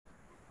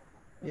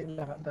ये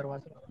लगा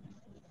दरवाजा।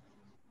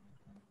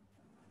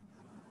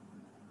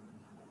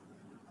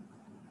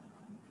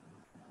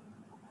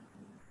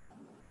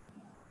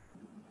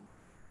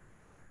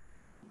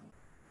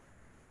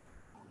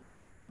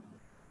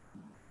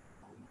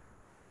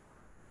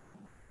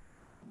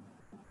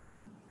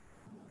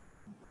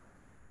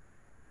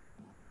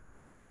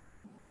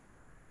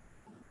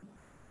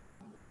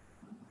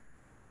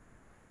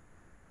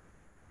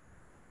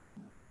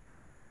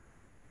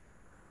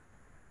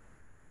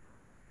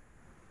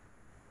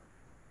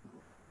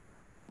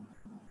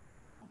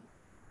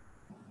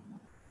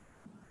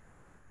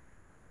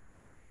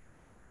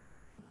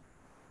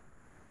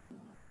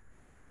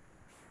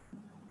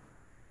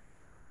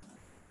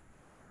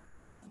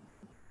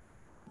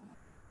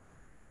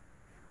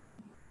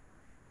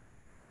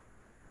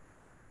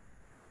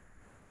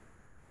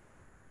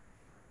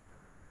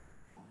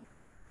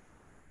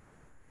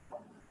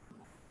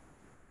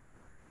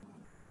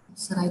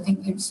 Sir, I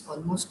think it's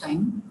almost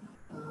time.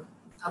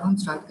 अब हम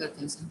start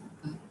करते हैं sir.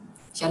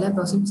 Shall I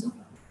proceed, sir?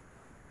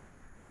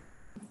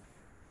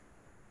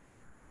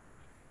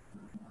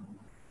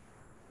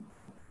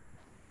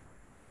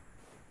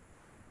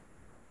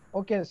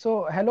 Okay,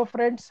 so hello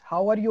friends,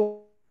 how are you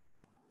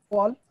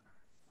all?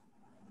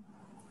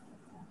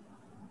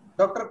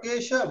 Doctor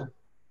Keshav,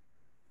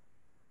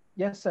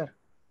 Yes sir.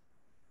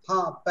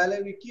 हाँ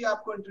पहले विकी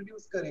आपको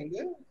इंट्रोड्यूस करेंगे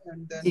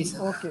and ji then sir.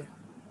 Okay,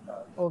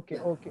 okay,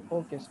 okay,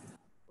 okay, sir.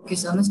 Okay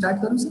sir, मैं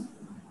start करूँ sir?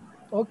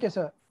 Okay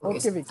sir. Okay Okay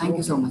sir. Vicky. Thank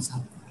you so Okay. much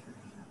sir.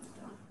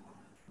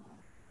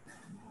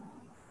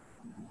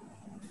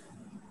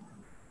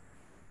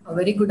 A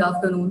very good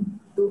afternoon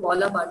to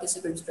all our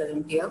participants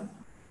present here.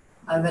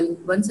 I will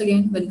once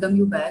again welcome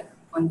you back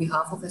on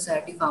behalf of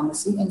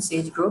SIRT-Pharmacy and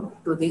Sage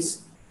Group to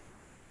this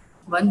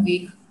 1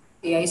 week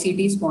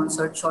AICT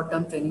sponsored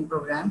short-term training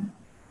program.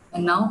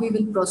 And now we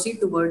will proceed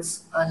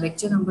towards our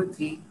lecture number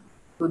 3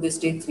 to this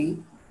day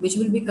 3, which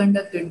will be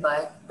conducted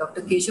by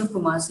Dr. Keshav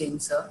Kumar Singh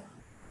sir.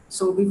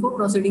 So before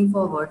proceeding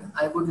forward,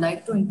 I would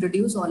like to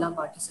introduce all our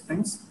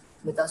participants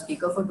with our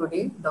speaker for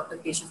today, Dr.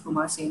 Keshav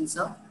Kumar Singh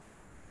sir.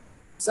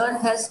 Sir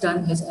has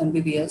done his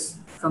MBBS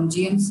from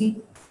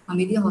GMC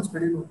Hamidia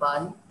Hospital,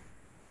 Bhopal.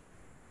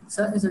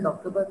 Sir is a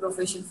doctor by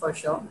profession for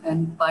sure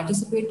and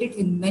participated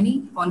in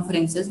many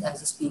conferences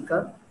as a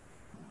speaker.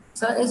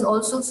 Sir is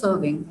also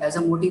serving as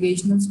a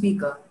motivational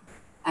speaker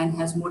and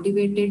has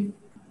motivated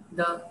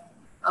the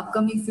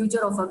upcoming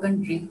future of our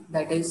country,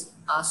 that is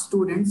our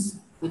students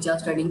which are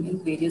studying in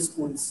various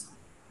schools.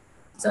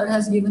 Sir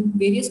has given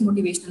various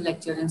motivational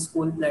lectures in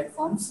school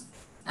platforms,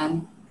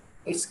 and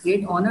it's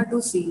great honor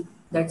to see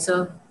that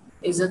Sir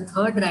is a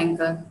third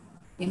ranker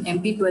in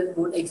MP12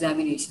 board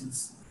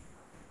examinations.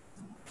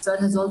 Sir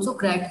has also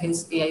cracked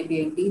his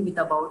AIPNT with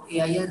about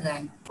AIR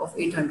rank of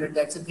 800.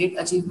 That's a great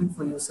achievement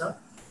for you, sir.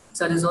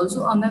 Sir is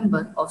also a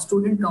member of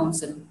Student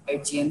Council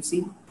at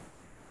GMC.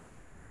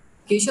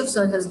 Keshav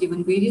sir has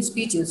given various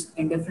speeches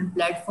in different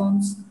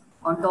platforms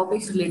on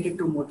topics related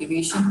to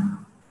motivation,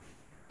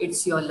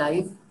 it's your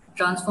life,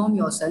 transform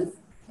yourself,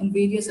 and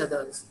various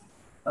others.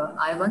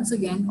 I once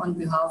again, on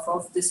behalf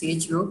of the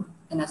Sage Group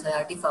and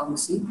SIRT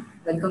Pharmacy,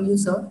 welcome you,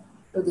 sir,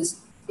 to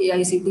this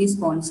AICT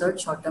sponsored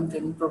short term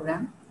training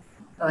program.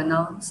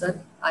 Now,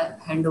 sir, I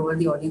hand over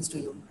the audience to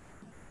you.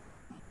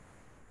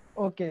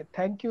 Okay,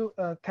 thank you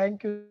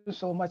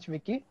so much,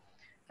 Vicky.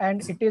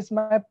 And it is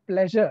my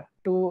pleasure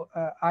to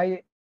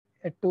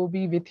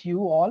be with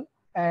you all.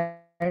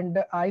 And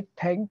I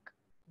thank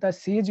the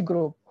Sage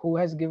Group who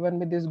has given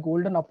me this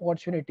golden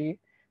opportunity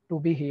to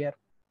be here.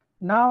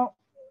 Now,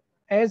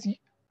 as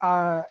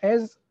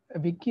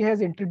Vicky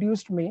has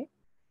introduced me,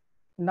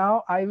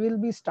 now I will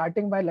be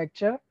starting my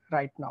lecture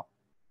right now.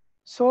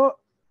 So,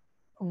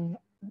 w-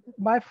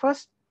 my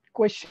first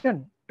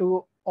question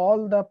to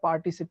all the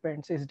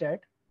participants is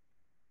that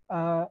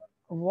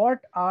what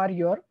are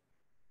your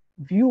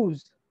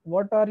views?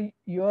 What are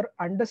your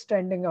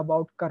understanding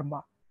about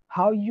karma?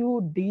 How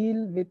you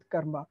deal with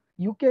karma?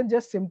 You can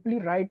just simply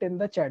write in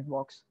the chat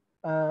box.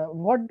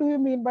 What do you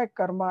mean by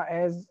karma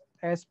as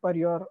per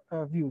your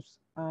views?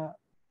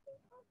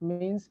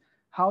 Means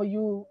how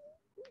you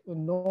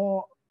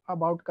know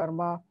about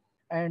karma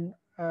and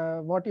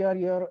what are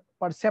your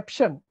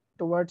perception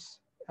towards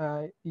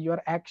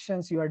your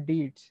actions, your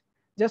deeds.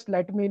 Just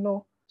let me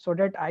know so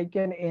that I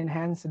can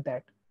enhance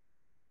that.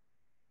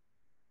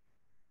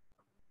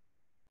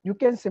 You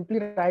can simply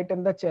write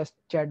in the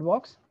chat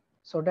box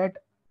so that.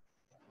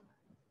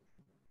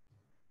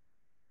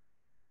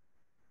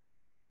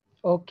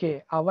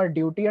 Okay, our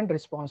duty and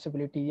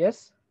responsibility,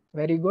 yes,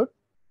 very good.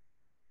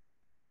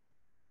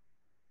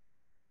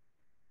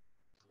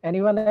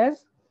 Anyone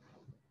else?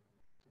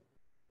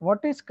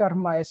 What is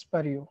karma as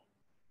per you?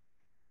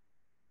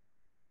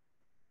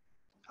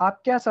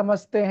 आप क्या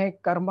समझते हैं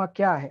कर्म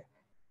क्या है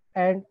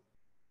and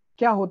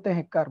क्या होते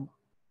हैं कर्म?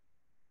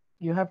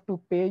 You have to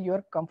pay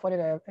your comfort.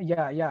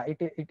 Yeah,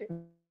 it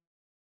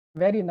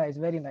very nice,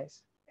 very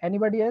nice.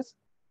 Anybody else?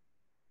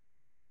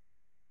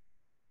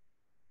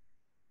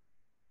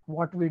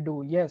 What we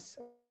do, yes,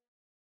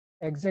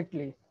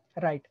 exactly,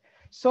 right.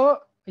 So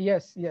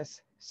yes,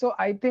 So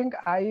I think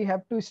I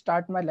have to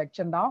start my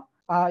lecture now.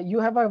 You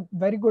have a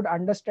very good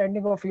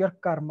understanding of your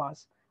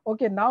karmas.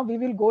 Okay, now we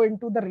will go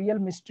into the real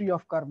mystery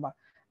of karma.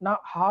 Now,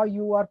 how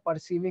you are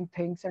perceiving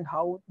things and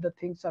how the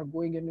things are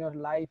going in your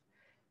life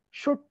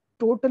should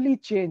totally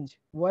change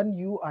when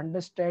you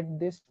understand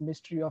this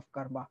mystery of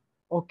karma.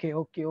 Okay,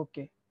 okay,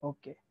 okay,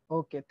 okay,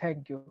 okay.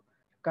 Thank you.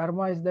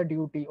 Karma is the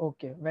duty.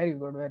 Okay, very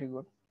good, very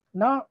good.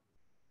 Now,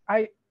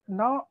 I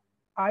now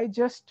I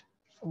just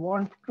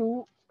want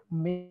to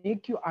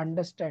make you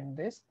understand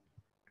this.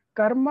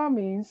 Karma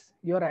means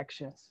your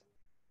actions,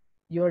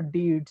 your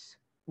deeds,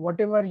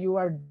 whatever you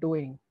are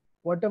doing,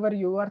 whatever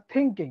you are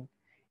thinking.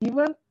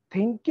 Even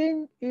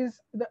thinking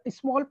is the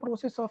small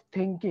process of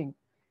thinking,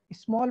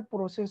 small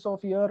process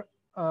of your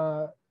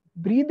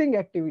breathing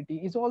activity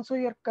is also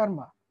your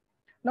karma.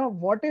 Now,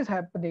 what is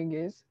happening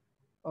is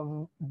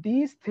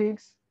these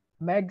things,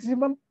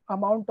 maximum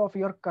amount of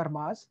your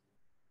karmas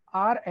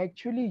are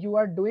actually you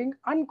are doing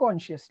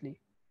unconsciously.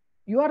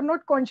 You are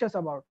not conscious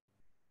about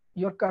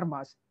your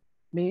karmas.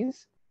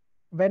 Means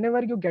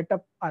whenever you get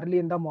up early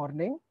in the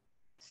morning,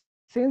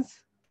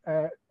 since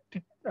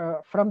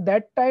from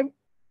that time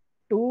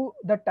to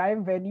the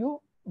time when you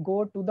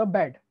go to the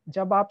bed,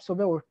 जब आप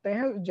सुबह उठते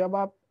हैं, जब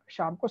आप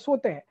शाम को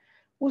सोते हैं,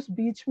 उस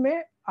बीच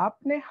में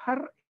आपने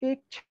हर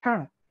एक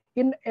क्षण,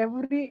 in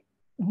every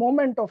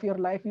moment of your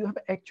life you have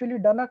actually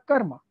done a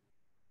karma.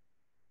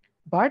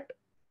 But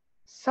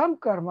some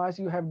karmas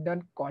you have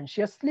done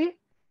consciously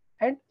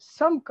and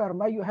some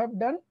karma you have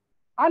done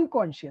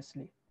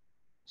unconsciously.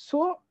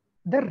 So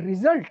the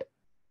result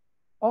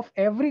of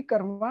every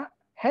karma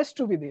has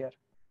to be there.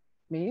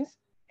 Means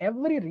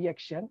every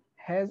reaction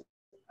has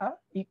a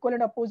equal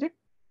and opposite,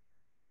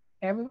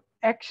 every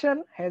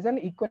action has an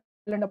equal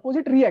and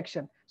opposite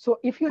reaction. So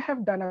if you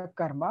have done a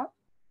karma,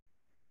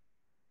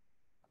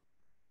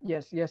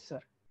 yes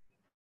sir,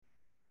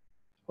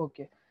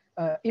 okay,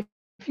 if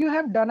you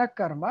have done a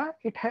karma,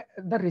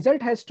 the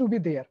result has to be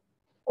there.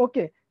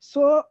 Okay,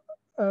 so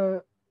uh,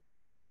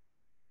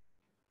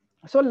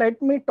 so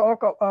let me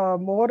talk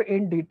more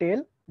in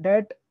detail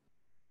that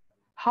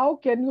how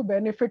can you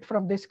benefit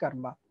from this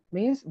karma.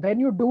 Means when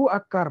you do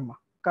a karma,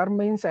 karma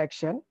means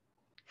action,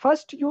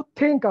 first you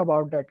think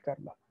about that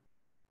karma.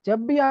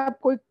 जब भी आप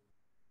कोई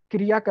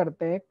क्रिया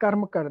करते हैं,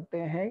 कर्म करते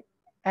हैं,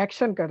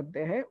 एक्शन करते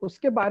हैं,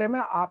 उसके बारे में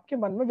आपके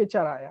मन में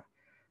विचार आया.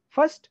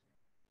 First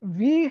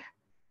we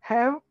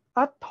have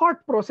a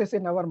thought process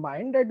in our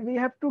mind that we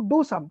have to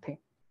do something.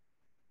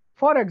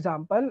 For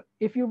example,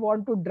 if you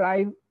want to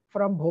drive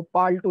from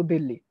Bhopal to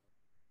Delhi,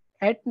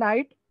 at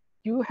night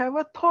you have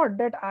a thought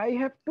that I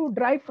have to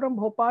drive from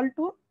Bhopal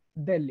to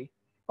Delhi.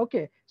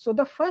 Okay, so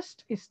the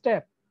first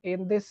step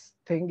in this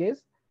thing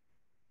is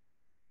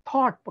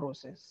thought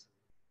process.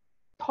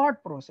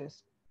 Thought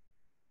process.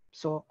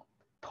 So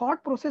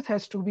thought process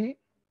has to be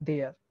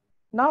there.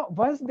 Now,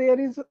 once there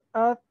is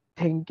a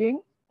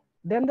thinking,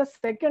 then the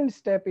second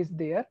step is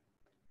there,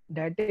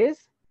 that is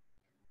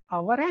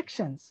our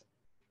actions.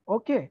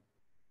 Okay,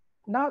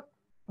 now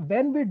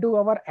when we do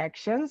our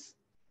actions,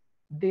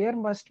 there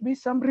must be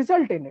some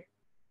result in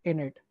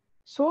it.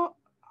 So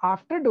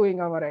after doing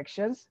our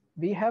actions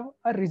we have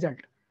a result.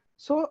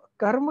 So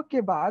कर्म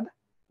के बाद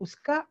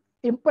उसका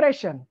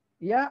impression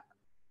या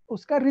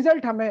उसका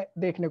result हमें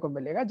देखने को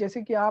मिलेगा.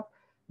 जैसे कि आप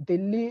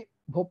दिल्ली,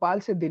 भोपाल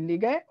से दिल्ली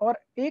गए और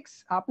एक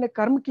आपने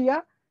कर्म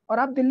किया और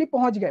आप दिल्ली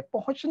पहुंच गए.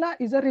 पहुंचना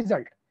is a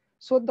result.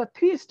 So the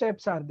three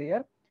steps are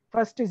there.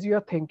 First is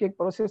your thinking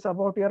process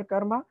about your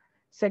karma.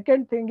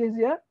 Second thing is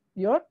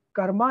your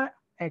karma,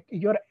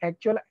 your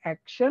actual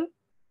action,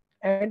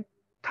 and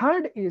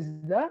third is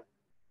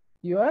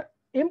your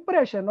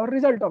impression or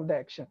result of the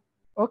action.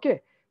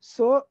 Okay,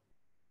 so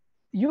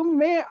you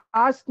may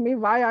ask me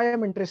why I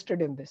am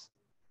interested in this.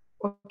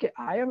 Okay,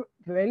 I am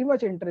very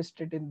much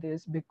interested in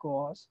this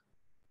because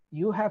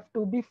you have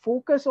to be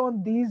focused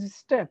on these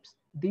steps.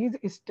 These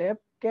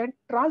steps can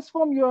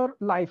transform your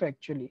life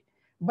actually.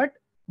 But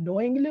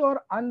knowingly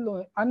or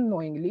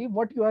unknowingly,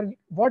 what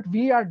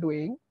we are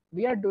doing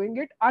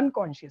it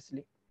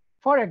unconsciously.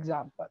 For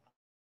example,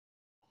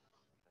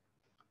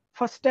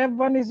 first step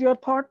one is your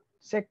thought,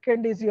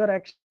 second is your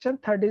action,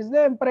 third is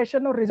the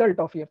impression or result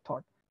of your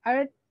thought.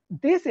 And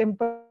this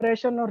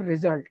impression or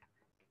result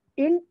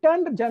in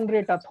turn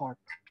generate a thought.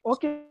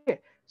 Okay,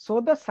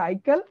 so the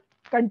cycle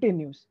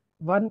continues.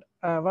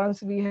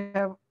 Once we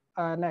have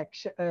an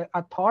action,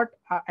 a thought,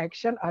 a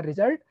action, a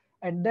result,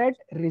 and that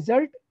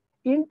result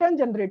in turn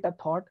generate a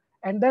thought,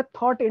 and that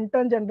thought in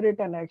turn generate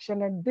an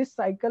action, and this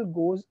cycle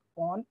goes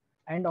on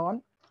and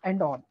on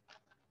and on.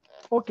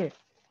 Okay,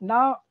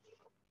 now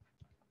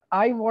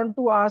I want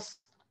to ask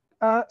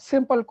a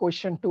simple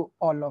question to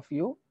all of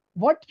you.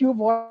 What you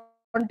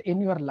want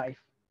in your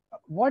life?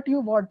 What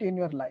you want in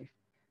your life?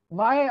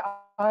 Why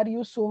are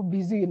you so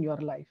busy in your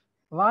life?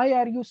 Why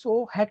are you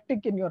so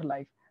hectic in your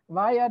life?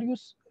 Why are you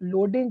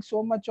loading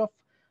so much of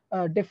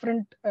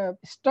different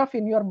stuff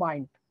in your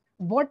mind?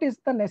 What is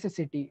the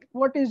necessity?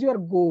 What is your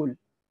goal?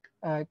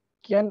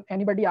 Can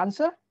anybody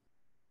answer?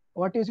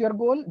 What is your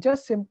goal?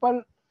 Just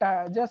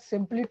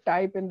simply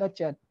type in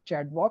the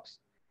chat box.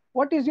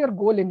 What is your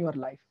goal in your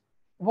life?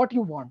 What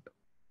you want?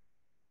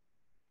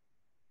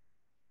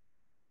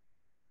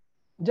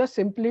 Just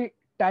simply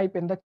type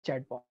in the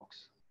chat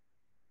box.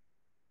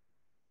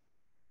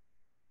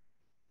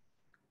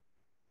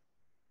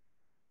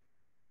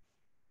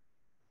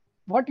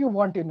 What you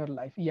want in your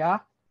life? Yeah,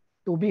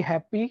 to be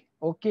happy.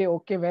 Okay,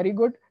 okay, very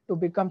good. To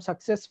become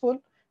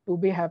successful, to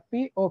be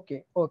happy.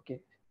 Okay, okay,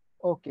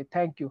 okay,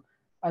 thank you.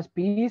 As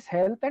peace,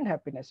 health, and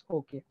happiness.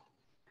 Okay.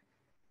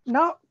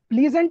 Now,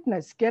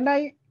 pleasantness. Can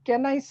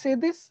I say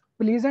this?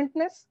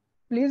 Pleasantness.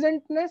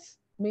 Pleasantness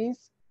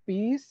means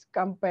peace,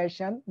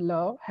 compassion,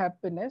 love,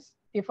 happiness.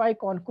 If I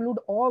conclude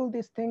all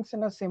these things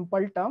in a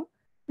simple term,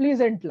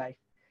 pleasant life.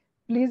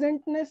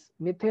 Pleasantness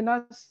within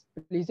us,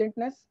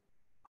 pleasantness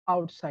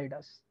outside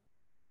us.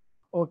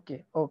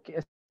 Okay, okay,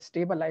 a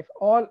stable life.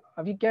 All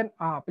we can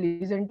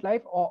pleasant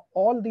life.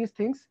 All these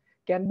things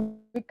can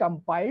be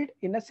compiled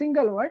in a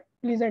single word,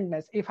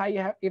 pleasantness. If I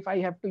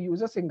have to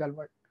use a single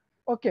word.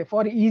 Okay,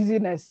 for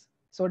easiness,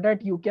 so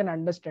that you can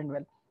understand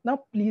well.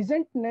 Now,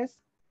 pleasantness.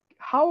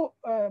 How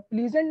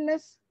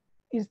pleasantness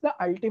is the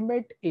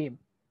ultimate aim.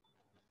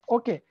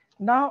 Okay.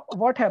 Now,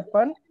 what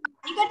happened?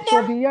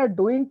 So we are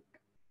doing.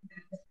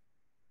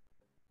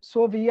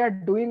 So we are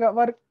doing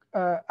our.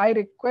 I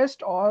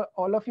request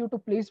all of you to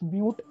please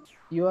mute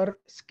your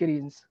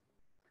screens.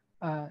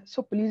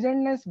 So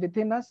pleasantness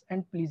within us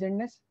and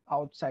pleasantness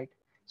outside.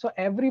 So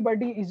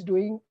everybody is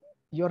doing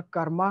your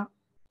karma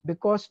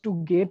because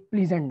to gain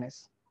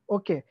pleasantness.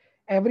 Okay,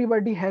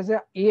 everybody has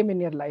a aim in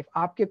your life.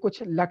 आपके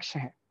कुछ लक्ष्य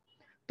हैं.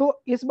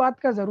 तो इस बात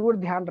का जरूर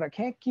ध्यान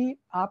रखें कि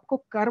आपको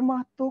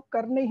कर्म तो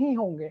करने ही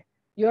होंगे.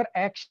 Your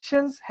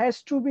actions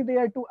has to be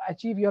there to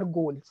achieve your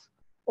goals.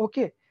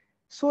 Okay,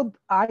 so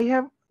I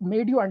have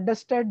made you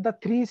understand the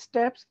 3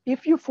 steps.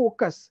 If you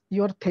focus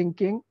your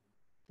thinking,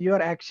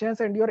 your actions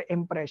and your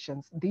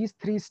impressions, these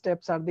 3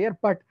 steps are there.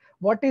 But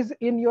what is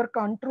in your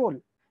control?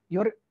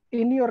 Your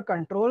in your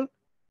control.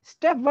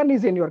 Step 1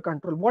 is in your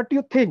control. What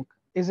you think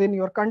is in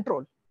your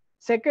control.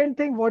 Second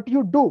thing, what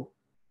you do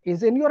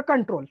is in your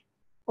control.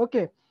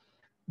 Okay,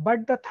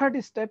 but the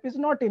third step is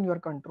not in your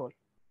control.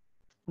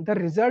 The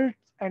results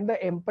and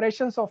the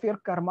impressions of your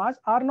karmas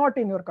are not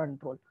in your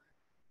control.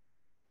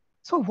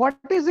 So what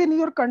is in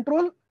your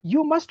control?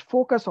 You must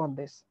focus on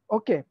this.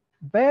 Okay,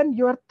 when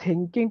your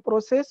thinking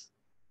process,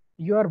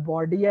 your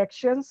body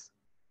actions,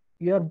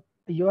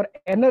 your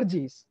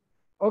energies,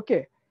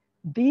 okay,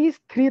 these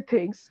 3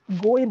 things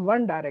go in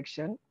one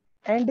direction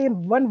and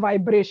in one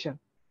vibration.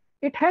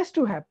 It has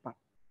to happen.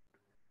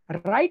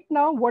 Right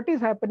now, what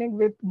is happening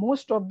with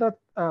most of the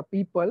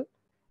people,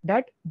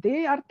 that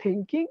they are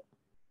thinking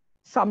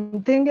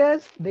something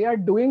else, they are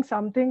doing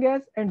something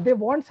else, and they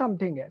want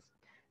something else.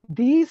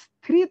 These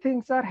 3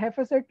 things are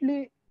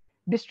haphazardly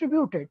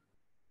distributed.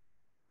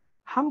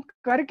 हम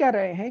कर क्या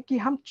रहे हैं कि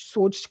हम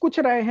सोच कुछ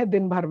रहे हैं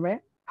दिन भर में,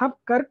 हम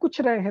कर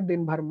कुछ रहे हैं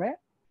दिन भर में,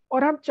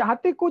 और हम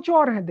चाहते कुछ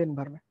और हैं दिन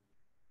भर में.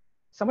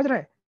 समझ रहे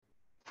हैं?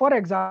 फॉर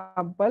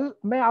एग्जाम्पल,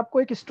 मैं आपको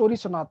एक स्टोरी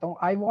सुनाता हूं.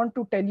 I want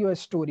to tell you a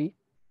story.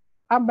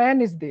 A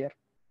man is there.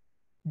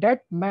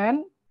 That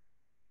man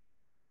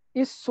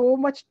is so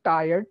much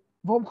tired.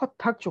 वो बहुत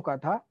थक चुका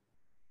था.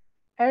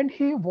 And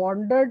he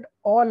wandered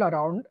all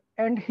around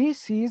and he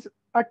sees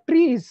a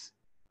tree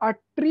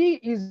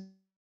is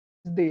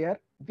there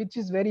which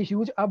is very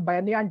huge, a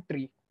banyan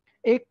tree.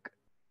 एक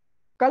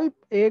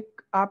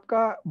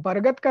आपका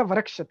बरगद का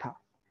वृक्ष था.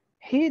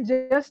 He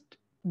just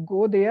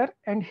go there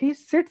and he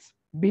sits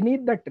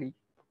beneath the tree.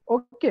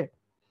 Okay.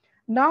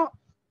 Now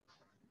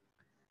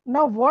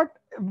what,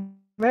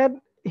 when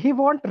he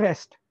want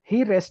rest,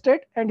 he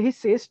rested and he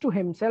says to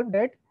himself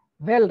that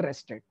well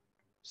rested.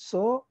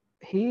 So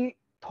he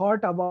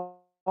thought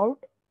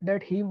about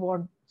that he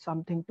want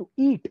something to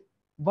eat.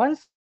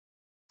 Once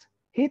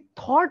he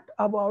thought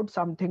about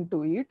something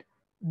to eat,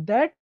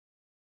 that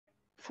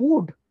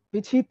food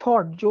which he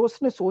thought, जो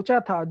उसने सोचा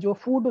था, जो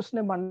food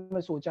उसने मन में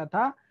सोचा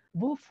था,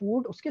 वो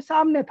फूड उसके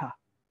सामने था.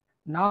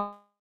 Now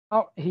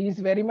he is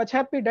very much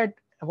happy that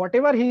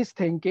whatever he is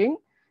thinking,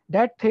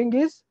 that thing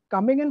is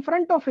coming in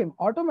front of him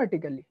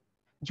automatically.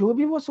 जो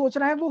भी वो सोच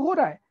रहा है वो हो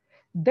रहा है.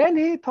 Then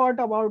he thought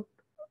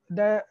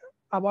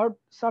about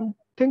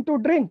something to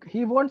drink.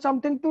 He wants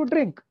something to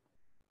drink.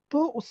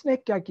 तो उसने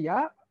क्या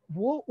किया,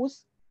 वो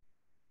उस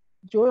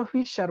जो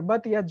भी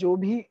शरबत या जो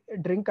भी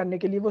ड्रिंक करने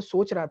के लिए वो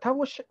सोच रहा था,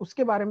 वो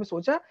उसके बारे में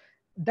सोचा.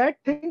 That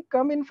thing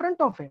come in front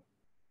of him.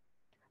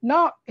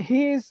 Now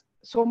he is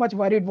so much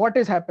worried. What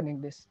is happening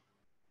this?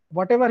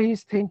 Whatever he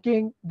is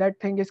thinking, that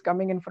thing is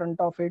coming in front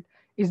of it.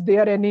 Is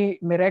there any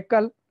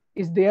miracle?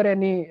 Is there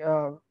any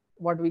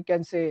what we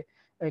can say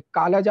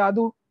kala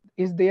jadoo?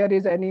 Is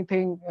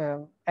anything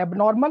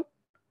abnormal?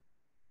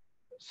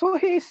 So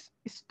he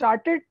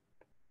started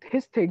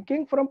his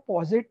thinking from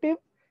positive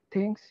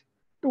things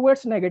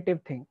towards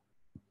negative thing.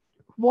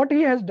 What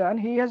he has done,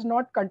 he has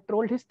not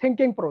controlled his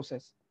thinking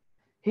process.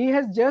 He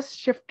has just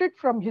shifted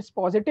from his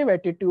positive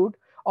attitude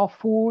of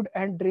food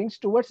and drinks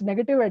towards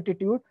negative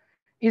attitude.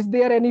 Is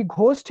there any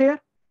ghost here?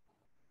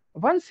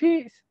 Once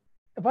he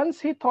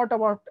thought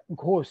about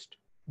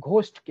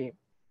ghost came.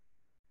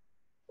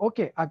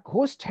 Okay, a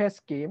ghost has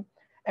came,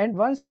 and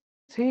once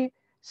he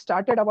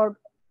started about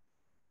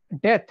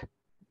death,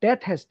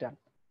 death has done.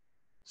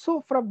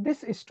 So from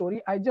this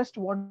story, I just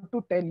want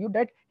to tell you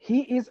that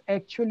he is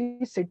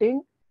actually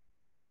sitting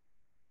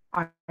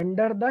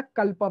under the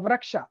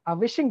kalpavraksha, a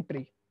wishing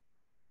tree.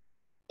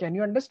 Can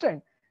you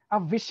understand? A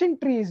wishing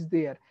tree is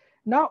there.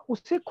 Now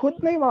उसे खुद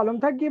नहीं मालूम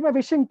था कि मैं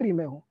wishing tree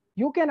में हूँ.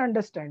 You can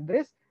understand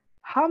this.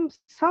 हम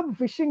सब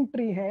wishing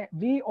tree हैं.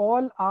 We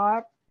all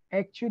are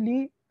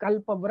actually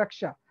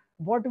kalpavraksha.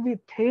 What we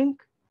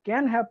think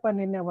can happen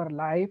in our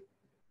life,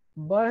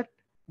 but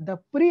the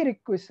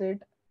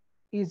prerequisite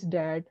is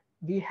that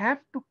we have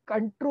to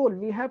control,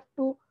 we have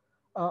to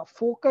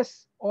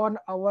focus on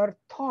our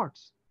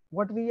thoughts,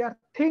 what we are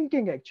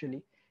thinking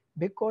actually,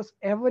 because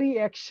every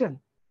action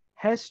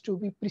has to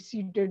be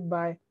preceded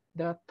by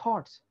the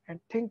thoughts and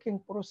thinking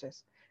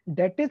process.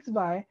 That is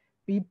why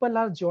people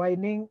are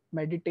joining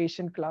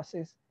meditation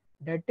classes.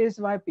 That is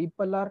why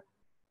people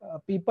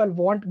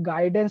want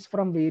guidance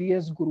from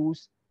various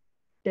gurus.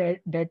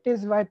 That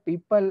is why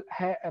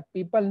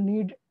people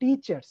need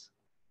teachers.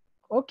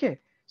 Okay,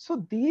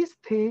 so these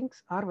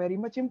things are very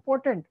much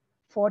important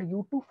for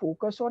you to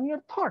focus on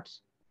your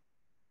thoughts.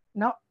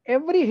 Now,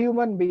 every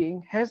human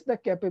being has the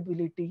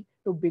capability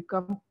to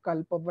become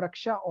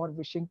kalpavraksha or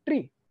wishing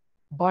tree.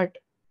 But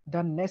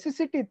the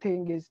necessity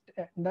thing is,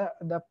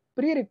 the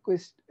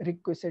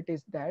prerequisite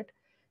is that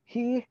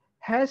he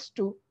has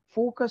to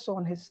focus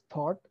on his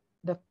thought,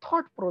 the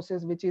thought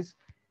process which is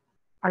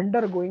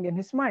undergoing in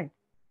his mind.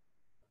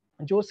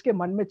 जो उसके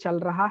मन में चल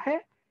रहा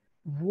है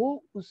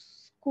वो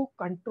उसको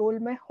control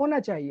में होना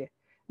चाहिए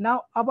ना.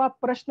 अब आप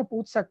प्रश्न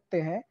पूछ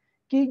सकते हैं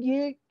कि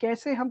ये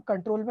कैसे हम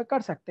कंट्रोल में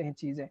कर सकते हैं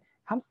चीजें,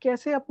 हम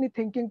कैसे अपनी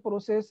थिंकिंग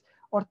प्रोसेस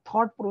और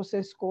थॉट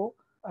प्रोसेस को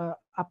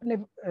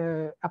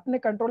अपने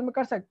कंट्रोल में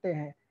कर सकते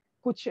हैं.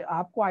 कुछ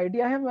आपको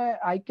आइडिया है? मैं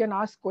I can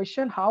ask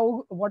question,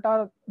 how what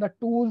are the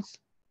tools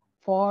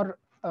for,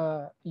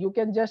 you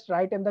can just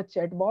right in the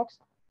chat box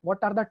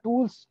what are the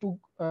tools to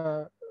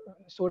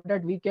so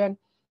that we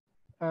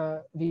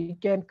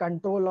can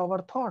control our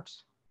thoughts.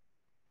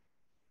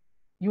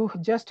 You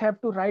just have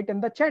to write in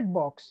the chat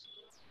box.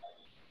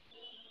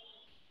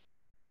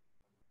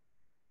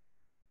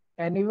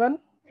 Anyone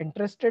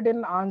interested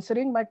in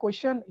answering my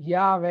question?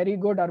 Yeah, very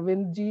good,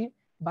 Arvind ji.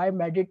 By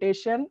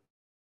meditation.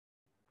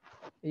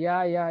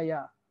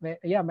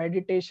 Yeah,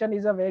 meditation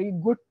is a very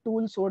good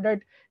tool so that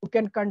you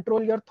can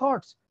control your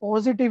thoughts.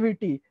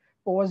 Positivity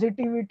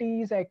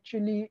is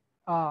actually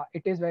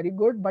it is very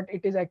good, but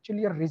it is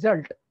actually a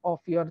result of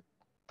your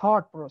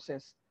thought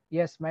process.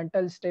 Yes,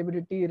 mental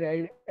stability,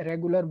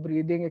 regular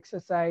breathing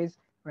exercise,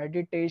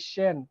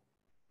 meditation.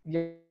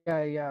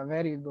 Yeah,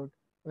 very good,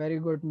 very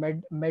good.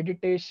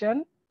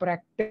 Meditation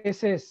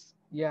practices.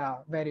 Yeah,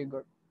 very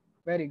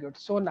good,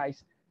 so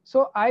nice.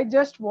 So I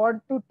just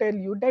want to tell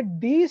you that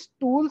these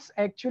tools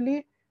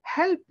actually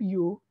help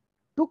you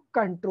to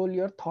control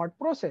your thought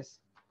process.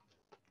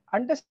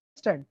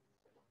 Understand?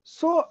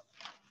 So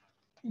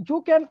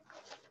you can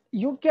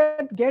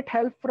get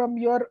help from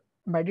your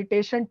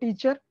meditation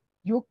teacher.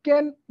 You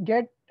can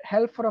get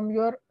help from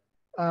your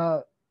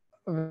uh,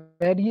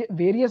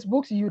 various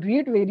books. You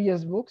read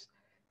various books.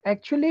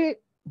 Actually,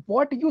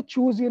 what you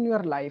choose in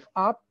your life,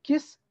 आप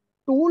किस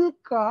tool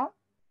का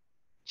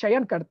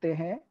चयन करते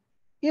हैं,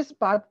 इस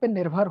बात पे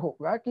निर्भर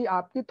होगा कि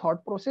आपकी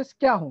थॉट प्रोसेस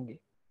क्या होंगी.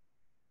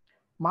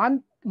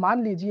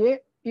 मान लीजिए,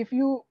 if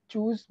you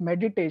choose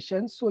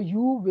meditation, so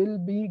you will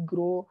be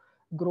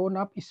grown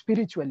up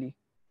spiritually.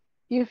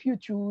 If you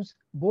choose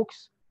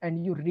books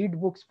and you read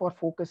books for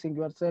focusing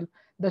yourself,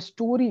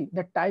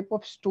 the type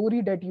of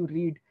story that you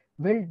read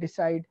will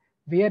decide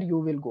where you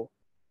will go.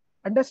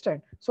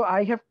 Understand? So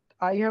I have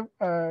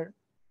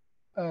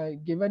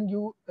given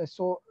you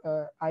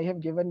I have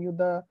given you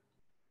the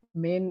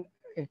main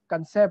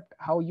concept,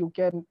 how you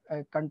can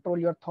control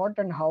your thought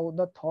and how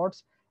the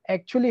thoughts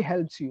actually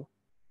helps you.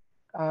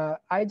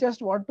 I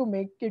just want to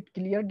make it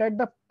clear that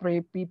the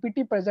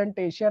PPT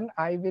presentation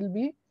I will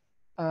be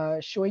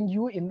showing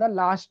you in the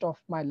last of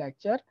my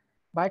lecture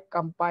by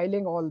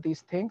compiling all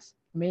these things,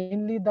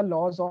 mainly the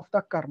laws of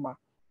the karma.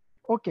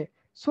 Okay,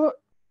 so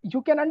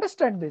you can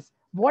understand this.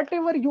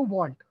 Whatever you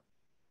want,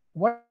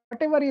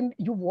 whatever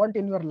you want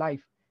in your life,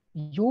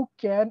 you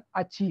can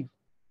achieve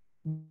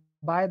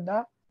by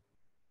the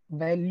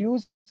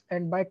values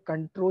and by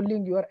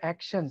controlling your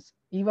actions.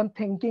 Even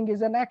thinking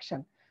is an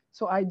action.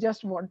 So I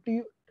just want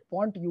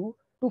you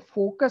to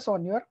focus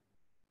on your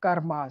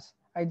karmas.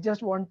 I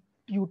just want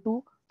you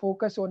to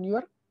focus on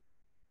your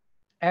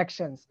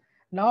actions.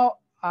 Now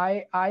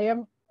I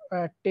am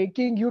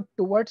taking you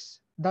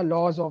towards the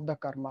laws of the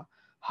karma.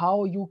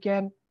 How you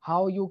can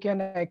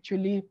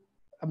actually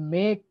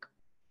make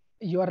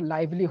your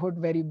livelihood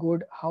very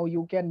good. How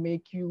you can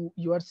make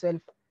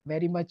yourself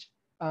very much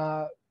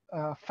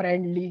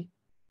friendly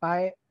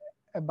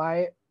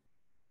by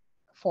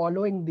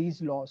following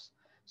these laws.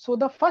 So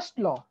the first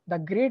law, the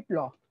great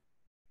law,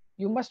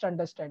 you must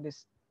understand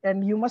this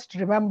and you must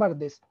remember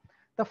this.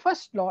 The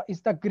first law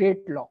is the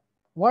great law.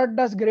 What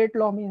does great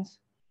law means?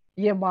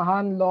 ये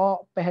महान law,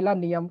 पहला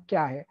नियम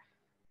क्या है?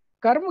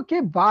 कर्म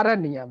के 12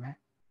 नियम है।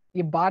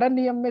 ये 12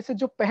 नियम में से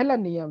जो पहला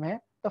नियम है,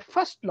 the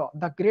first law,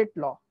 the great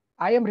law,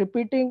 I am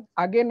repeating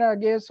again and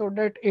again so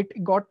that it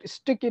got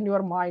stick in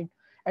your mind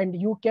and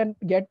you can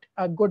get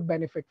a good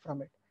benefit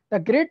from it. The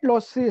great law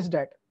says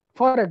that,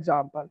 for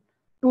example,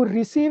 to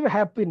receive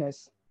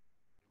happiness,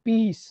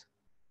 peace,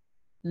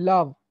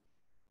 love,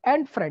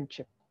 and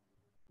friendship.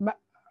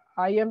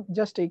 I am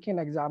just taking an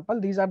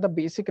example. These are the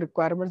basic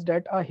requirements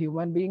that a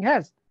human being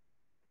has.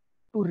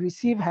 To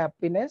receive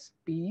happiness,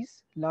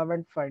 peace, love,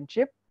 and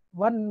friendship,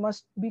 one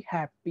must be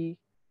happy,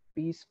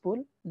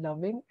 peaceful,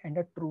 loving, and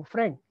a true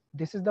friend.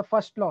 This is the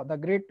first law, the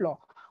great law.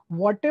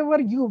 Whatever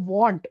you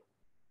want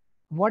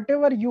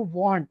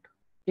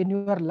in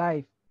your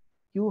life,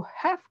 you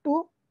have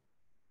to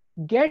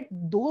get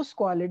those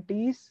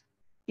qualities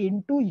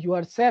into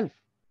yourself.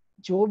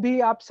 जो भी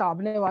आप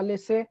सामने वाले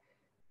से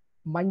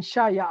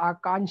मंशा या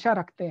आकांक्षा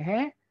रखते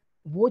हैं,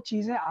 वो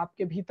चीजें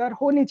आपके भीतर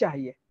होनी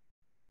चाहिए.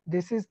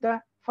 This is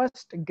the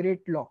first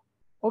great law.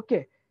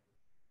 Okay,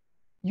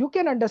 you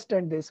can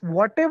understand this.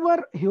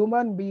 Whatever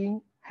human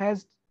being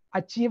has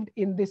achieved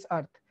in this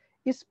earth,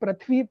 इस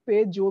पृथ्वी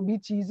पे जो भी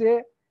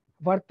चीजें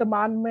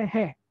वर्तमान में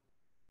हैं,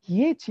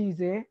 ये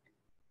चीजें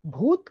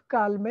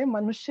भूतकाल में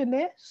मनुष्य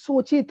ने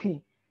सोची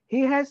थी.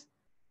 He has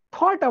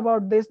thought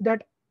about this,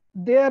 that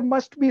there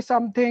must be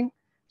something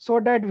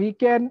so that we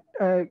can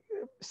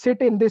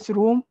sit in this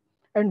room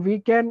and we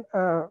can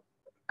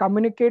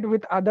communicate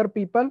with other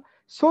people.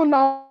 So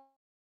now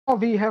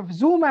we have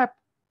Zoom app.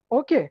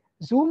 Okay,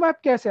 Zoom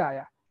app कैसे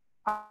आया?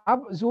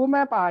 अब Zoom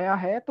app आया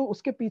है तो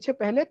उसके पीछे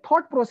पहले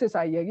thought process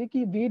आएगी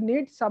कि we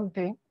need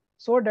something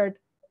so that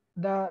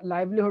the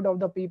livelihood of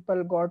the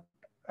people got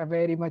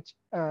very much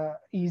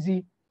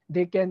easy.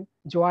 They can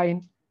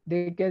join,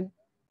 they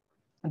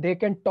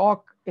can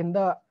talk in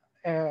the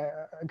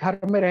घर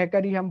में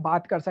रहकर ही हम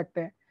बात कर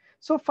सकते हैं.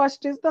 So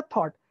first is the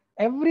thought.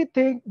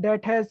 Everything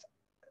that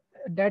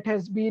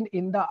has been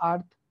in the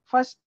earth,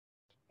 first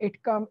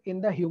it come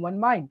in the human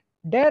mind.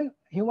 Then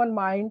human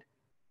mind,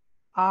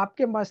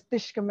 आपके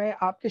मस्तिष्क में,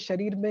 आपके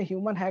शरीर में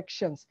human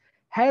actions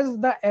has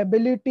the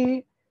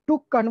ability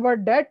to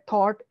convert that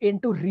thought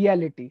into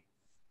reality.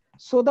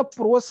 So the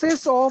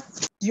process of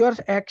your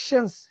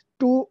actions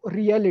to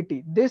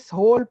reality, this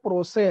whole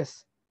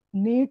process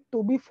need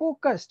to be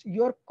focused.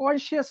 Your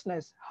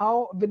consciousness,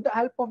 how with the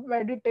help of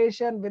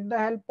meditation, with the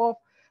help of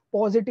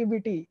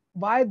positivity.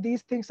 Why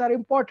these things are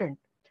important?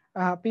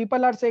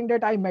 People are saying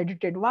that I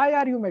meditate. Why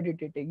are you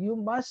meditating? You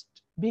must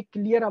be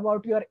clear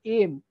about your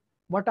aim.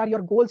 What are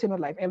your goals in your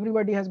life?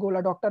 Everybody has goal.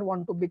 A doctor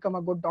want to become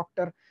a good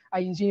doctor.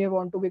 An engineer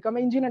want to become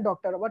an engineer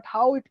doctor. But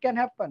how it can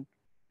happen?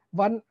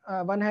 One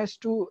has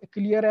to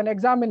clear an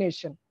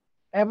examination.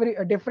 Every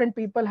different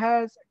people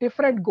has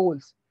different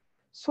goals.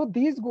 So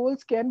these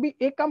goals can be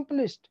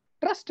accomplished.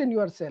 Trust in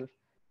yourself.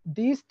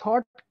 These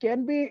thoughts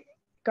can be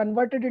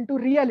converted into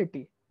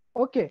reality.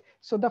 Okay,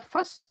 so the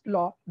first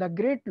law, the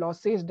great law,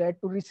 says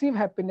that to receive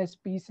happiness,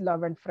 peace,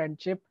 love, and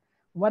friendship,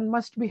 one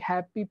must be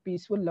happy,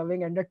 peaceful,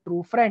 loving, and a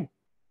true friend.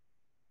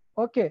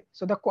 Okay,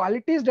 so the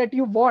qualities that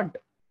you want,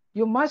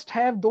 you must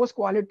have those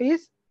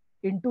qualities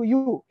into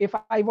you. If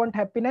I want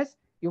happiness,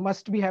 you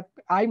must be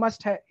happy. I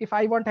must have. If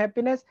I want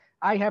happiness,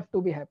 I have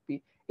to be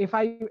happy. If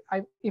I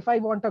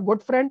want a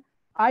good friend,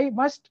 I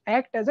must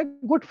act as a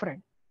good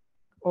friend.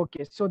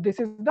 Okay, so this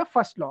is the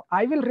first law.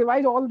 I will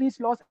revise all these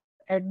laws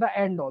at the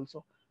end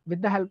also with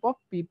the help of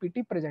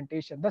PPT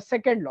presentation. The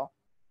second law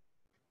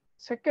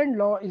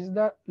is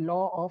the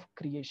law of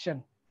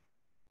creation.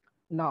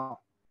 Now,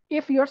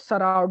 if your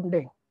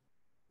surrounding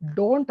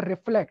don't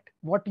reflect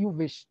what you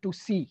wish to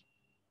see,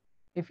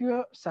 if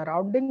your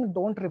surrounding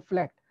don't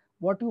reflect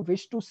what you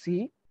wish to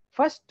see,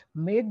 first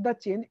make the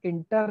change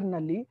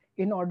internally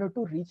in order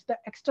to reach the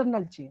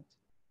external change.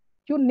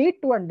 You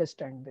need to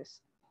understand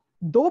this.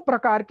 दो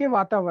प्रकार के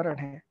वातावरण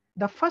हैं.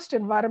 The first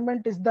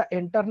environment is the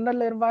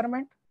internal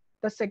environment.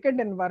 The second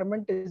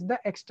environment is the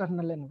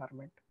external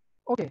environment.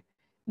 Okay.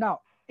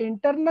 Now,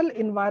 internal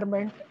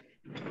environment,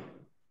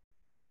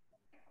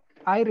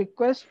 I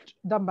request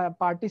the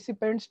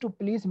participants to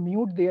please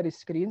mute their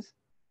screens.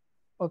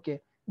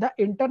 Okay. The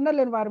internal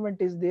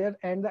environment is there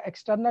and the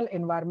external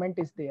environment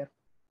is there.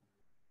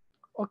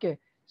 Okay.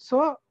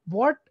 So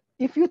what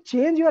if you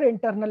change your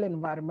internal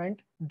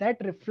environment, that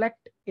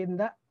reflect in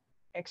the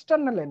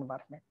external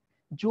environment.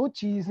 जो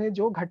चीजें,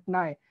 जो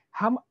घटनाएं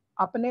हम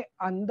अपने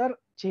अंदर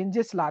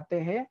changes लाते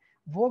हैं,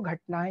 वो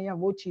घटनाएं या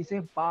वो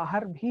चीजें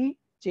बाहर भी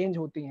चेंज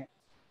होती हैं.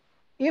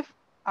 If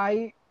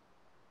I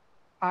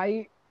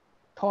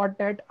thought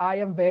that I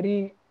am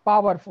very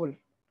powerful,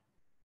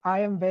 I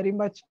am very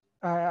much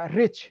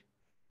rich,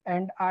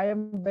 and I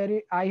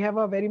have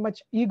a very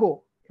much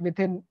ego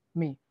within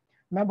me.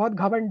 मैं बहुत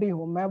घमंडी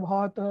हूँ, मैं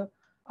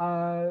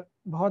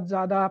बहुत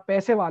ज्यादा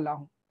पैसे वाला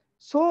हूँ.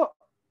 So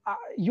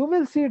you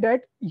will see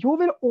that you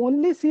will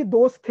only see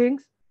those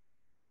things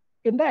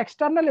in the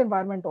external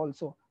environment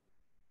also.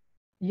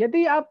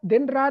 यदि आप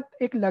दिन रात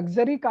एक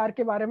लग्जरी कार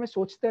के बारे में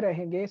सोचते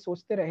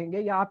रहेंगे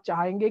या आप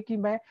चाहेंगे कि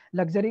मैं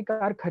लग्जरी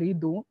कार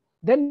खरीदूं,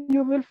 then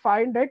you will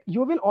find that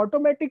you will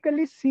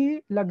automatically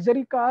see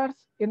luxury cars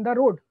in the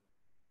road,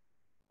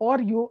 or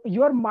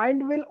your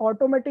mind will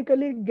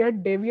automatically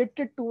get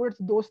deviated towards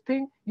those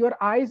things. Your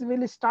eyes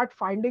will start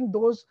finding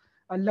those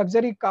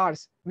luxury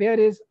cars. Where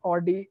is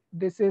Audi,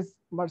 this is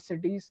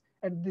Mercedes,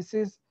 and this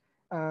is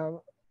uh,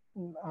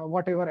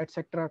 whatever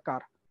etc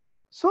car.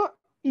 So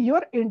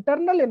your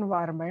internal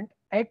environment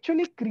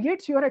actually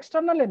creates your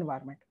external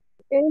environment.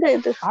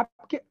 ಹೆಂಗಾಯ್ತು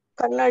आपके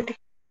ಕನ್ನಡಿ?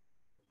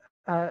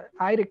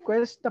 I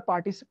request the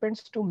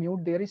participants to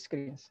mute their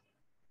screens.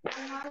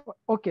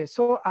 Okay,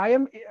 so I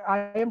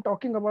am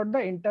talking about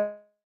the internal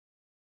environment.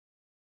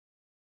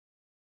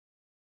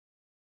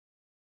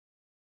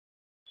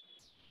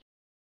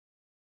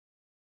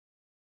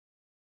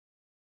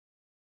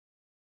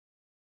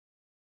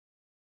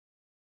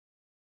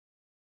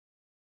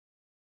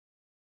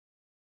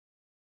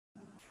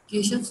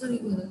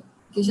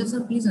 Keshav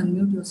sir, please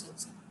unmute yourself,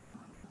 sir.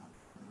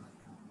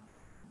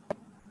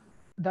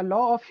 The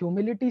law of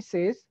humility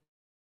says,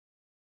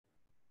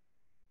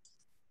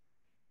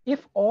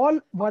 if all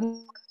one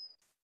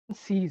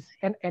sees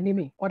an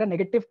enemy or a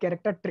negative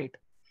character trait,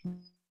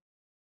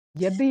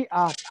 यदि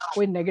आप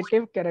कोई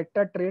negative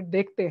character trait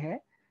देखते हैं,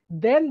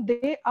 then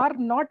they are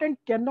not and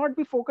cannot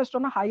be focused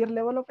on a higher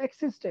level of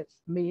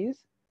existence.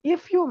 Means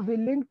if you're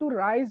willing to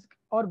rise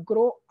or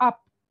grow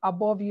up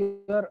above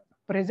your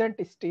present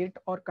state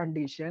or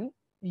condition,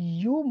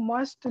 you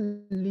must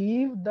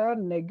leave the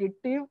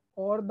negative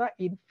or the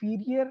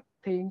inferior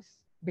things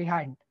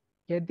behind.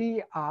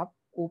 यदि आप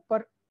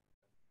ऊपर,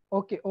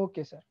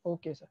 okay sir,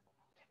 okay sir,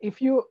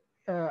 if you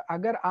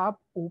अगर आप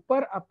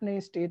ऊपर अपने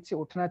stage से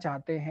उठना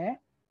चाहते हैं,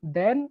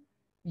 then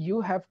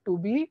you have to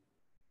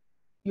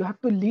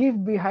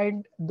leave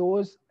behind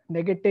those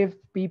negative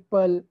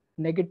people,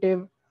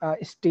 negative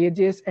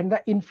stages and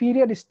the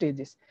inferior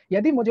stages.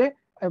 यदि मुझे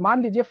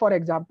मान लीजिए for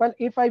example,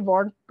 if I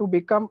want to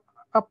become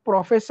a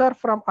professor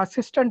from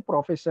assistant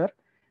professor,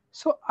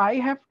 so I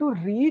have to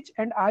reach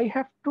and I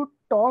have to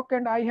talk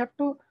and I have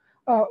to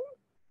uh,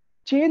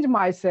 change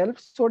myself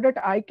so that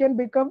I can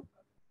become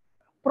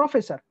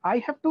professor. I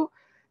have to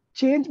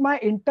change my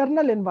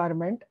internal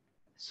environment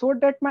so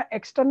that my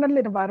external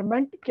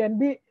environment can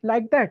be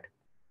like that.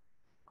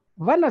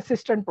 One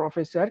assistant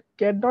professor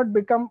cannot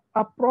become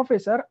a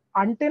professor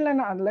until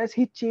and unless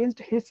he changed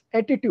his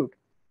attitude.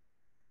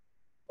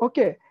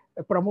 Okay,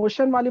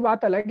 promotion वाली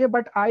बात अलग है,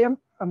 but I am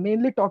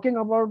mainly talking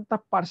about the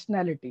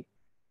personality.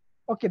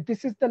 Okay,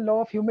 this is the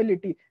law of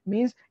humility.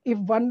 Means if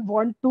one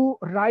want to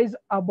rise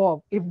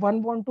above, if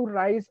one want to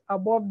rise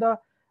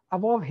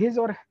above his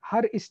or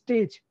her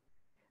stage,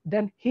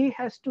 then he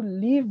has to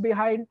leave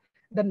behind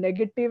the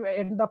negative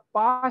and the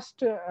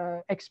past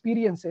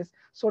experiences,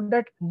 so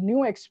that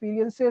new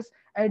experiences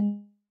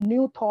and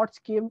new thoughts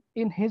came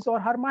in his or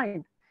her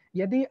mind.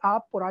 यदि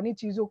आप पुरानी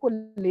चीजों को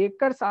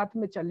लेकर साथ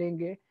में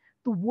चलेंगे,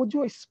 तो वो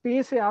जो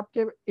स्पेस है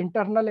आपके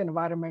इंटरनल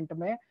एनवायरनमेंट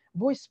में,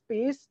 वो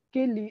स्पेस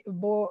के लिए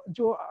वो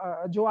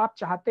जो आप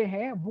चाहते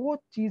हैं वो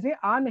चीजें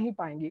आ नहीं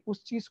पाएंगी.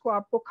 उस चीज को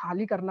आपको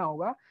खाली करना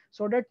होगा,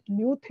 so that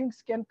new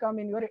things can come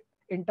in your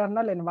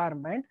internal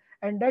environment,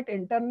 and that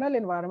internal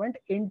environment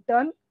in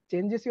turn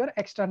changes your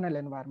external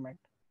environment.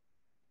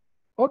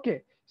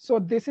 Okay, so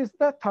this is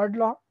the third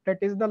law, that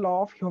is the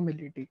law of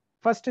humility.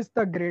 First is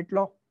the great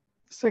law,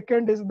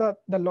 second is the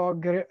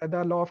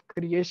law of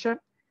creation,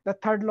 the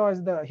third law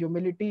is the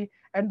humility,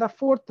 and the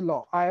fourth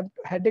law, I am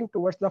heading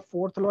towards the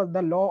fourth law,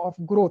 the law of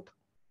growth.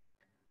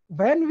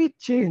 When we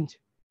change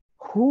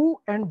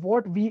who and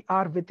what we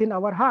are within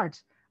our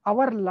hearts,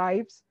 our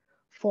lives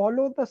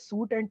follow the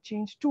suit and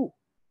change too.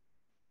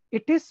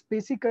 It is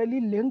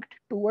basically linked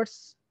to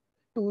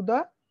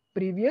the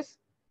previous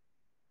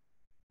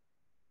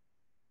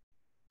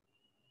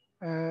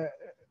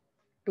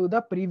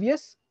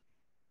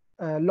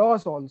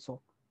laws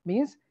also.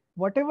 Means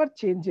whatever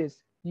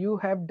changes you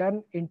have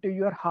done into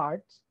your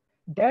hearts,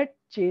 that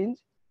changes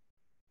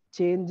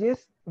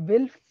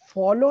will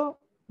follow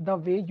the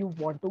way you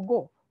want to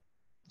go.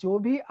 जो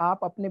भी आप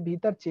अपने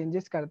भीतर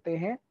changes करते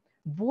हैं,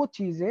 वो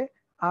चीजें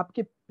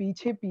आपके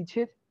पीछे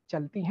पीछे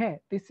चलती हैं.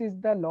 This is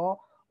the law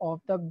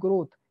of the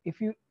growth.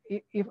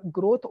 If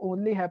growth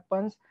only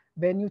happens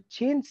when you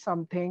change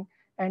something,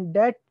 and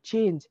that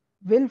change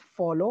will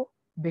follow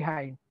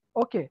behind.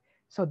 Okay,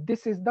 so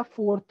this is the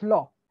fourth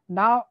law.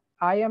 Now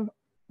I am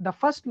the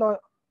first law.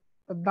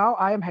 Now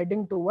I am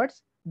heading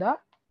towards the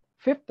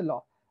fifth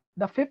law.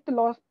 The fifth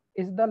law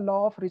is the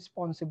law of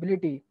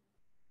responsibility.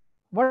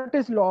 What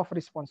is law of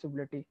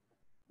responsibility?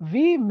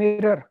 We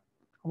mirror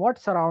what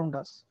surrounds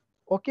us.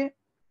 Okay,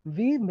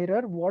 we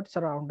mirror what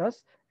surrounds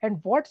us, and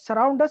what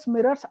surrounds us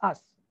mirrors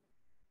us.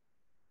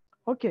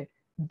 Okay,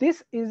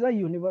 this is a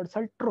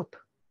universal truth.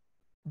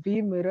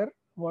 We mirror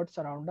what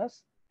surrounds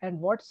us, and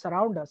what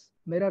surrounds us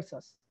mirrors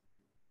us.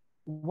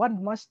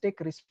 One must take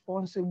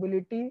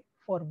responsibility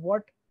for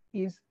what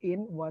is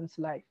in one's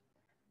life.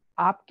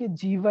 आपके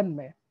जीवन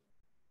में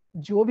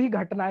जो भी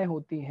घटनाएं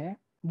होती हैं,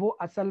 वो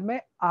असल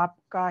में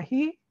आपका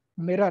ही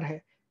मिरर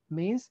है.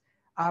 मीन्स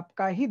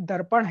आपका ही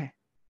दर्पण है.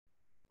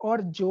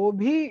 और जो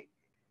भी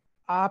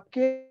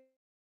आपके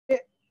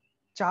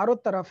चारों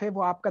तरफ है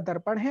वो आपका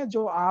दर्पण है,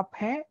 जो आप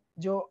हैं,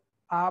 जो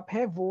आप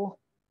है वो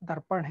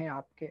दर्पण है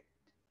आपके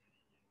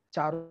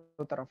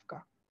चारों तरफ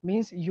का.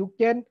 Means you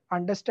can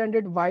understand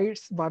it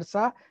vice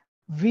versa.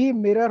 We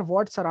mirror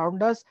what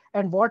surround us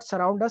and what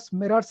surround us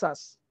mirrors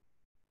us.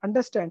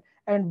 Understand?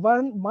 And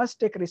one must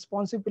take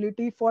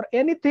responsibility for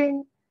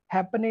anything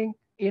happening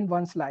in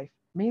one's life.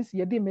 Means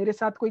यदि मेरे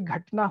साथ कोई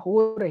घटना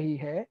हो रही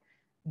है,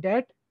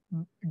 that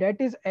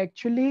that is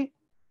actually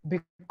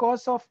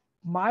because of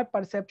my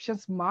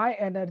perceptions, my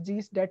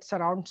energies that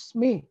surrounds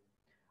me.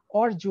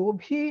 और जो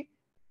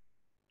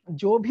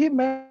भी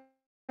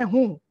मैं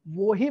हूं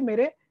वो ही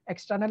मेरे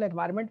एक्सटर्नल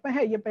एनवायरनमेंट में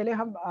है. ये पहले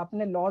हम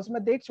अपने लॉज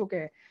में देख चुके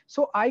हैं.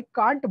 सो I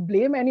can't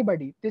blame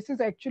anybody. This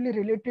is actually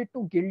related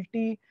to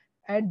guilty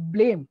and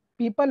blame.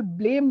 People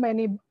blame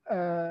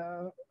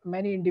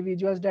many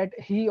individuals that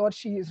he or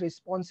she is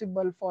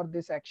responsible for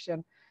this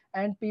action,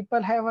 and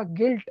people have a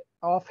guilt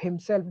of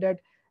himself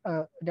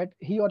that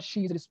he or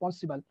she is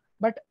responsible.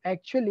 But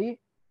actually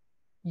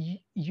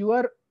you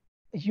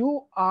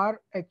are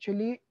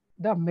actually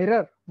the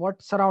mirror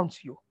what surrounds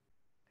you,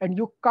 and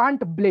you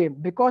can't blame,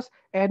 because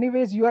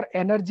anyways your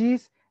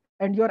energies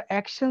and your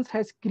actions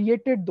has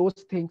created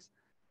those things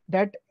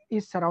that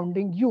is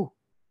surrounding you.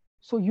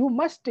 So you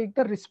must take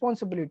the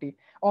responsibility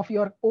of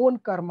your own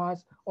karmas,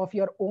 of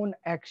your own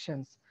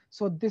actions.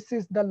 So this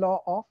is the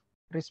law of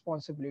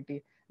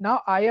responsibility.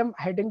 Now I am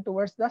heading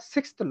towards the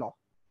sixth law.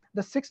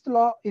 The sixth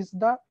law is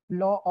the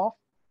law of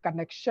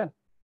connection.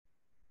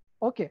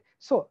 Okay,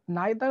 so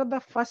neither the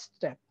first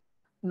step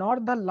nor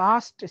the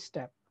last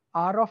step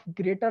are of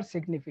greater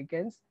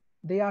significance.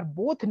 They are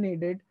both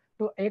needed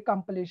to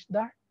accomplish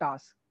the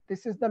task.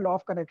 This is the law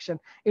of connection.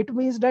 It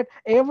means that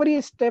every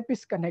step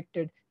is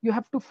connected. You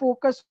have to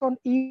focus on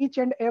each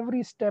and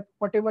every step,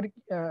 whatever,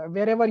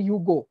 wherever you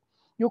go.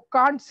 You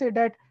can't say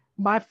that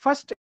my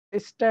first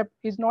step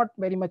is not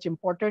very much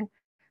important.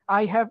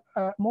 I have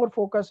more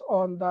focus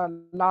on the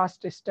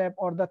last step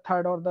or the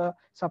third or the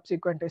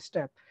subsequent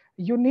step.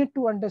 You need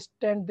to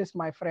understand this,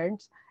 my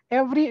friends.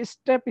 Every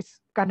step is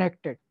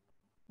connected.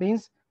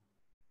 Means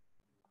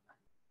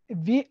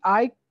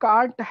I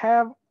can't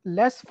have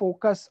less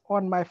focus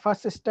on my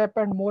first step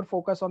and more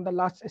focus on the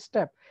last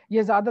step.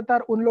 ये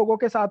ज्यादातर उन लोगों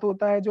के साथ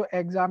होता है जो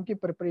exam की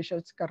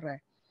प्रिपरेशंस कर रहे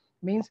हैं.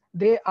 Means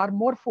they are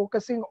more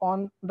focusing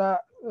on the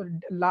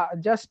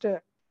just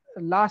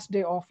last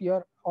day of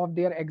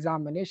their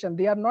examination.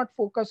 They are not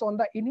focused on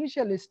the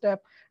initial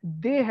step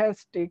they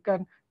has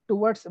taken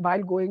towards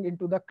while going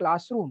into the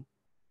classroom.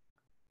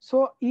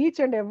 So each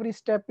and every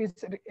step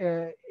is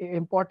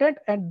important,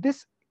 and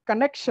this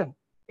connection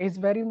is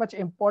very much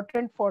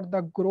important for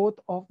the growth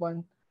of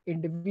one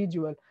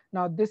individual.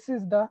 Now this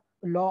is the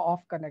law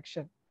of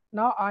connection.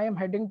 Now I am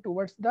heading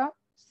towards the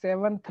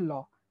seventh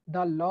law,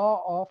 the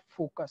law of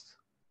focus.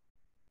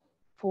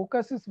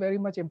 Focus is very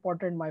much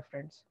important, my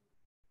friends.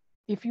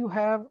 If you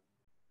have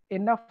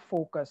enough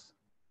focus,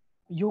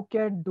 you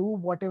can do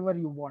whatever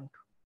you want.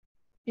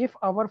 If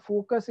our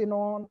focus is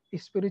on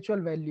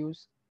spiritual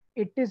values,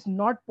 it is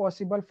not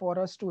possible for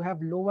us to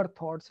have lower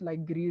thoughts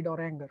like greed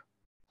or anger.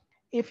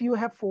 If you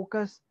have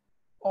focus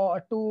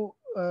or to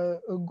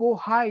go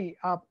high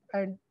up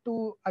and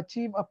to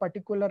achieve a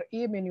particular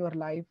aim in your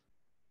life,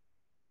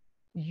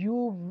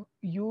 you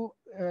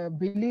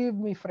believe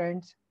me,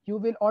 friends, you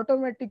will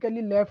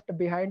automatically left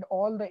behind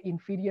all the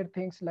inferior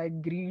things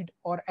like greed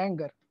or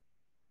anger.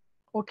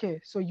 Okay,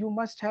 so you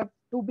must have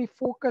to be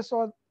focused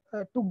on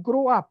to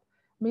grow up.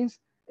 Means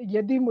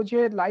यदि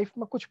मुझे life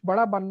में कुछ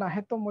बड़ा बनना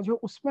है तो मुझे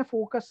उसमें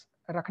फोकस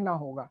रखना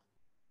होगा.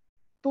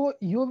 तो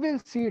you will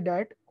see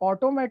that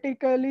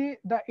automatically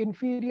the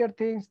inferior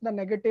things, the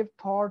negative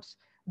thoughts,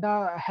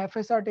 the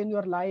haphazard in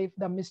your life,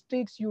 the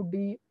mistakes you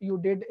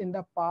did in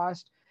the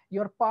past,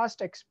 your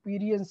past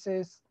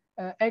experiences.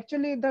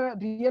 Actually the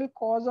real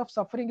cause of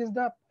suffering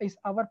is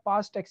our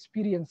past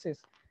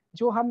experiences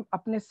जो हम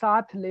अपने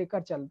साथ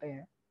लेकर चलते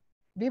हैं.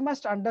 We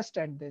must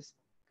understand this.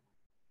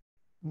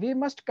 We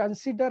must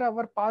consider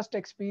our past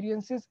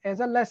experiences as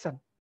a lesson.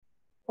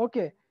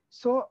 Okay,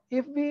 so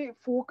if we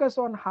focus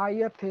on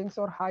higher things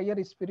or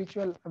higher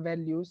spiritual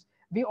values,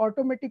 we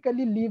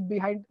automatically leave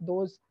behind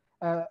those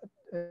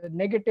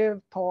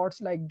negative thoughts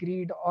like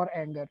greed or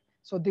anger.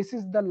 So this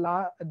is the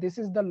law. This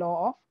is the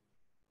law of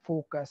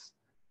focus.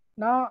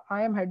 Now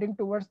I am heading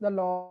towards the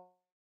law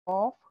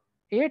of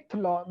eighth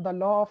law, the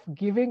law of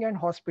giving and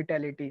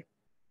hospitality.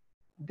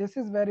 This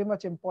is very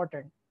much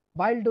important.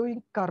 While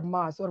doing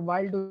karmas or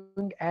while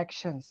doing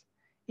actions,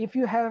 if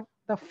you have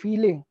the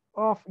feeling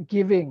of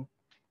giving,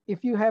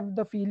 if you have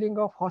the feeling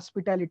of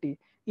hospitality,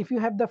 if you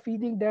have the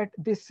feeling that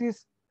this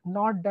is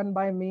not done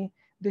by me,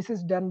 this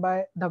is done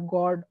by the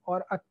God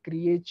or a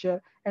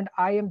creature, and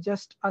I am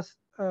just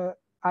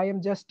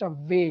a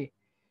way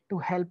to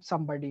help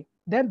somebody,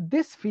 then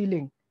this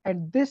feeling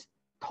and this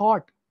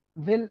thought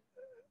will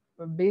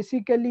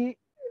basically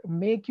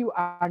make you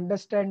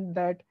understand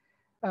that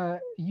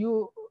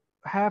you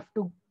have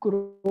to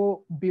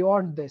grow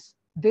beyond this.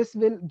 This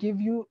will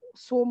give you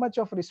so much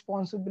of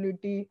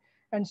responsibility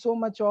and so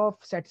much of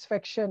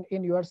satisfaction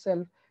in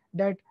yourself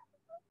that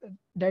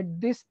that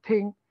this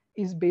thing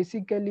is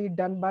basically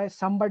done by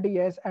somebody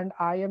else and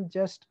I am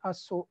just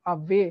a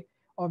way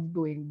of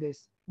doing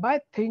this. By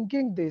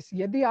thinking this,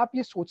 यदि आप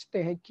ये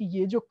सोचते हैं कि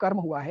ये जो कर्म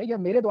हुआ है या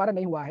मेरे द्वारा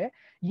नहीं हुआ है,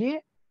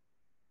 ये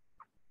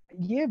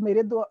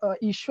मेरे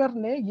ईश्वर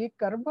ने ये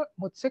कर्म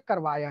मुझसे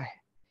करवाया है,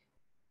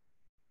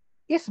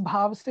 इस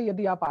भाव से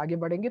यदि आप आगे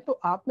बढ़ेंगे तो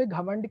आप में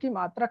घमंड की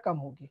मात्रा कम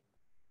होगी.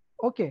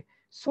 Okay,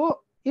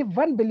 so if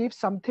one believes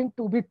something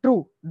to be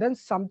true, then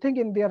something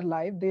in their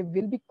life they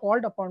will be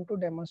called upon to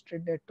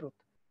demonstrate their truth.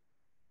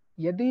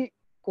 यदि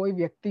कोई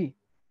व्यक्ति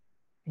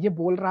ये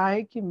बोल रहा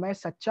है कि मैं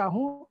सच्चा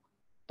हूं,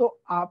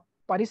 तो आप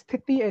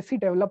परिस्थिति ऐसी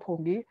डेवलप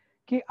होगी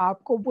कि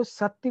आपको वो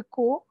सत्य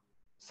को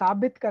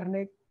साबित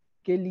करने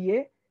के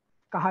लिए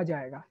कहा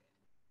जाएगा.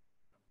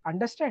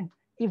 Understand?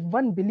 If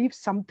one believes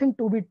something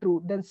to be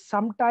true, then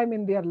sometime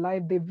in their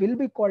life they will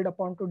be called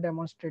upon to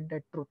demonstrate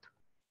that truth.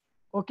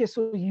 Okay,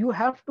 so you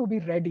have to be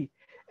ready.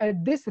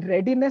 And this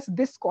readiness,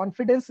 this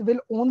confidence will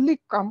only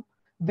come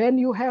when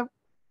you have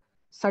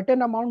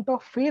certain amount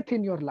of faith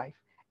in your life.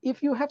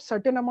 If you have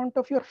certain amount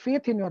of your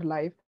faith in your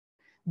life,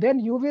 then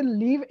you will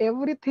leave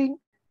everything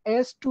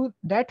as to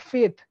that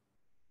faith.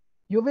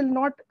 You will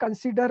not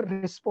consider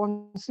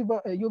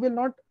responsible, you will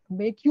not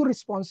make you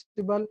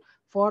responsible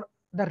for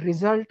the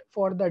result,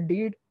 for the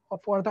deed, or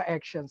for the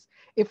actions.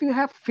 If you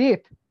have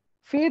faith,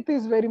 faith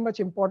is very much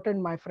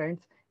important, my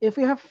friends. If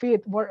you have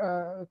faith,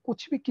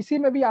 कुछ भी किसी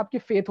में भी आपकी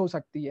faith हो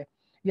सकती है.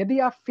 यदि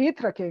आप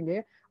faith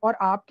रखेंगे और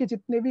आपके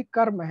जितने भी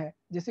कर्म है,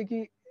 जैसे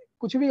कि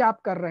कुछ भी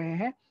आप कर रहे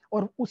हैं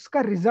और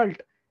उसका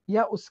रिजल्ट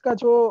या उसका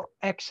जो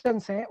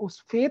एक्शंस हैं,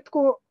 उस फेथ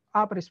को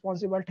आप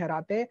रिस्पॉन्सिबल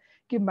ठहराते हैं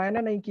कि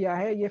मैंने नहीं किया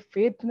है, ये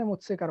फेथ ने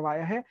मुझसे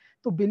करवाया है,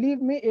 तो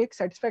बिलीव में एक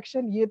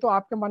सेटिस्फेक्शन ये तो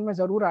आपके मन में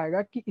जरूर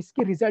आएगा कि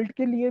इसके रिजल्ट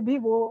के लिए भी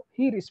वो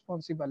ही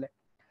रिस्पॉन्सिबल है.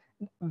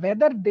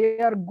 Whether they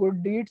are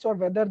good deeds और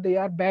whether they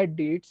are bad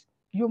deeds,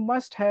 you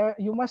must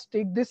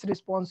take this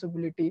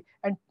responsibility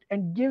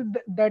and give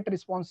that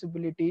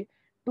responsibility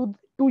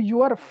to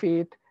your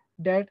faith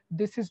that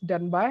this is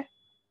done by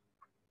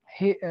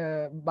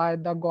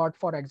the God,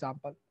 for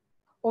example.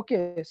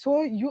 Okay, so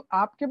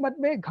आपके मन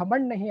में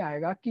घमंड नहीं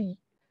आएगा कि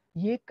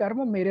ये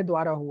कर्म मेरे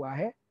द्वारा हुआ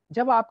है.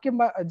 जब आपके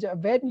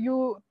when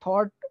you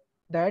thought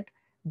that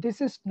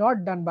this is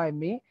not done by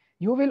me,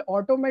 you will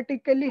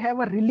automatically have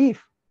a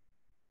relief.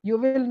 You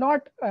will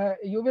not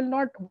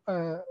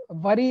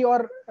worry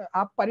और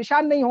आप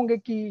परेशान नहीं होंगे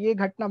कि ये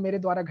घटना मेरे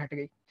द्वारा घट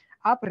गई.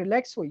 आप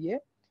रिलैक्स होइए.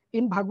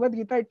 इन Bhagavad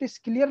Gita it is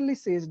clearly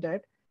says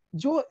that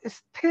जो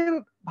स्थिर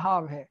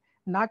भाव है,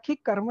 ना कि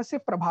कर्म से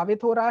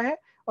प्रभावित हो रहा है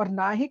और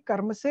ना ही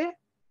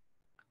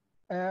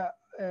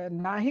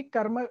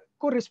कर्म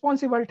को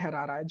रिस्पॉन्सिबल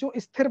ठहरा रहा है, जो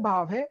स्थिर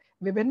भाव है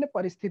विभिन्न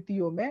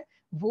परिस्थितियों में,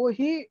 वो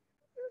ही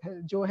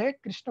जो है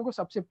कृष्ण को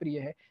सबसे प्रिय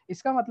है.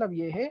 इसका मतलब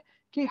ये है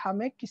कि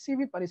हमें किसी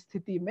भी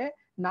परिस्थिति में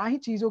ना ही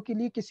चीजों के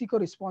लिए किसी को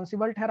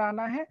रिस्पॉन्सिबल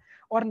ठहराना है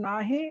और ना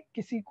ही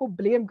किसी को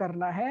ब्लेम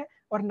करना है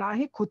और ना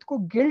ही खुद को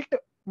गिल्ट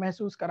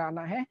महसूस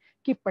कराना है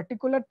कि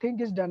particular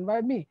thing is done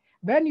by me.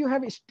 When you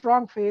have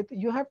strong faith,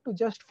 you have to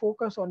just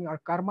focus on your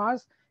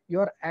karmas,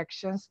 your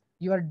actions,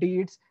 your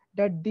deeds,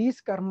 that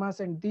these karmas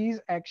and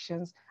these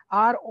actions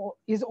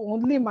is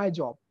only my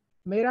job.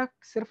 मेरा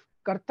सिर्फ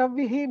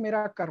कर्तव्य ही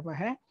मेरा कर्म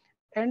है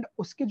and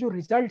उसके जो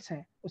results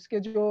हैं, उसके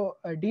जो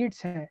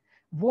डीड्स हैं,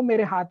 वो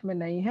मेरे हाथ में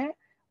नहीं है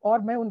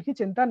और मैं उनकी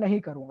चिंता नहीं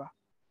करूंगा.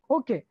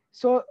 Okay,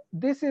 so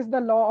this is the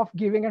law of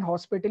giving and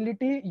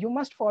hospitality. You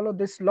must follow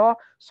this law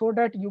so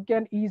that you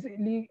can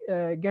easily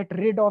get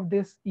rid of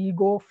this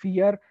ego,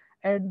 fear,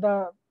 and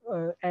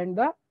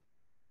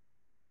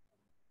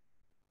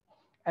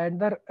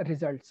the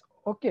results.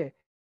 Okay,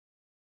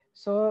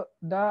 so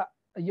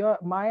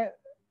my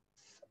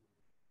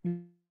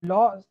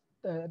law,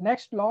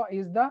 next law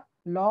is the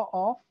law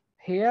of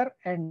here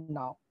and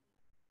now.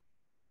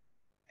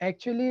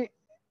 Actually,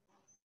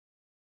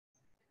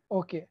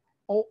 okay,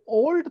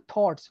 old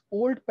thoughts,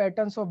 old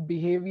patterns of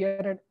behavior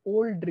and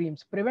old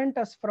dreams prevent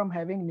us from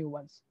having new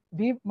ones.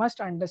 We must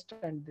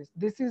understand this.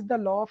 This is the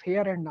law of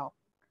here and now.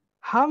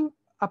 हम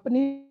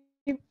अपनी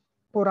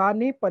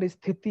पुरानी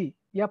परिस्थिति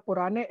या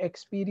पुराने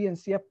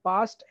experience या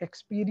past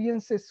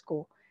experiences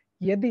को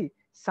यदि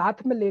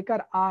साथ में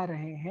लेकर आ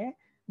रहे हैं,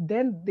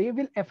 then they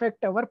will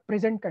affect our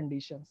present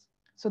conditions.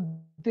 So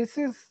this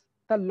is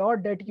the law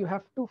that you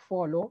have to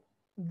follow,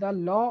 the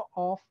law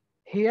of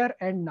here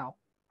and now.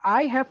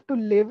 I have to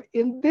live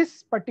in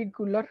this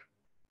particular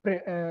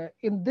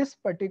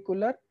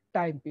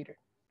time period.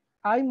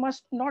 I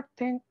must not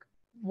think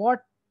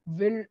what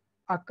will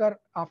occur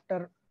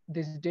after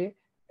this day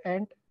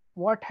and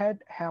what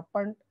had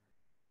happened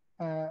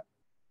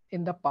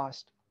in the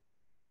past.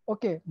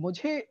 Okay,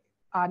 मुझे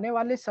आने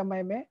वाले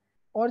समय में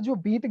और जो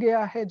बीत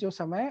गया है जो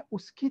समय,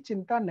 उसकी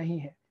चिंता नहीं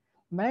है.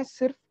 मैं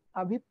सिर्फ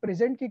अभी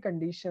प्रेजेंट की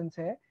कंडीशंस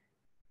है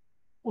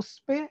उस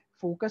पे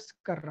फोकस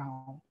कर रहा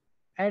हूँ.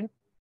 And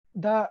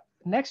the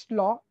next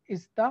law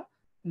is the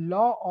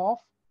law of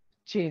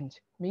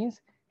change.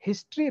 Means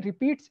history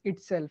repeats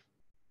itself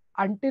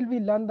until we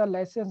learn the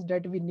lessons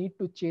that we need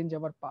to change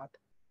our path.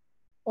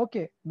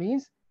 Okay,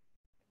 means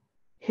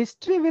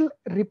history will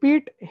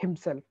repeat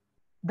himself.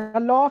 The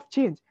law of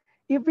change.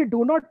 If we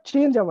do not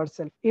change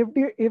ourselves, if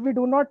we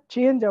do not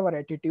change our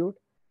attitude,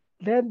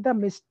 then the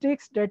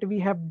mistakes that we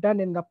have done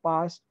in the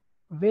past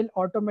will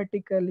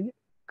automatically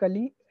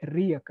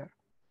reoccur.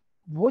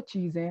 वो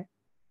चीजें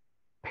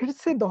फिर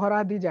से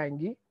दोहरा दी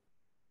जाएंगी,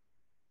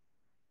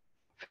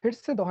 फिर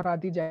से दोहरा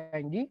दी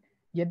जाएंगी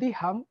यदि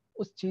हम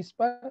उस चीज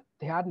पर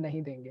ध्यान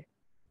नहीं देंगे.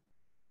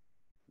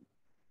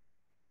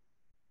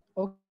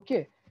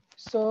 Okay,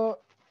 so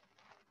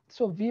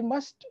we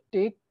must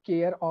take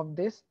care of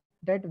this,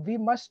 that we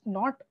must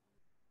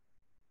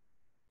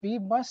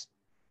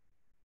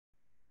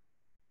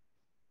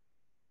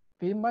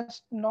we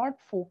must not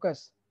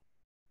focus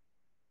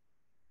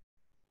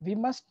we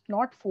must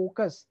not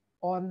focus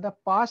on the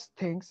past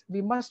things,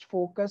 we must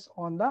focus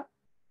on the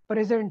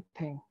present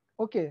thing.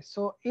 Okay,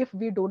 so if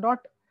we do not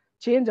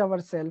change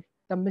ourselves,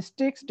 the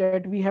mistakes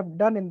that we have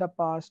done in the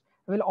past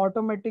will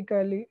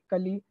automatically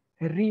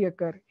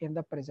reoccur in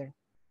the present.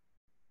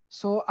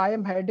 So I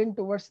am heading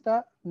towards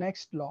the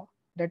next law,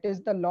 that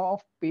is the law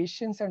of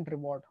patience and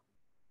reward.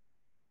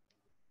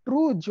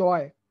 True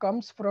joy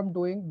comes from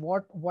doing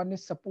what one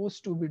is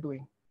supposed to be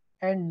doing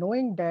and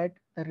knowing that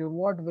the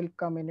reward will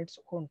come in its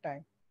own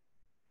time.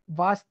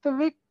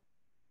 वास्तविक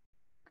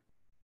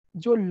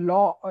जो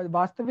law,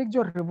 वास्तविक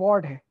जो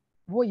reward है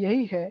वो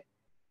यही है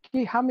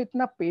कि हम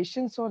इतना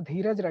पेशेंस और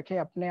धीरज रखें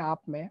अपने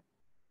आप में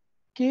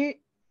कि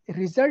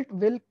result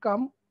will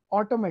come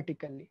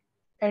automatically,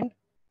 and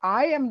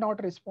I am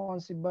not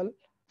responsible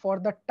for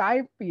the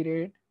time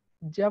period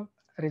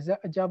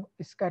जब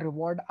इसका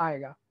रिवॉर्ड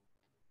आएगा.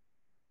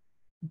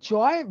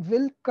 Joy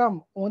will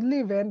come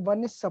only when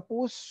one is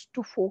supposed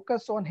to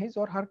focus on his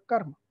or her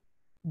karma.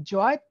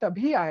 Joy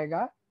तभी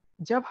आएगा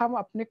जब हम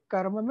अपने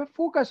कर्म में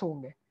फोकस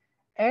होंगे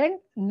and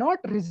not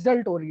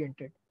result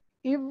oriented.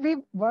 If we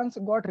once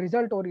got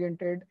result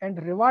oriented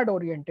and reward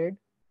oriented,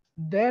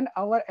 then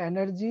our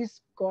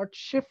energies got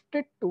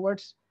shifted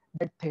towards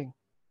that thing.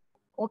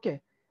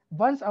 Okay,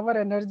 once our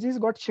energies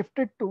got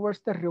shifted towards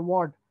the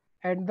reward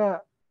and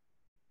the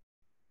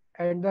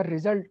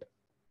result,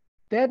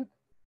 then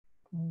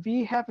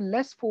we have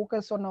less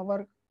focus on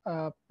our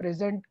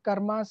present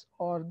karmas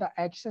or the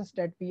actions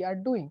that we are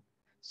doing.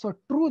 So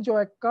true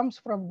joy comes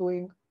from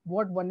doing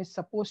what one is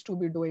supposed to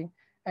be doing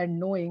and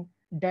knowing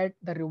that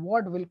the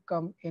reward will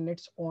come in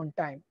its own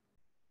time.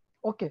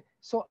 Okay,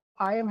 so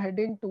I am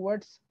heading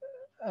towards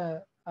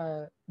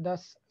the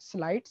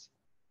slides.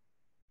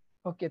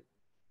 Okay,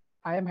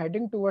 I am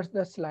heading towards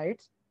the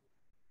slides.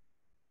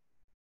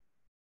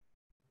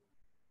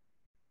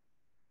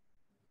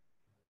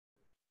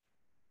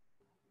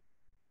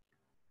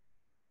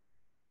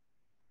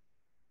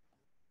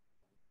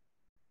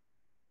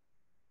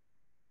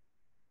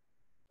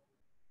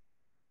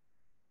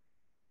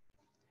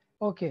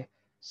 Okay,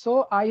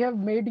 so I have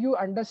made you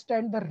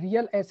understand the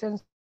real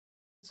essence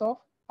of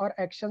or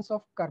actions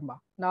of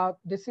karma. Now,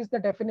 this is the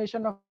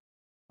definition of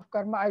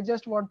karma. I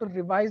just want to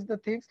revise the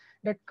things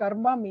that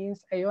karma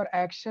means your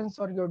actions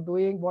or your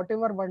doing,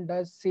 whatever one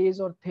does, says,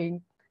 or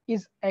think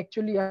is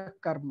actually a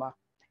karma.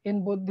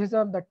 In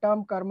Buddhism, the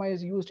term karma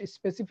is used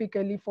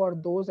specifically for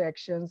those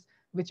actions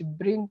which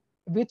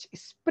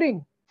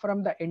spring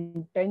from the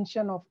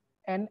intention of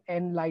an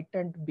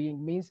enlightened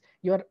being. Means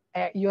your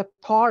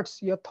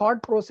thoughts, your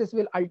thought process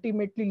will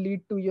ultimately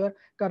lead to your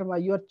karma.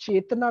 Your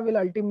chetana will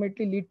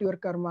ultimately lead to your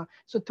karma.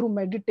 So through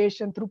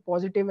meditation, through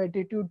positive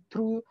attitude,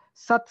 through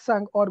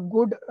satsang or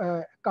good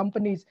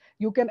companies,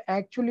 you can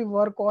actually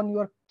work on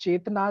your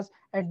chetanas,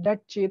 and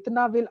that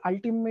chetana will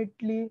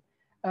ultimately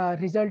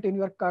result in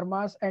your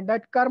karmas, and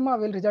that karma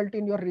will result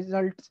in your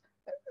results,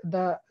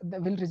 the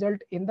will result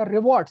in the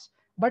rewards.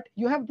 But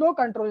you have no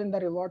control in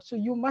the rewards, so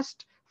you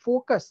must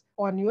focus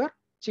on your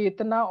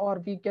chetana,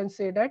 or we can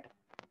say that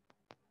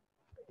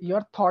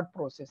your thought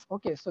process.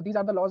 Okay, so these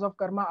are the laws of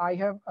karma. I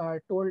have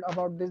told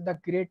about this, the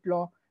great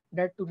law,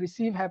 that to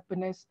receive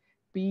happiness,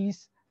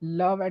 peace,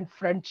 love and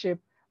friendship,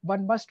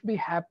 one must be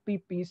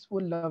happy,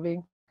 peaceful,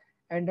 loving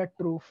and a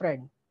true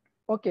friend.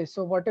 Okay,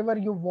 so whatever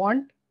you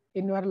want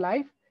in your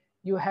life,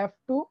 you have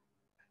to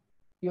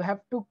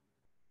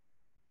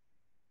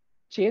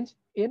change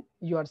in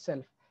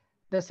yourself.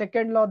 The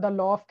second law, the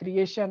law of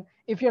creation.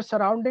 If your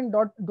surrounding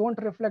don't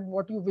reflect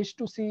what you wish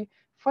to see,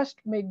 first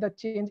make the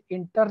change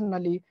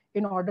internally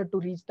in order to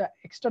reach the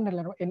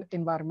external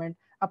environment.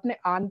 अपने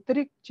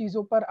आंतरिक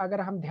चीजों पर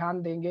अगर हम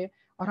ध्यान देंगे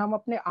और हम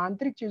अपने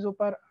आंतरिक चीजों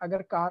पर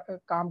अगर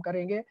काम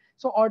करेंगे,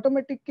 so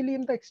automatically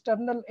in the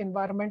external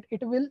environment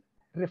it will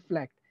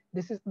reflect.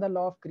 This is the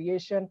law of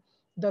creation.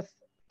 The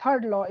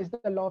third law is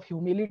the law of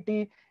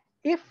humility.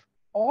 If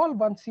all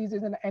one sees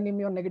is an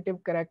enemy or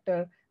negative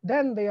character,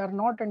 then they are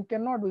not and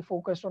cannot be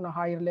focused on a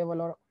higher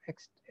level or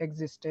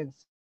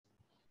existence.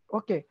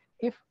 Okay,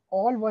 if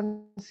all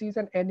one sees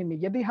an enemy,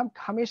 यदि हम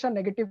हमेशा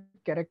negative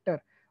character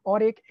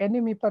और एक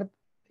enemy पर,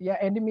 या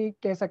enemy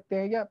कह सकते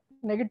हैं या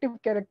नेगेटिव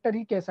कैरेक्टर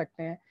ही कह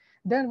सकते हैं,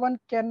 then one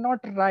cannot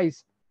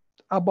rise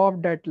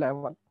above that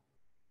level.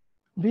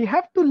 We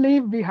have to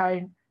leave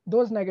behind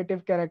those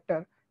negative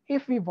character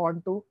if we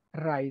want to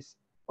rise.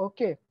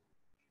 Okay,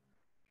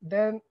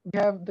 Then we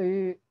have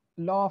the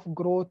law of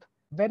growth.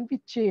 When we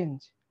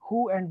change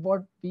who and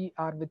what we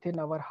are within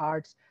our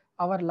hearts,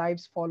 our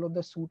lives follow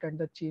the suit and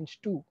the change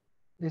too.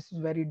 This is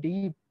very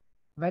deep.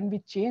 When we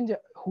change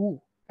who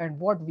and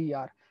what we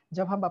are,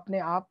 जब हम अपने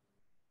आप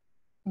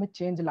में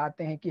change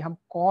लाते हैं कि हम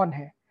कौन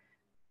हैं,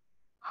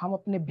 हम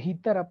अपने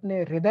भीतर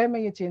अपने हृदय में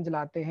ये चेंज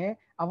लाते हैं,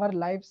 our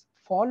lives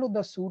follow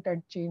the suit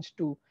and change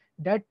to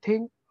that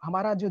thing.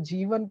 हमारा जो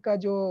जीवन का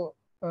जो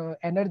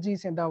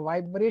energies and the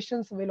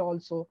vibrations will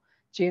also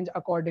change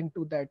according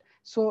to that.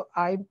 So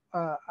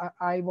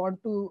I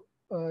want to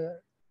uh,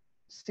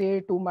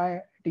 say to my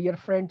dear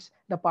friends,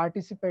 the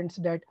participants,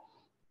 that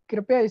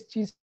कृपया इस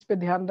चीज पे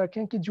ध्यान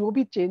रखें कि जो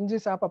भी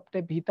चेंजेस आप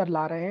अपने भीतर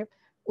ला रहे हैं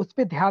उस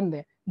पे ध्यान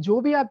दें. जो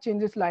भी आप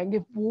चेंजेस लाएंगे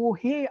वो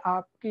ही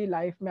आपकी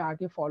लाइफ में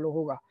आगे फॉलो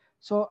होगा.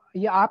 सो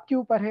ये आपके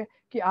ऊपर है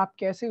कि आप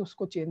कैसे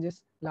उसको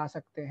चेंजेस ला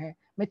सकते हैं.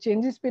 मैं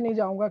चेंजेस पे नहीं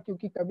जाऊंगा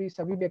क्योंकि कभी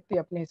सभी व्यक्ति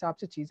अपने हिसाब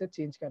से चीजें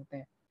चेंज करते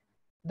हैं.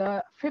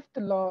 The fifth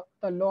law,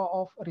 the law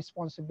of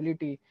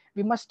responsibility.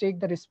 We must take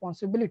the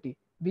responsibility.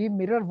 We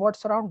mirror what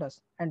surrounds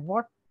us, and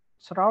what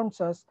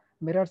surrounds us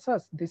mirrors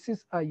us. This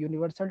is a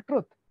universal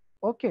truth.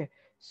 Okay,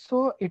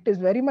 so it is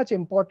very much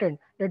important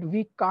that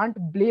we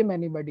can't blame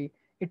anybody.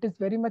 It is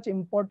very much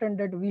important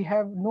that we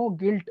have no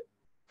guilt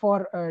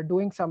for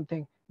doing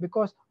something,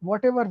 because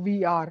whatever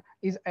we are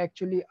is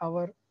actually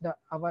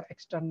our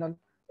external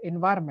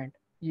environment.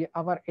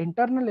 Our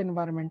internal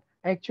environment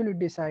actually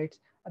decides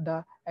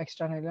the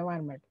external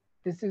environment.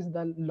 This is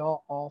the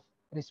law of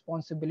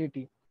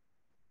responsibility.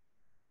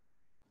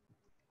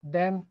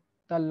 Then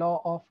the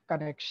law of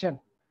connection.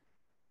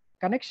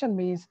 Connection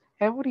means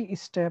every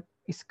step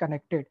is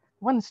connected.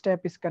 One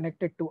step is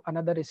connected to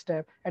another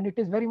step, and it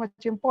is very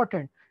much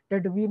important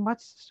that we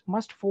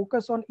must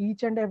focus on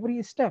each and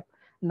every step.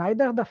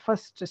 Neither the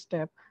first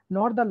step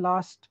nor the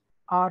last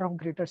are of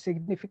greater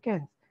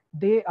significance.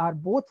 They are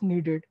both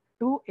needed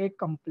to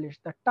accomplish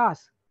the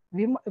task.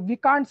 We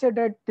can't say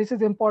that this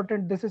is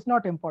important, this is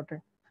not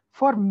important.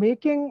 For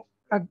making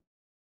a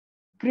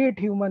great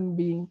human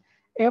being,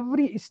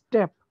 every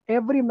step,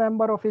 every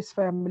member of his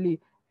family,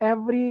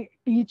 every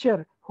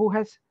teacher who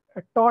has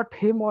taught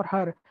him or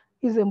her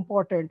is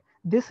important.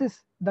 This is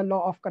the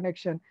law of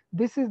connection.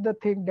 This is the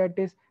thing that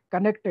is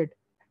connected.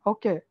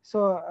 Okay,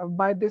 so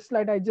by this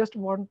slide, I just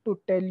want to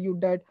tell you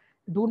that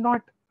do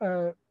not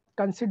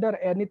consider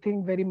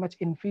anything very much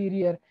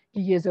inferior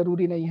कि ये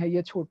जरूरी नहीं है,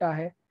 ये छोटा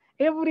है.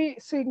 Every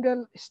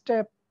single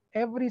step,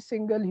 every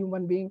single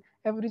human being,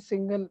 every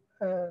single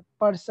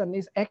person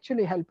is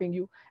actually helping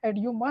you, and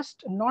you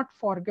must not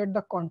forget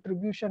the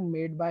contribution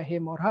made by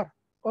him or her.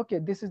 Okay,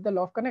 this is the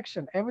law of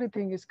connection.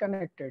 Everything is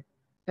connected.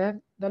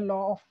 Then the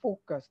law of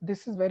focus.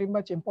 This is very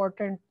much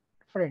important,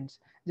 friends.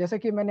 जैसे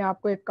कि मैंने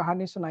आपको एक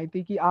कहानी सुनाई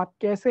थी कि आप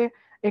कैसे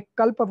एक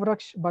कल्प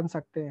वृक्ष बन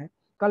सकते हैं.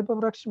 कल्प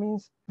वृक्ष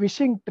means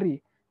wishing tree.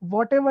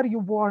 whatever you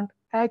want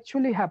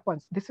actually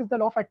happens. This is the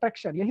law of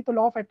attraction. यही तो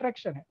law of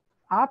attraction है.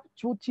 आप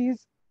जो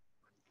चीज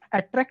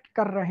attract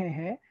कर रहे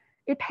हैं,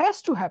 it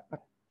has to happen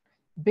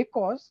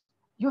because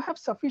you have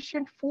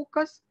sufficient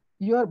focus.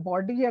 Your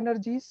body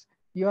energies,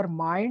 your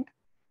mind,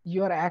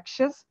 your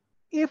actions,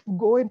 if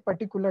go in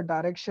particular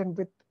direction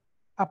with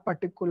a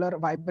particular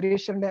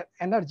vibration and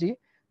energy,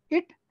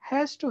 it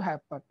has to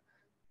happen.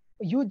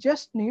 You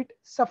just need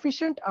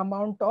sufficient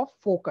amount of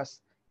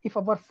focus. If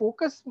our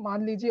focus,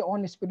 मान लीजिए,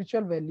 on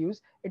spiritual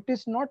values, it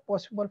is not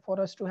possible for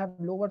us to have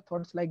lower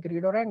thoughts like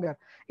greed or anger.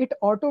 It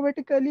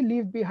automatically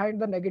leave behind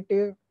the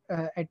negative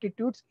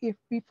attitudes if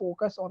we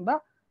focus on the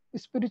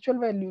spiritual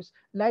values.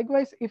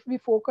 Likewise, if we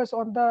focus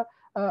on the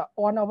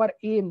on our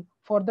aim,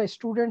 for the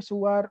students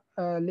who are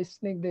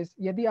listening this,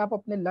 यदि आप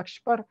अपने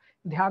लक्ष्य पर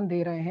ध्यान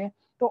दे रहे हैं,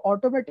 तो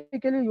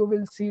automatically you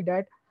will see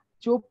that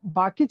जो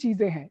बाकी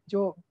चीजें हैं,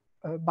 जो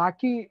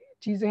बाकी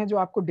चीजें हैं जो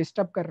आपको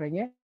डिस्टर्ब कर रही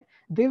हैं,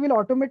 they will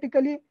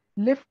automatically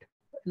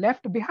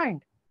left behind.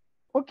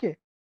 Okay,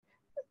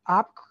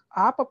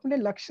 आप अपने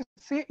लक्ष्य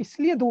से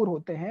इसलिए दूर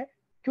होते हैं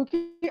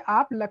क्योंकि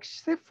आप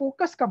लक्ष्य से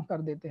फोकस कम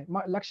कर देते हैं,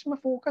 लक्ष्य में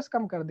फोकस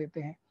कम कर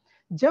देते हैं.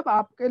 जब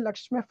आपके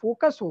लक्ष्य में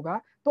फोकस होगा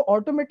तो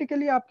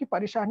ऑटोमेटिकली आपकी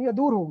परेशानियां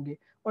दूर होंगी,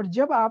 और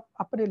जब आप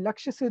अपने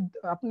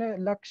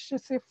लक्ष्य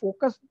से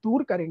फोकस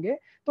दूर करेंगे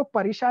तो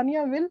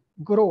परेशानियां will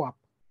grow up.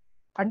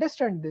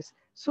 Understand this.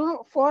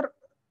 So for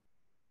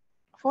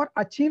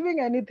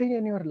achieving anything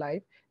in your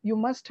life, you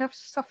must have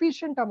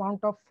sufficient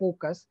amount of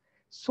focus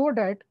so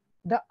that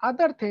the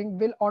other thing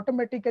will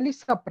automatically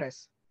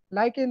suppress.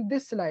 Like in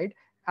this slide,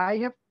 I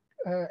have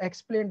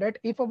explained that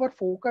if our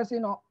focus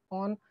is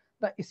on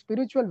the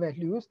spiritual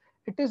values,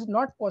 it is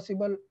not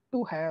possible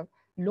to have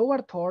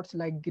lower thoughts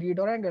like greed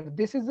or anger.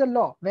 This is the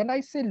law. When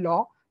I say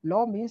law,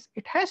 law means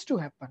it has to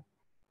happen.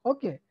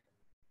 Okay.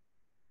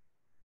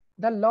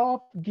 The law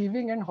of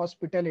giving and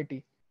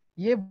hospitality,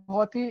 ये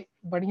बहुत ही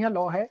बढ़िया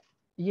law है.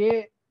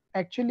 ये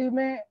actually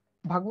में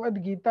भगवद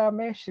गीता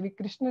में श्री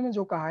कृष्ण ने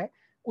जो कहा है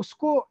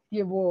उसको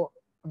ये वो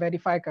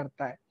वेरीफाई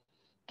करता है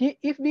कि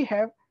if we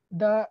have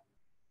the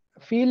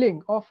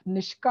feeling of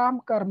निष्काम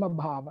कर्म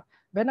भाव.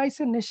 व्हेन आई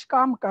से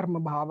निष्काम कर्म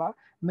भाव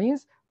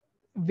means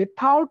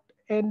without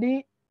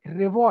any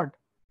reward,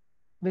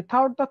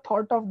 without the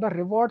thought of the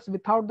rewards,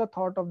 without the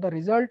thought of the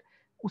result,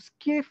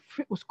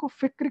 उसको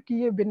फिक्र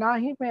किए बिना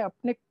ही मैं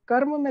अपने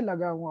कर्म में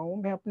लगा हुआ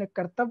हूँ, मैं अपने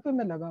कर्तव्य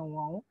में लगा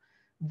हुआ हूँ,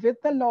 with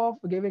the law of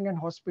giving and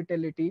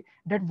hospitality,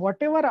 that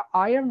whatever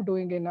I am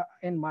doing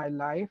in my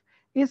life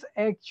is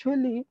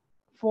actually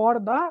for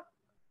the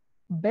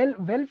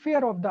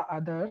welfare of the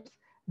others,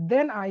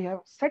 then I have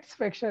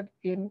satisfaction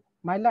in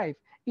my life.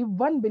 If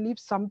one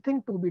believes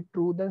something to be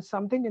true, then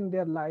something in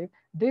their life,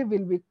 they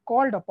will be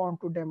called upon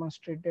to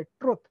demonstrate the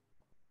truth.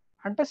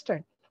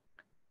 Understand?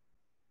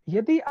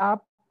 यदि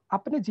आप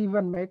अपने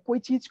जीवन में कोई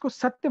चीज को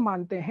सत्य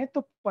मानते हैं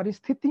तो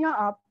परिस्थितियां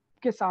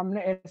आपके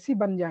सामने ऐसी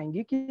बन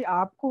जाएंगी कि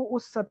आपको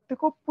उस सत्य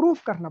को प्रूव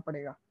करना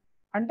पड़ेगा.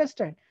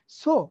 Understand?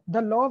 So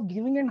the law of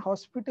giving and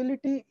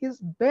hospitality is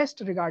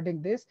best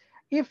regarding this.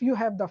 If you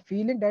have the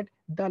feeling that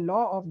the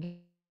law of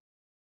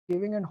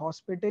giving and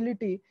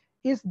hospitality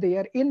is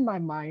there in my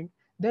mind,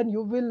 then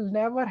you will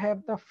never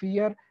have the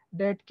fear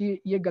that कि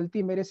ये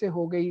गलती मेरे से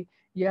हो गई,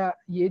 या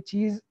ये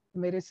चीज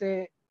मेरे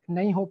से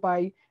नहीं हो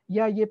पाई,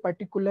 या ये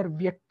पर्टिकुलर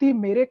व्यक्ति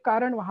मेरे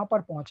कारण वहां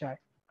पर पहुंचा है.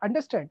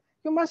 Understand?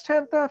 You must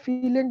have the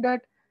feeling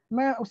that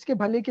मैं उसके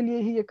भले के लिए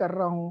ही ये कर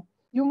रहा हूँ.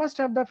 You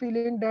must have the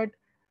feeling that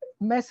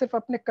मैं सिर्फ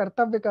अपने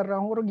कर्तव्य कर रहा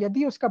हूँ, और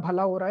यदि उसका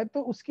भला हो रहा है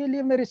तो उसके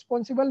लिए मैं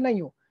रिस्पॉन्सिबल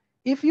नहीं हूँ.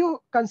 If you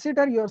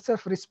consider your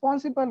self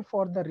responsible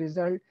for the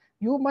result,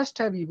 you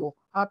must have ego.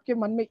 आपके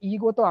मन में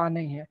ईगो तो आना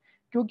ही है,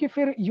 क्योंकि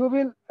फिर you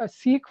will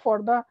seek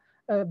for the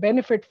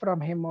benefit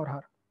from him और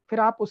हर. फिर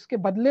आप उसके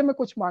बदले में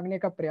कुछ मांगने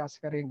का प्रयास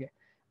करेंगे.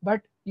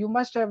 But you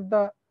must have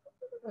the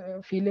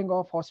feeling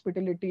of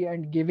hospitality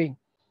and giving,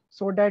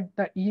 so that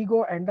the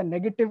ego and the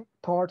negative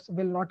thoughts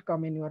will not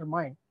come in your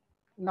mind.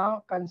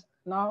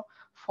 Now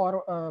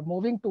for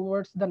moving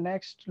towards the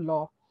next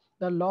law,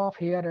 the law of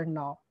here and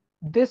now.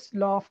 This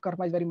law of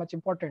karma is very much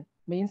important.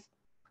 Means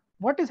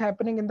what is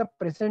happening in the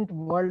present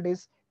world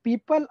is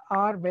people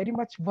are very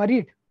much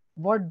worried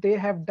what they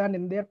have done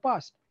in their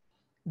past.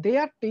 They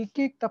are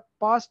taking the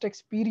past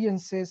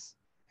experiences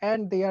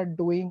and they are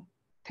doing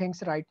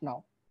things right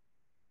now.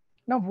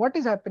 Now what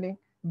is happening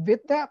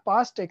with the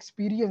past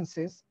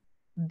experiences?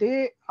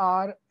 They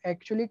are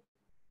actually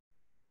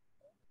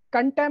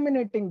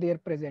contaminating their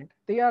present.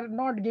 They are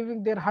not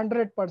giving their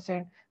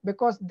 100%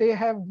 because they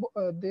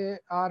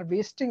are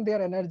wasting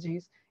their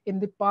energies in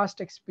the past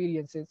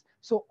experiences.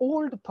 So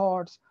old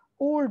thoughts,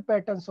 old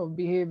patterns of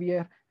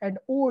behavior, and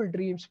old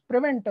dreams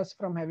prevent us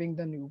from having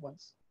the new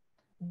ones.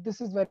 This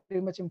is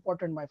very much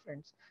important, my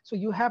friends. So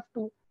you have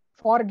to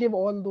forgive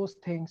all those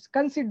things.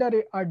 Consider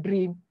it a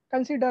dream.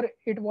 Consider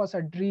it was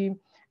a dream,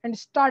 and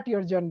start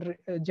your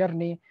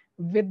journey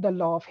with the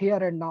law of here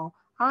and now.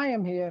 I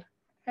am here,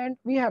 and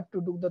we have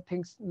to do the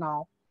things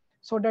now,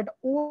 so that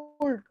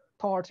old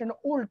thoughts and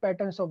old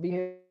patterns of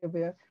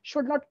behavior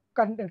should not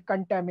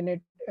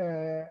contaminate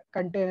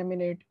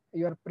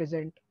your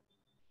present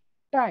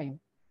time.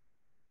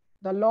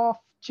 The law of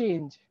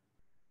change.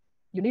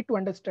 You need to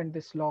understand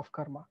this law of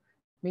karma.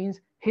 Means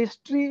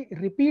history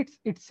repeats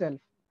itself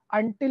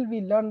until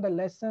we learn the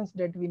lessons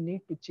that we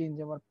need to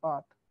change our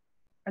path.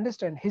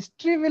 Understand?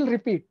 History will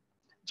repeat.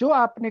 जो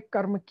आपने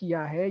कर्म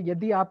किया है,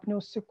 यदि आपने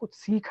उससे कुछ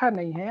सीखा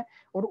नहीं है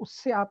और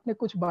उससे आपने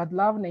कुछ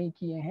बदलाव नहीं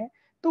किए हैं,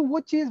 तो वो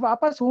चीज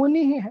वापस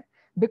होनी ही है.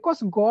 Because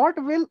God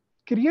will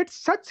create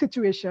such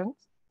situation.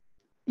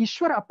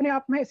 ईश्वर अपने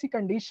आप में ऐसी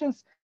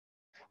कंडीशंस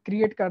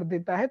क्रिएट कर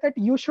देता है that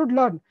you should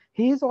learn.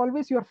 He is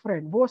always your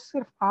friend. वो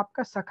सिर्फ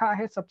आपका सखा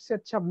है, सबसे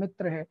अच्छा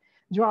मित्र है,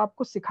 जो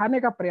आपको सिखाने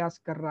का प्रयास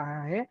कर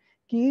रहा है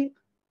कि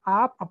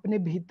आप अपने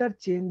भीतर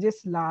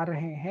चेंजेस ला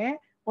रहे हैं,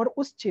 और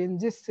उस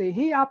चेंजेस से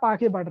ही आप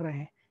आगे बढ़ रहे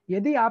हैं.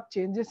 यदि आप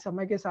चेंजेस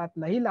समय के साथ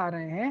नहीं ला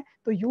रहे हैं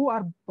तो you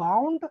are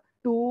bound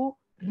to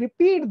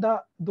repeat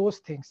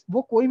those things.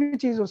 वो कोई भी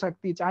चीज हो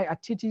सकती है, चाहे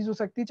अच्छी चीज हो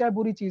सकती है, चाहे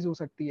बुरी चीज हो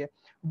सकती है.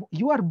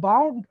 You are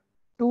bound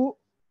to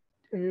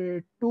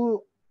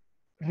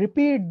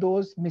repeat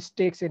those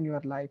mistakes in your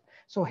life.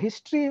 So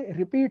history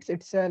repeats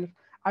itself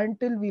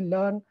until we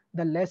learn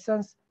the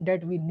lessons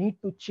that we need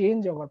to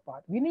change our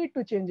path. We need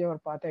to change our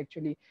path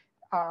actually.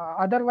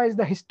 Otherwise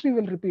the history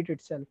will repeat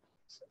itself.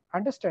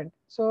 Understand?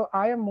 So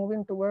I am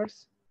moving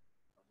towards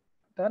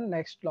the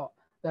next law,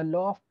 the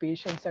law of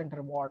patience and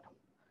reward.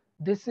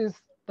 This is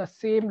the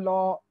same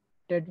law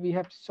that we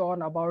have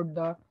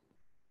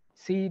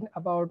seen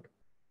about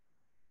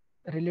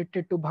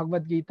related to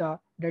Bhagavad Gita,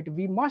 that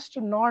we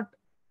must not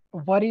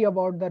worry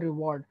about the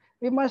reward.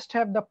 We must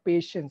have the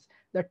patience.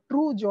 The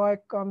true joy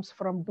comes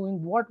from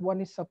doing what one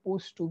is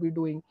supposed to be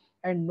doing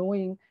and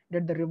knowing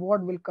that the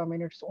reward will come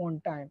in its own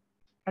time.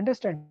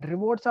 Understand?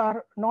 Rewards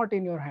are not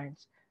in your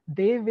hands.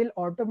 They will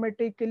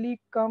automatically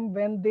come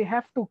when they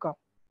have to come.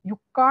 You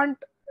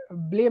can't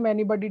blame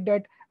anybody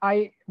that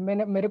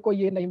मेरे को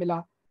ये नहीं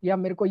मिला, या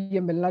मेरे को ये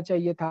मिलना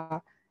चाहिए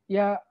था,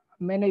 या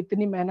मैंने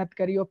इतनी मेहनत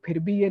करी और फिर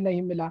भी ये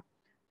नहीं मिला.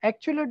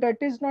 Actually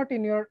that is not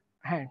in your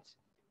hands.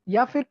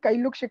 या फिर कई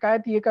लोग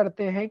शिकायत ये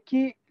करते हैं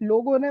कि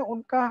लोगों ने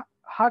उनका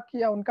हक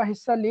या उनका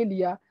हिस्सा ले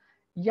लिया,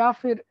 या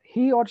फिर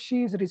he or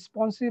she is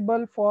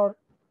responsible for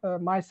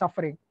my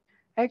suffering.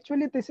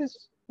 Actually this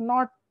is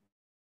not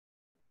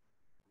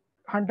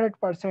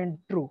 100%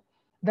 true.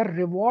 The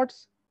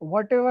rewards,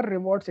 whatever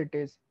reward it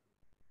is,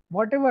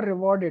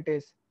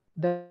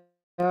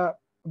 the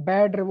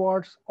bad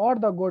rewards or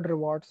the good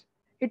rewards,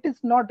 it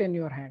is not in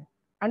your hand.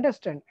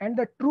 Understand and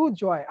the true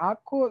Joy,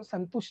 आपको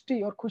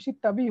संतुष्टि और खुशी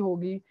तभी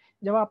होगी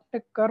जब आप अपने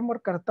कर्म और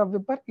कर्तव्य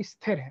पर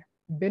स्थिर हैं,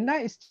 बिना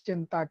इस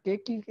चिंता के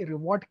कि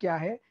रिवॉर्ड क्या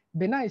है,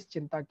 बिना इस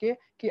चिंता के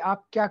कि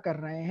आप क्या कर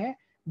रहे हैं,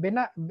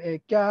 बिना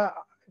क्या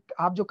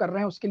आप जो कर रहे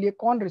हैं उसके लिए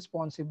कौन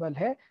रिस्पॉन्सिबल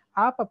है,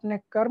 आप अपने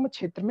कर्म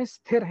क्षेत्र में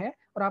स्थिर हैं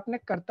और अपने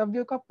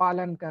कर्तव्यों का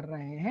पालन कर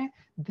रहे हैं.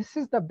 This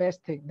is the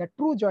best thing. The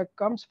true Joy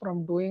comes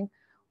from doing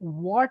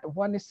what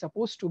one is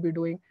supposed to be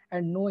doing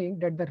and knowing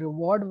that the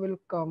reward will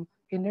come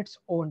in its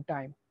own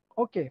time.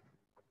 Okay,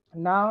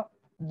 now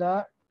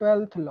the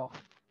 12th law,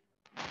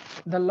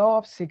 the law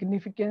of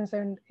significance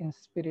and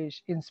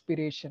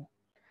inspiration.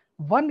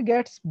 One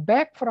gets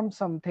back from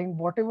something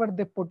whatever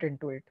they put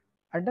into it.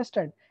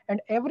 Understand?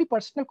 And every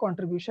personal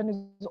contribution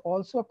is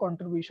also a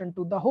contribution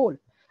to the whole.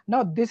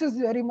 Now this is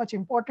very much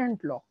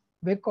important law,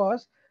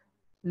 because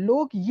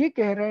लोग ये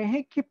कह रहे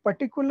हैं कि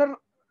particular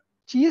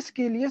चीज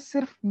के लिए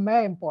सिर्फ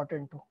मैं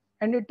इंपॉर्टेंट हूं,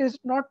 and it is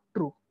not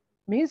true.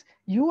 Means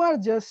you are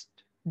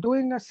just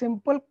doing a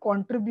simple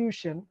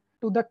contribution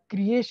to the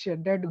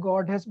creation that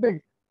God has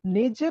built.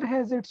 Nature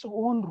has its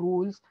own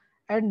rules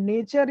and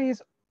nature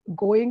is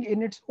going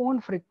in its own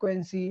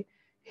frequency.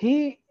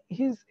 She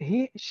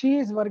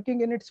is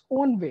working in its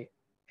own way.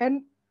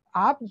 And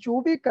आप जो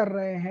भी कर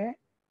रहे हैं,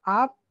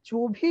 आप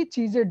जो भी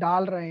चीजें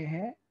डाल रहे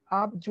हैं,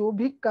 आप जो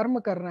भी कर्म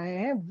कर रहे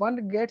हैं,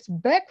 one gets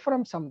back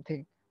from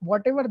something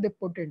whatever they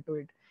put into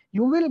it.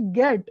 You will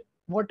get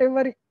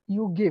whatever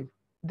you give.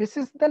 This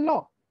is the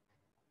law.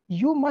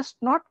 You must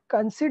not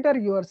consider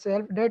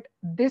yourself that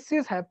this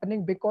is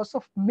happening because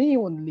of me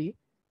only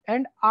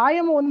and I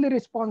am only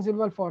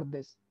responsible for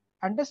this.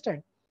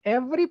 Understand?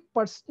 Every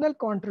personal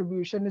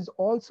contribution is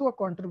also a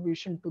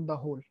contribution to the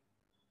whole.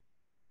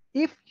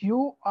 If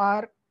you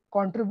are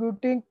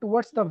contributing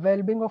towards the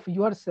well-being of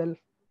yourself,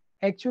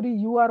 actually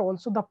you are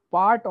also the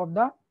part of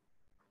the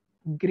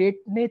great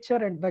nature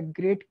and the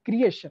great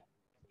creation.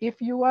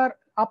 If you are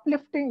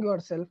uplifting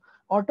yourself,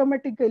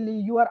 automatically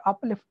you are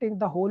uplifting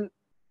the whole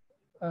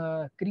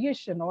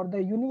creation or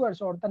the universe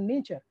or the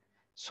nature.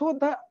 So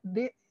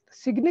the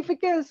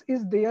significance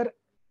is there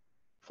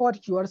for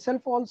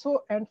yourself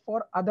also and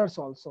for others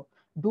also.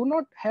 Do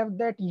not have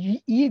that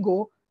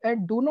ego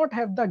and do not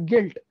have the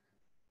guilt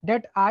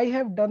that I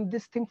have done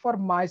this thing for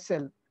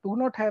myself. Do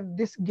not have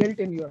this guilt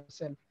in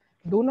yourself.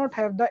 Do not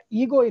have the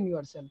ego in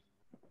yourself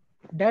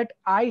that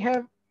I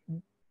have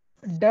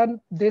done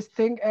this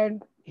thing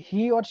and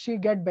he or she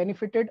get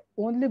benefited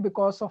only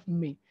because of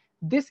me.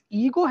 This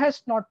ego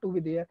has not to be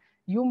there.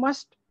 You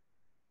must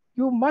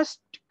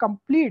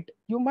complete,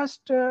 you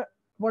must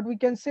what we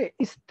can say,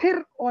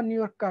 sthir on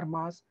your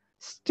karmas,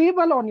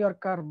 stable on your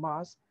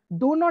karmas.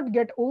 Do not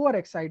get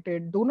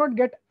overexcited, do not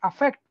get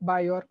affected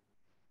by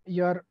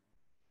your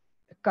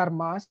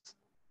karmas.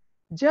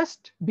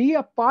 Just be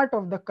a part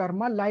of the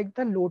karma like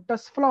the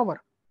lotus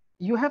flower.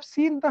 You have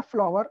seen the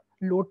flower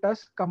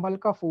lotus, कमल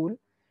का फूल,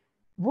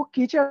 वो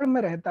कीचड़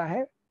में रहता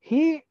है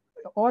ही,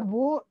 और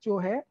वो जो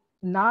है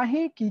ना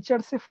ही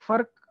कीचड़ से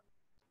फर्क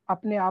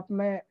अपने आप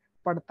में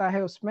पड़ता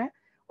है उसमें,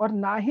 और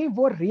ना ही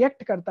वो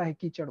रिएक्ट करता है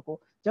कीचड़ को.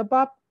 जब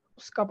आप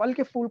उस कमल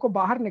के फूल को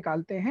बाहर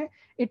निकालते हैं,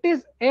 it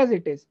is as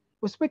it is,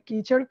 उसमें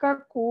कीचड़ का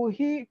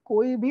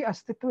कोई भी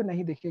अस्तित्व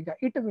नहीं दिखेगा.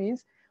 इट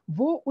मीन्स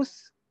वो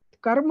उस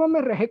कर्म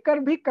में रहकर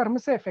भी कर्म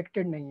से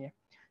अफेक्टेड नहीं है.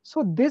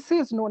 So this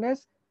is known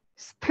as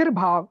स्थिर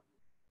भाव.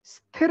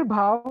 स्थिर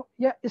भाव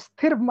या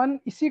स्थिर मन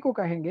इसी को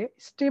कहेंगे,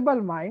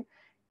 stable mind,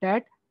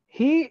 that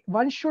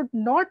one should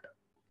not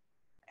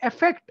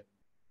affect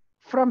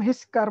from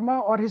his karma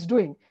or his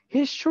doing.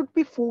 He should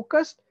be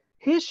focused.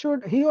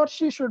 He or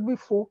she should be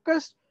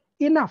focused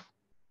enough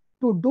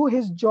to do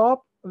his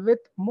job with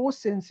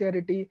most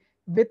sincerity,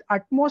 with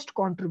utmost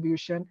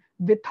contribution,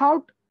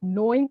 without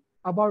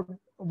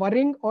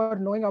worrying or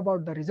knowing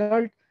about the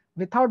result,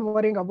 without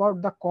worrying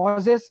about the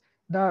causes,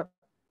 the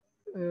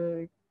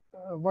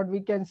what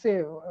we can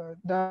say,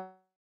 the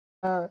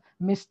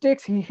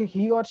mistakes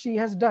he or she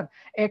has done.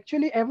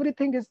 Actually,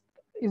 everything is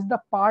the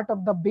part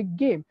of the big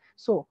game.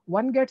 So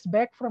one gets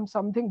back from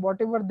something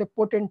whatever they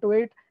put into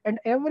it, and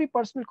every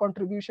personal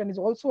contribution is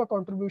also a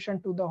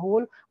contribution to the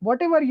whole.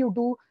 Whatever you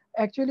do,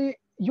 actually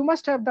you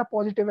must have the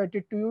positive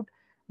attitude.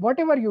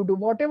 Whatever you do,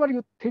 whatever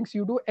you things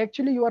you do,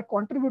 actually you are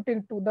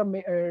contributing to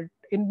the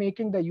in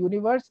making the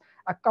universe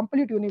a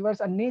complete universe,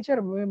 a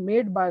nature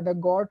made by the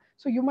God.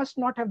 So you must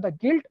not have the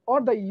guilt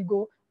or the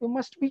ego. You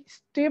must be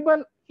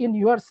stable in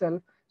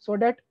yourself, so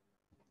that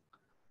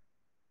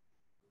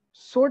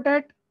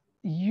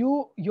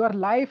your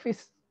life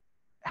is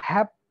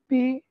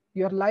happy,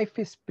 your life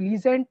is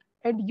pleasant,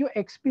 and you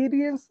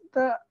experience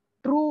the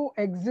true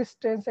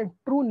existence and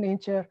true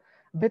nature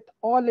with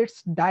all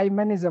its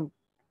dynamism.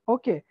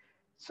 Okay,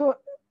 so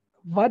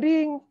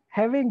worrying,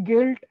 having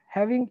guilt,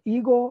 having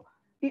ego,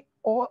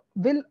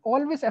 will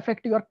always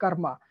affect your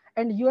karma,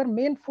 and your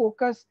main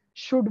focus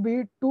should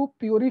be to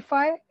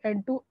purify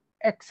and to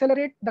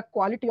accelerate the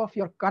quality of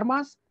your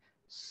karmas,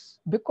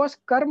 because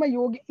karma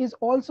yoga is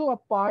also a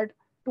part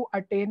to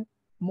attain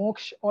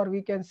moksha, or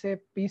we can say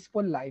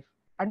peaceful life.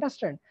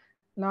 Understand?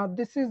 Now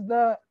this is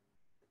the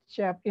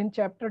in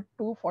chapter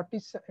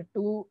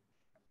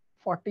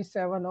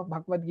 247 of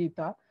Bhagavad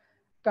Gita.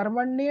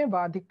 कर्मण्ये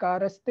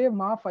वाधिकारस्ते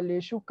माँ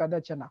फलेषु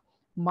कदचन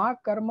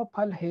माँ कर्म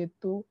फल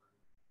हेतु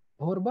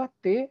भूर्भुवः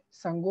ते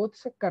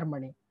संगोत्स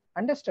कर्मणि.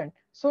 Understand?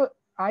 So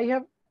I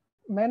have,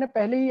 मैंने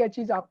पहले ही ये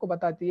चीज आपको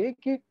बताती है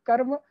कि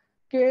कर्म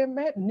के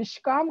में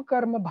निष्काम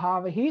कर्म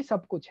भाव ही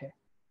सब कुछ है.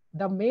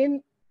 The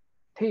main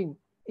thing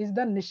is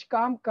the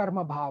nishkam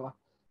karma bhava.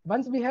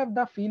 Once we have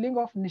the feeling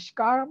of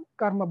nishkam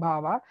karma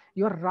bhava,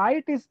 your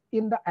right is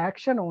in the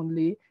action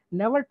only,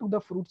 never to the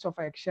fruits of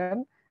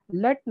action.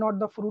 Let not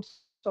the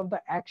fruits of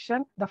the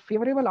action, the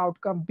favorable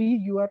outcome, be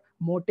your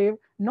motive.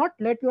 Not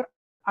let your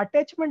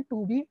attachment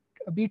to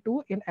be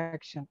to in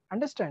action.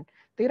 Understand?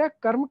 तेरा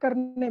कर्म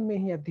करने में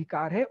ही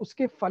अधिकार है,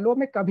 उसके फलों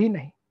में कभी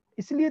नहीं.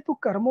 इसलिए तू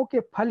कर्मों के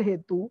फल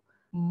हेतु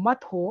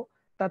मत हो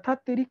तथा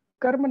तेरी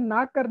कर्म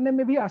ना करने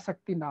में भी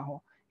आसक्ति ना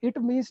हो.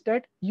 It means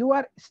that you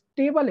are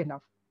stable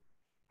enough.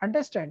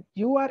 Understand?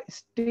 You are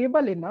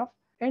stable enough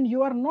and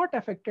you are not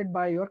affected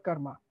by your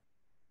karma.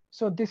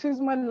 So this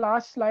is my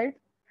last slide,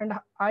 and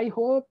I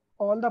hope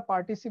all the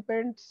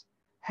participants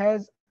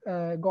has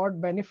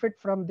got benefit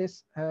from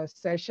this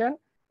session.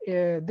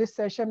 This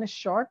session is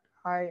short.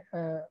 I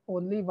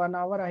only 1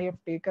 hour I have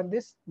taken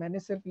this. मैंने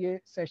सिर्फ ये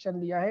session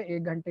लिया है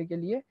 1 घंटे के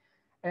लिए,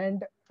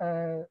 and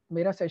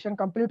मेरा session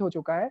complete हो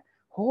चुका है.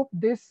 Hope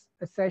this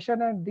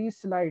session and these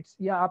slides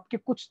या आपके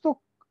कुछ तो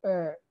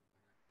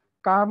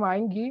काम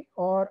आएंगी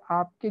और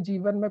आपके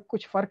जीवन में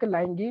कुछ फर्क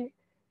लाएंगी.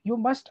 You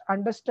must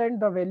understand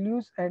the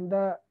values and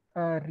the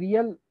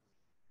real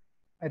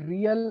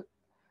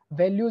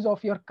values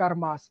of your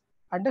karmas.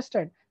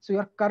 Understand? So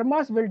your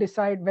karmas will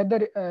decide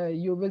whether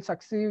you will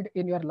succeed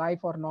in your life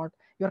or not.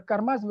 Your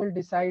karmas will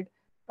decide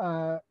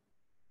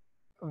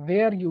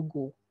where you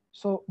go.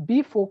 So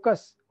be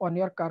focused on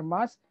your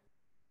karmas.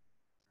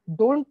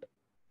 Don't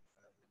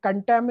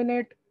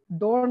contaminate,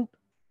 don't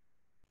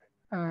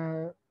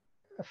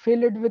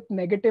fill it with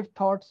negative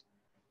thoughts.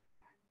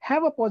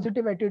 Have a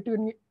positive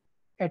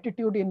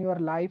attitude in your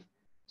life,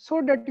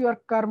 so that your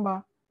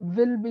karma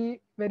will be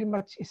very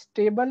much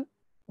stable,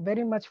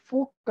 very much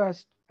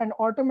focused, and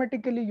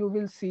automatically you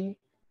will see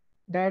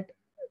that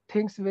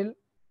things will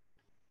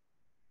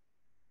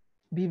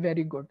be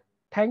very good.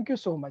 Thank you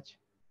so much.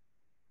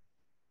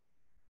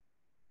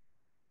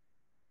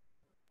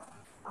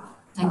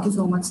 Thank you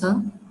so much,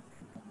 sir.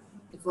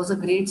 It was a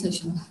great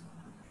session.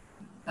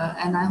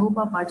 And I hope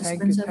our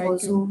participants have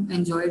also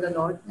enjoyed a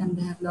lot and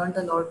they have learned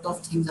a lot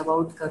of things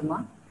about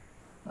karma.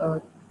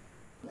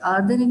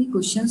 Are there any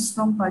questions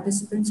from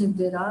participants? If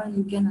there are,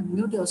 you can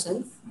unmute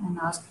yourself and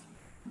ask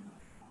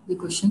the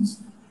questions.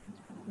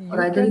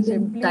 Or either you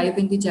can type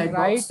in the chat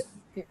box.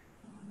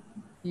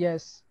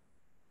 Yes.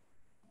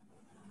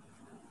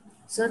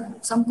 Sir,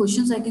 some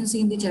questions I can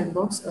see in the chat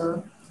box.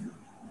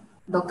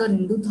 Dr.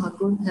 Indu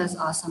Thakur has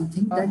asked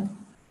something that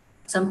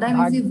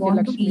sometimes if we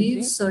want to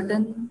leave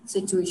certain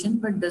situation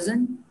but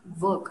doesn't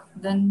work,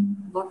 then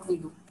what we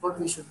do, what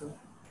we should do?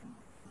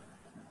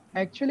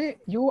 Actually,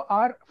 you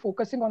are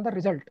focusing on the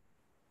result.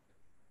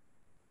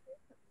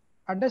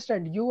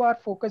 Understand? You are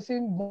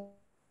focusing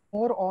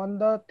more on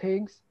the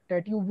things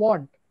that you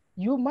want.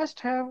 You must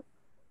have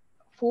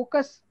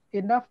focus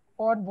enough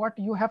on what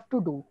you have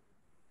to do.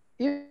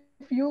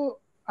 If you,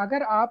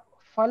 अगर आप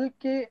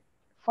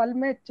फल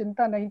में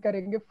चिंता नहीं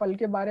करेंगे, फल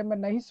के बारे में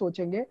नहीं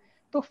सोचेंगे,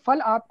 तो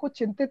फल आपको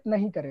चिंतित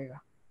नहीं करेगा.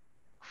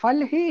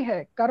 फल ही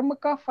है, कर्म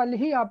का फल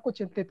ही आपको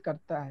चिंतित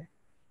करता है,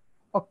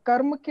 और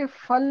कर्म के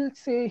फल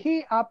से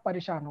ही आप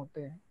परेशान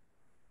होते हैं.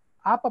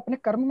 आप अपने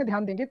कर्म में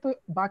ध्यान देंगे तो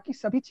बाकी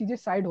सभी चीजें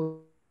साइड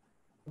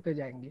होते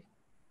जाएंगे.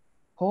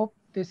 Hope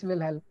this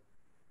will help.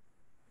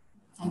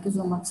 Thank you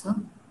so much, sir.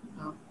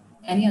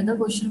 Any other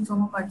question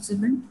from a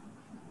participant?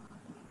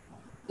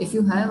 If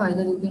you have,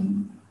 either you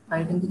can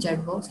write in the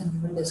chat box and we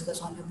will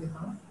discuss on your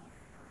behalf.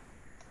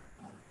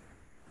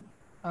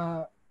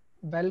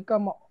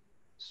 Welcome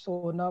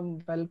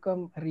Sonam,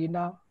 welcome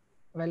Reena,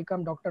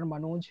 welcome Dr.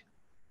 Manoj,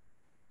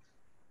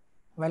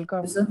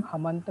 welcome Yes, sir.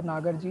 Hamant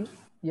Nagarji.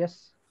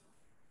 Yes.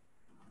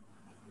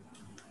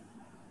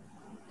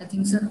 I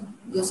think, sir,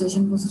 your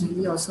session was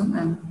really awesome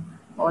and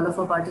all of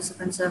our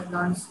participants have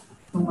learned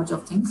so much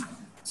of things.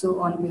 So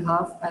on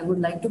behalf, I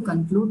would like to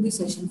conclude the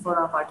session for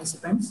our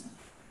participants.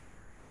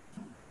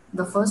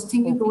 The first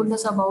thing you told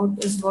us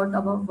about is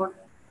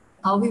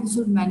how we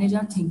should manage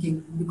our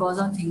thinking, because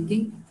our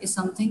thinking is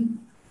something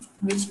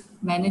which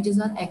manages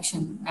our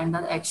action, and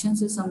our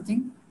actions is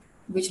something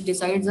which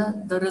decides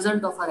the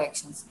result of our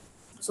actions.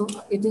 So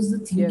it is the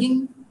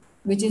thinking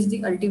which is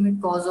the ultimate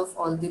cause of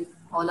all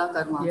our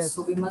karmas. Yes.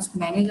 So we must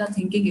manage our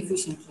thinking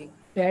efficiently.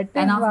 That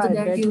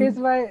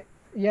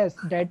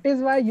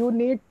is why you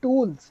need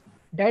tools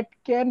that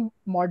can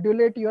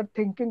modulate your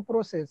thinking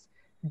process.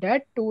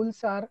 That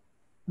tools are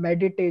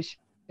meditation.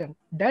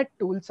 That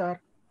tools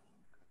are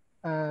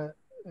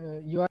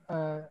your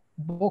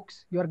books,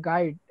 your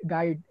guide,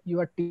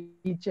 your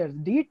teachers.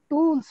 These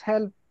tools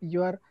help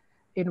your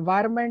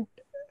environment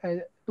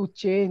to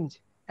change,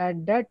 and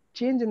that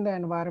change in the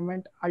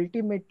environment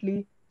ultimately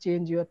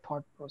change your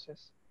thought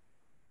process.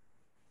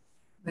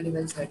 Very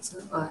well said,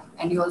 sir.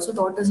 And you also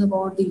taught us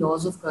about the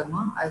laws of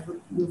karma.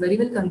 You very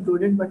well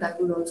concluded, but I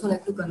would also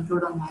like to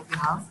conclude on my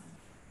behalf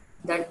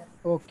that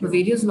Okay, the okay.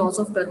 various laws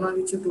of karma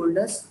which you told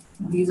us,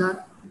 these are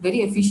very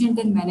efficient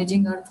in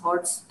managing our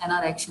thoughts and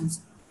our actions.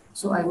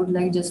 So I would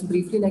like just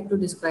briefly like to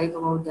describe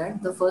about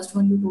that. The first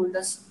one you told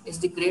us is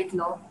the great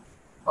law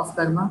of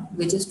karma,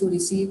 which is to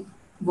receive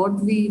what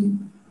we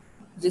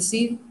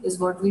receive is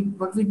what we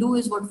do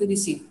is what we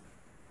receive.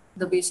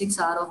 The basics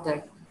are of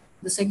that.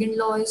 The second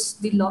law is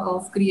the law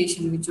of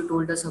creation, which you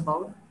told us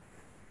about.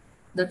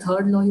 The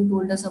third law you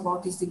told us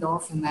about is the law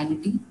of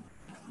humanity.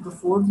 The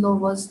fourth law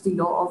was the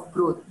law of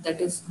growth.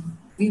 That is,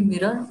 we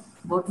mirror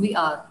what we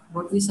are,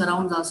 what we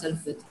surround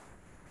ourselves with.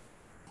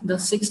 The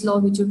sixth law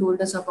which you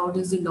told us about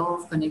is the law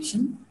of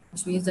connection,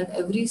 which means that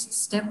every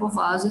step of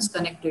ours is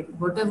connected.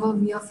 Whatever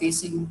we are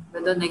facing,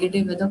 whether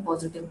negative, whether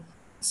positive,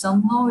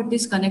 somehow it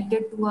is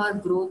connected to our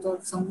growth, or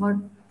somewhat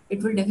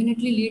it will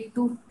definitely lead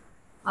to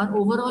our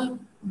overall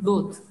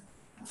growth.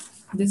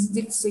 This is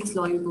the sixth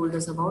law you told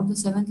us about. The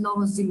seventh law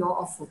was the law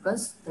of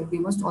focus, that we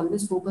must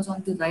always focus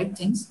on the right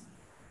things.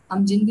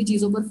 हम जिन भी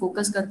चीज़ों पर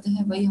focus करते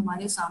हैं वही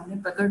हमारे सामने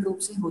प्रकट रूप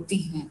से होती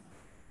हैं,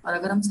 और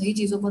अगर हम सही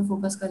चीज़ों पर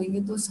फोकस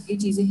करेंगे तो सही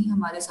चीज़ें ही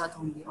हमारे साथ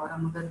होंगी, और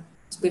हम अगर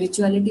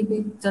स्पिरिचुअलिटी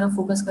पे तरफ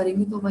फोकस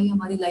करेंगे तो वही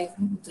हमारी लाइफ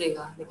में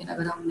उतरेगा, लेकिन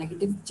अगर हम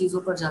नेगेटिव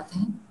चीज़ों पर जाते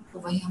हैं तो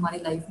वही हमारी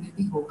लाइफ में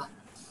भी होगा.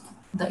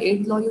 The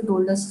eighth law you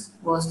told us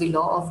was the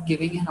law of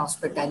giving and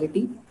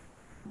hospitality,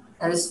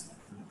 as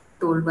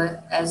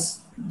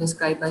as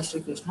described by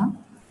Shri Krishna.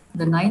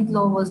 The ninth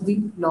law was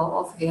the law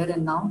of here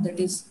and now, that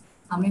is,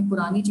 हमें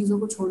पुरानी चीज़ों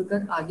को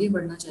छोड़कर आगे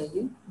बढ़ना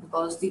चाहिए,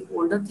 because the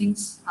older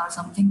things are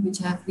something which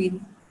have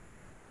been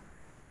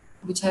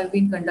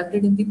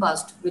conducted in the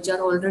past, which are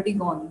already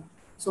gone.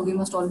 So we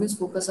must always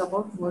focus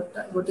about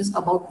what is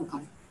about to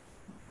come.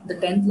 The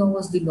 10th law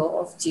was the law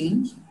of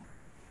change.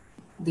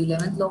 The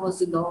 11th law was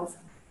the law of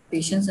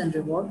patience and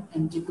reward,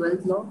 and the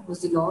 12th law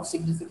was the law of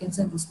significance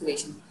and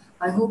inspiration.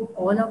 I hope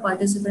all our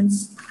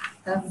participants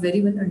have very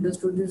well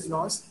understood these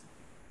laws,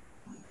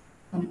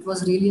 and it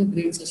was really a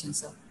great session,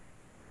 sir.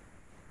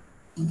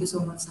 Thank you so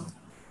much, sir.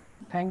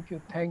 Thank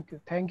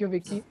you,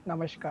 Vicky.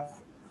 Namaskar.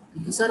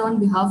 Sir, on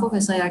behalf of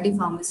SIRT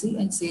Pharmacy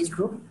and Sage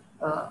Group,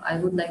 I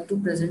would like to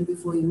present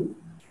before you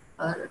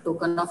a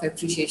token of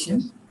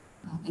appreciation Yes.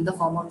 in the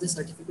form of the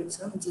certificate,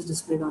 sir, which is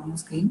displayed on your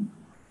screen.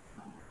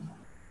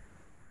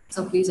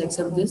 So please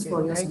accept this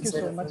for your Thank you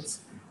sincere so much. efforts.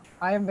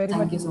 I am very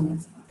Thank much you so much.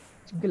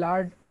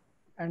 glad,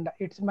 and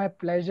it's my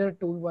pleasure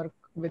to work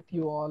with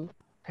you all.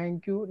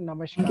 Thank you. Thank you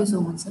Namaskar.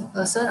 so much,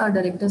 sir. Sir, our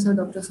director, sir,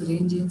 Dr.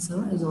 Suren Jain, sir,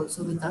 is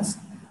also with us.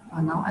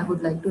 Now, I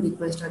would like to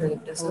request our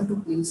director, sir, to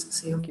please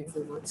say a Okay.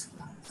 few words.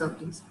 Sir,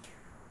 please.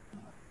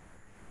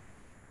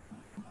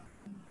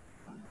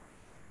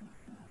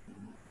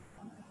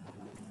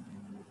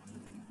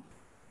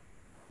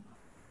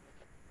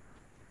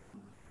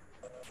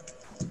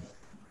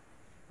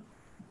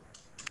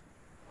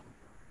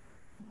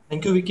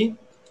 Thank you, Vicky.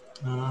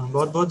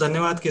 बहुत बहुत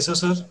धन्यवाद Keshav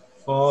sir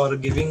for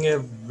giving a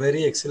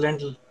very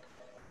excellent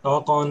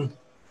talk on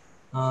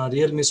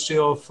real mystery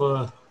of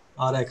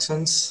our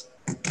actions,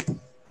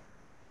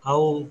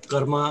 how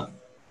karma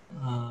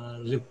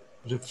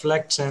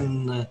reflects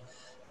and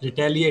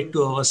retaliate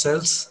to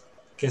ourselves.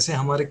 कैसे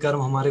हमारे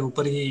कर्म हमारे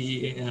ऊपर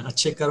ही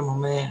अच्छे कर्म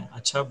हमें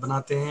अच्छा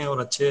बनाते हैं और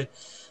अच्छे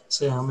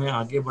से हमें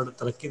आगे बढ़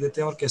तरक्की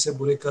देते हैं, और कैसे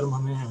बुरे कर्म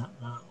हमें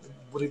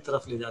बुरी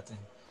तरफ ले जाते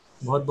हैं.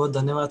 बहुत बहुत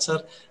धन्यवाद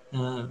sir.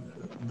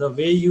 The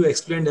way you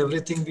explained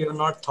everything, we have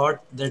not thought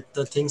that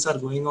the things are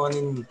going on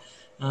in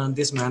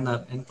this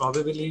manner, and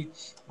probably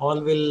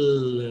all will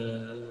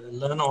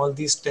learn all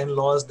these 10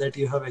 laws that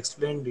you have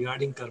explained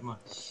regarding karma.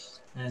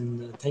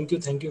 And thank you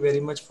very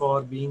much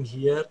for being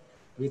here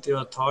with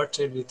your thoughts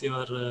and with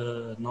your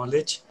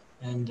knowledge,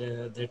 and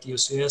that you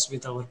share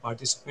with our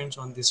participants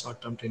on this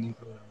short-term training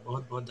program.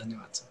 बहुत बहुत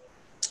धन्यवाद sir.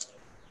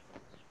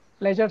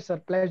 Pleasure, sir.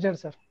 Pleasure,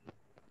 sir.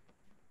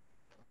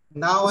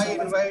 Now I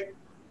invite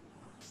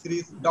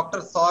Sri Dr.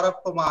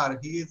 Saurabh Kumar.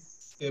 He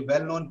is a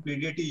well-known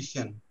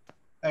pediatrician,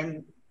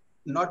 and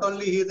not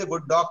only he is a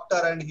good doctor,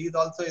 and he is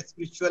also a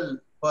spiritual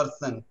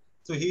person.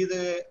 So he is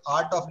a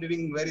art of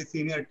living very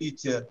senior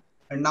teacher,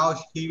 and now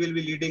he will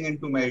be leading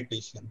into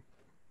meditation.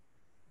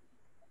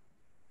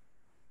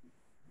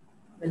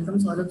 Welcome,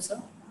 Saurabh,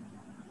 sir.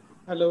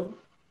 Hello.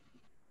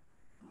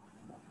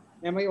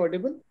 Am I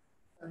audible?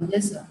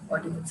 Yes, sir.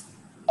 Audible, sir.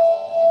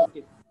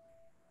 Okay.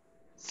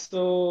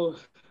 So,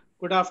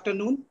 good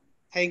afternoon.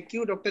 Thank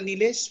you, Dr.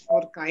 Nilesh,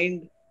 for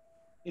kind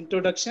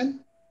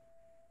introduction.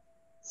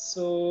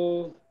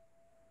 So,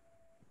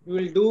 we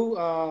will do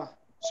a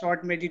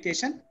short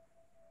meditation.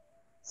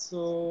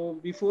 So,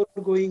 before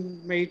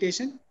going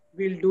meditation,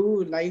 we'll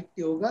do light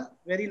yoga,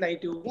 very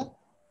light yoga.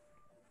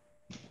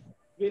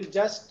 We'll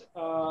just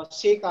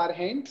shake our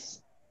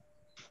hands.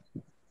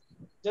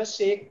 Just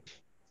shake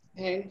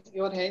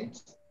your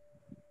hands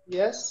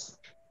Yes.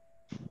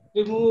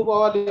 Remove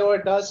all your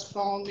dust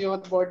from your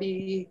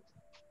body.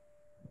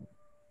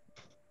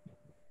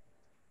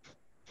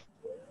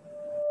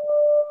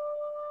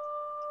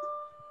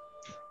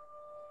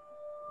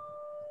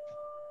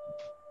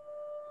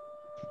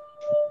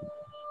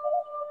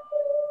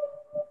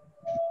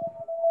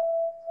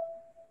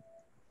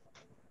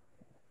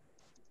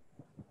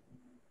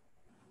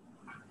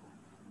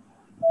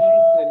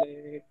 And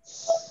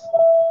relax.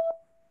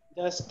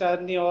 Just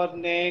turn your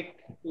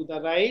neck to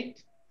the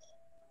right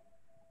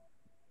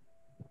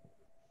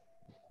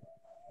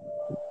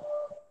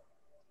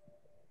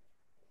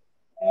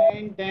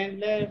and then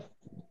left.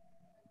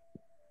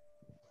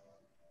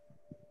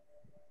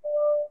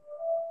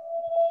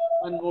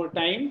 One more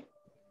time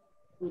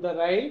to the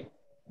right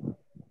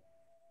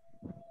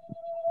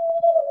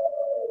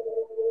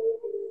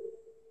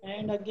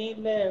and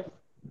again left.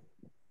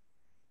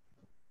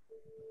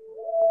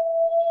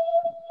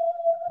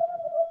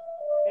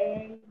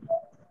 And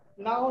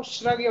now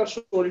shrug your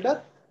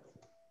shoulder.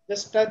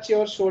 Just touch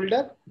your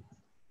shoulder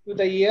to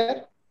the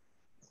ear.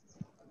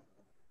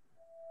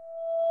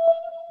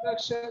 Shrug,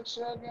 shrug,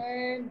 shrug,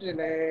 and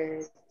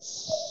relax.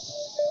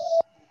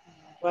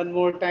 One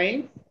more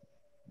time.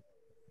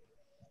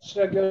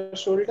 Shrug your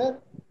shoulder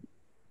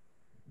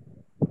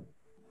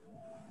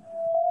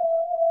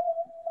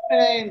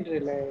and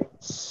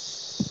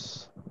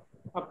relax.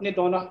 अपने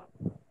दोनों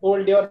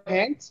hold your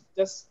hands.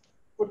 Just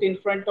put in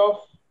front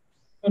of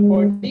your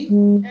body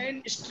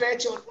and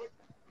stretch your body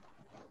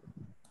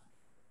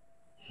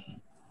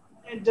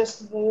and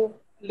just move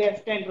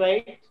left and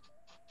right.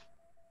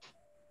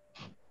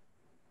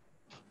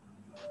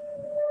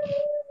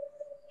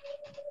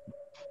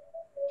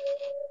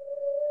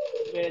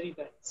 Very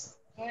nice.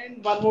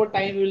 And one more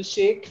time we'll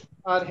shake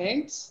our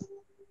hands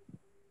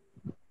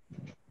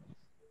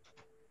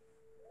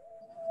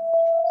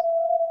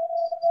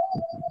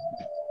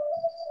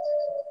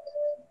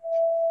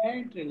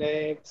and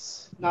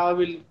relax. Now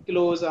we'll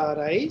close our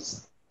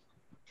eyes.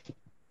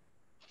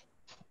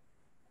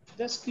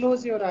 Just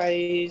close your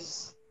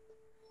eyes.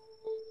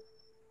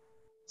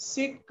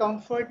 Sit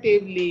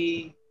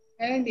comfortably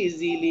and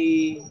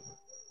easily.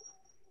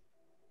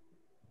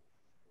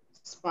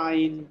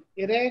 Spine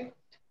erect.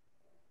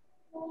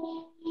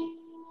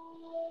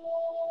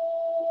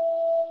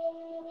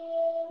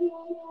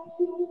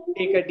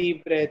 Take a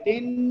deep breath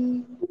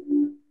in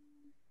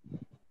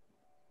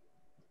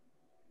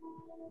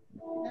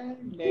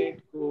and let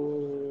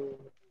go.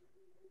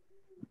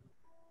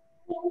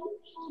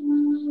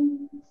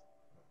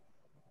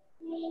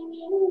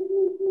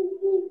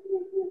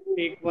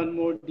 Take one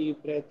more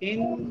deep breath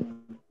in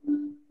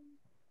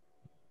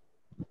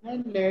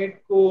and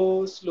let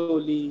go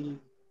slowly.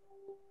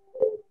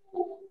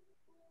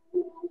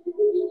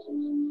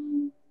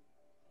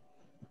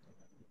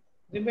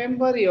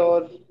 Remember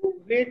your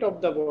weight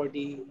of the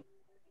body,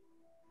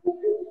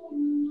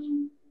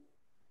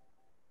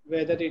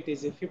 whether it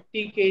is a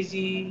 50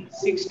 kg,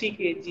 60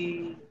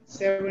 kg,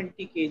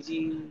 70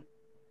 kg.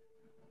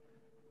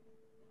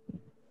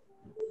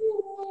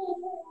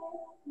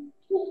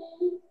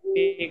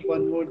 Take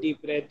one more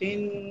deep breath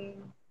in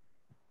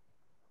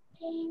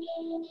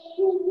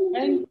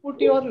and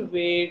put your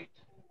weight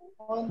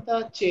on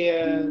the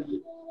chair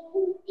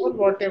or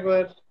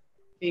whatever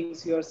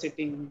things you are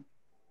sitting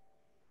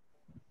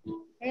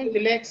and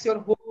relax your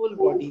whole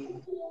body.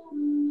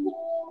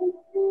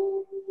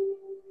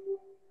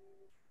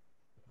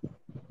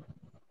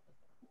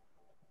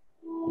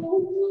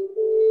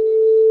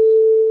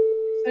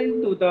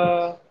 Listen to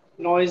the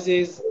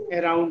noises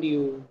around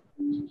you.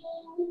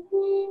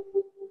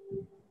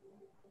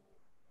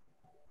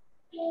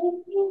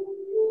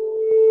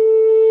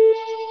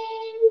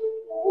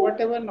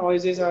 Whatever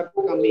noises are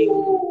coming,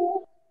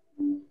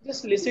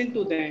 just listen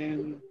to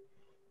them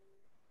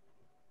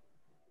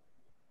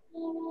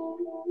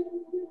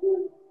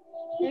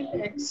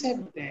and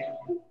accept them.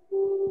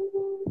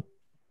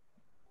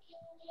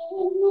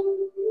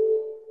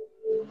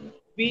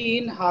 Be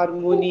in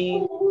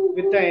harmony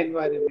with the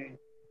environment.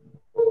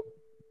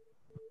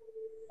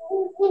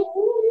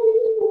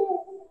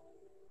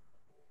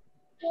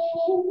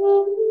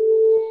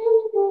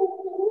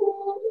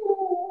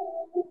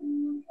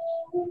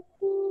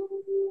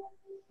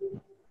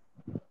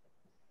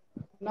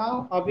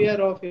 Now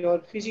aware of your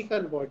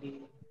physical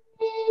body.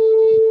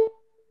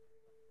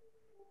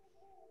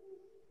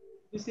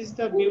 This is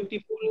the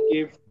beautiful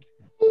gift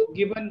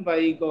given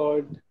by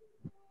God.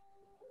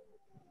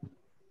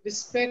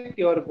 Respect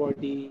your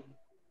body.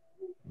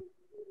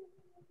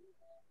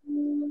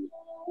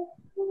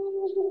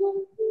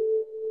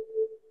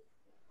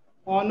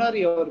 Honor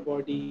your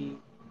body.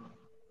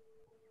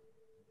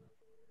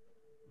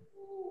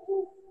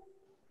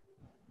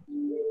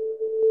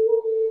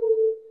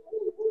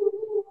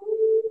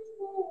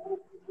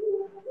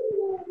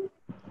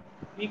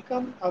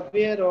 Become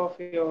aware of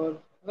your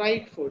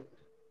right foot.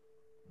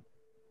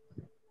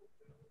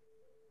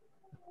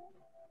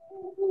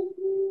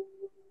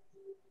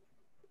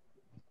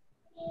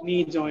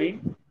 Knee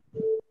joint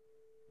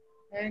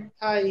and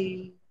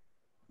thigh.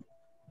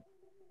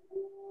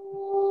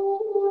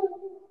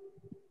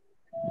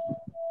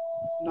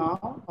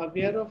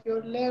 aware of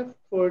your left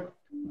foot,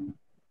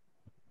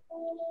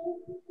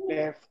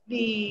 left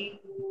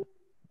knee,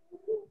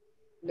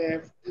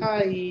 left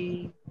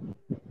thigh.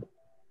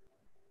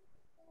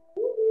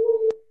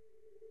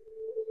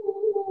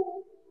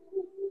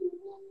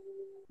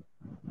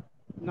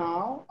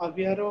 Now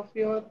aware of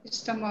your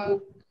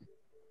stomach,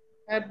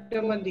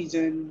 abdomen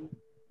region.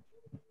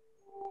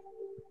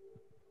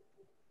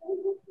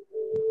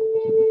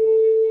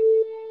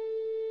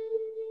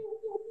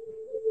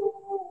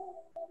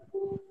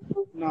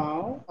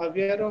 Now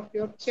aware of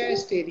your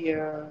chest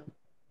area.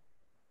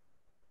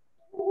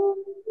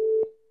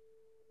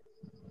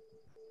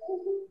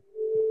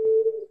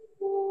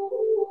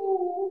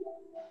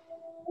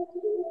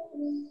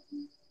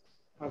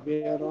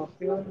 Aware of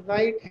your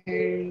right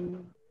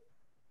hand.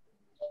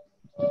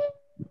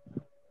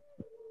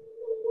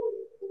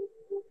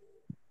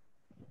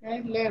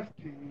 And left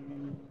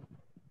hand.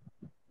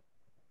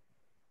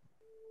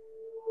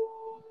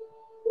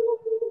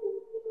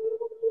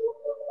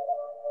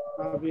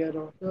 Aware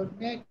of your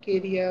neck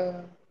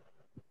area.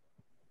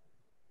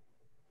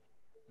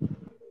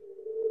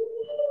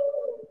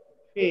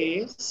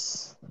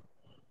 Face.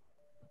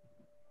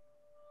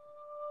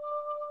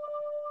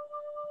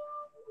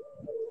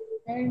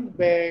 And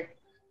back.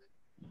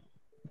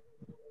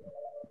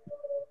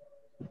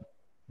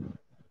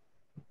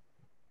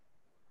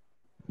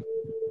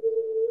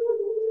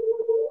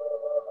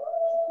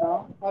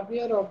 Now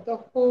aware of the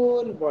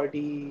whole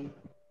body.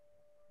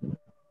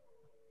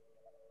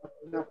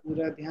 अपना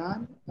पूरा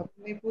ध्यान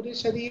अपने पूरे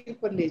शरीर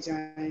पर ले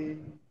जाएं।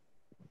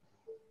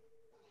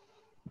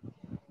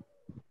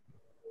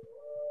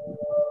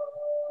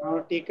 Now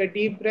take a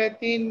deep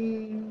breath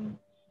in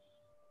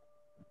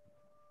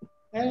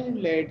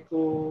and let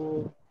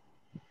go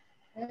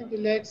and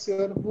relax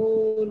your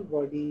whole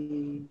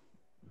body.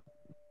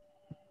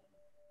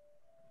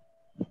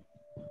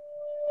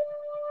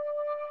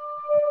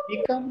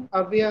 Become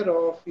aware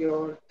of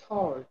your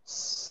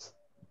thoughts.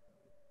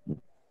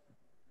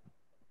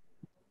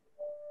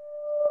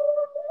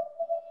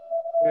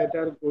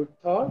 Whether good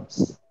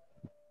thoughts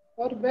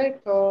or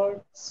bad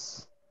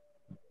thoughts.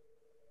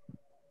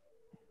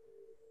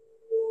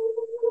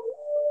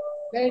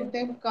 Let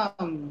them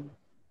come.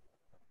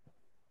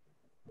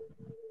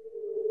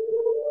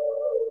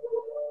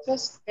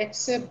 Just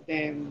accept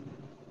them.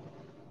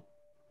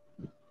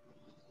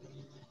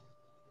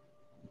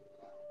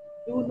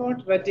 Do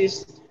not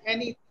resist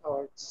any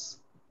thoughts.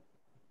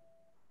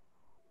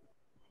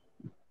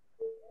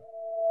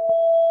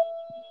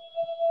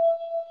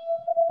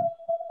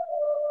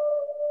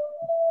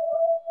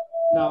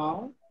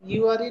 Now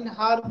you are in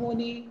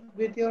harmony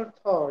with your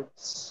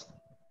thoughts.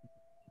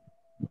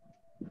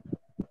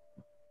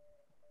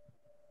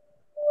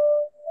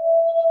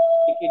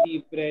 Take a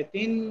deep breath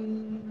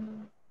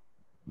in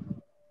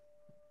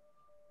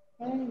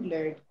and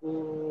let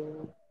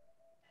go.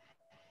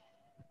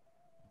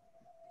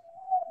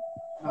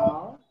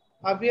 Now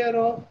aware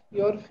of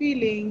your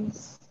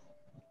feelings.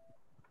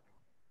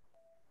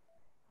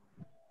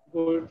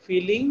 Good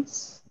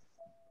feelings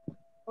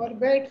or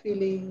bad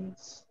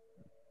feelings.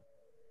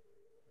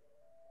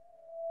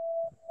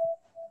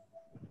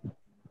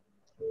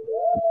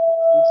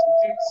 Just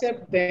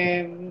accept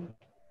them.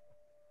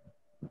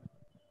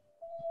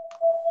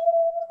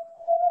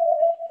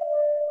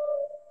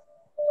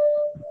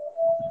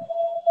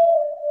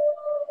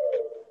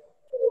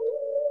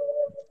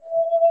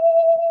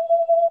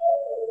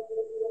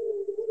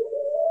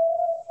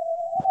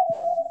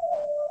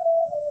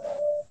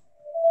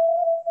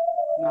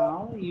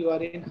 Now you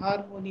are in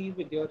harmony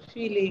with your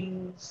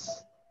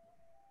feelings.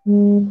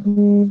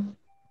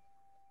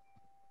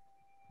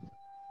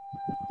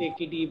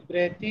 Take a deep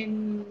breath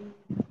in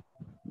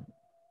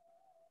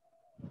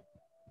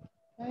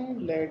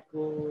and let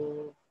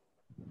go.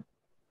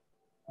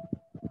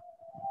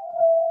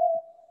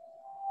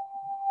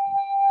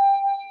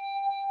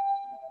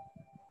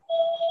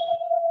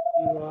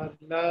 You are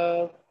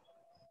love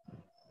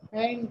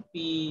and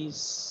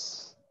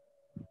peace.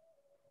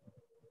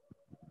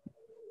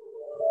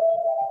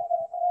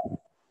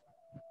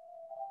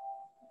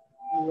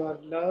 You are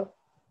love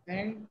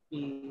and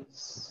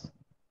peace.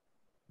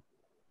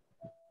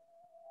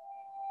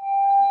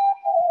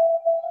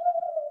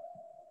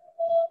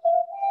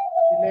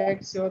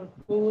 Relax your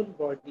whole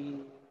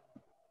body.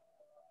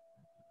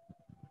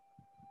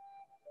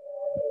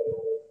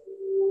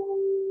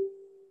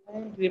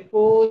 And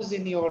repose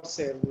in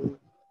yourself.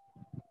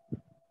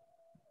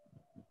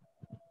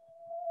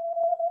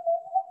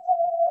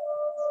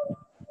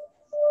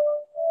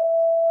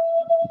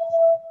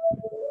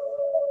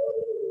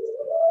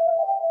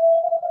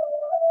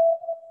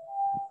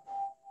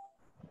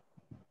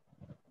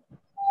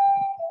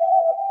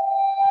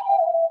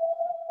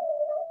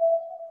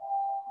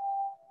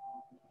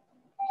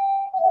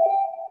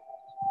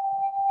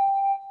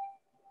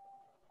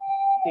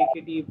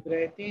 Take a deep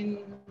breath in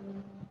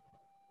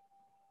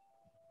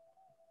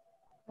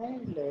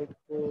and let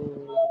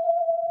go.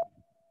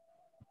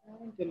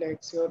 And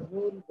relax your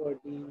whole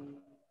body.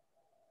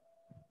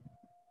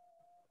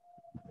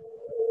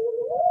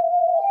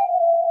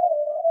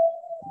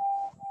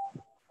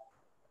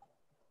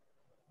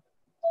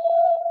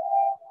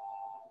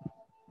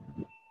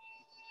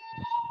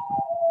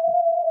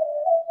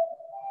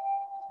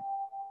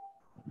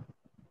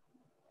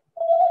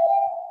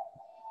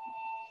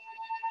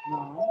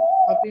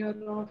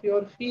 aware of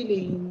your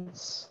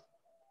feelings.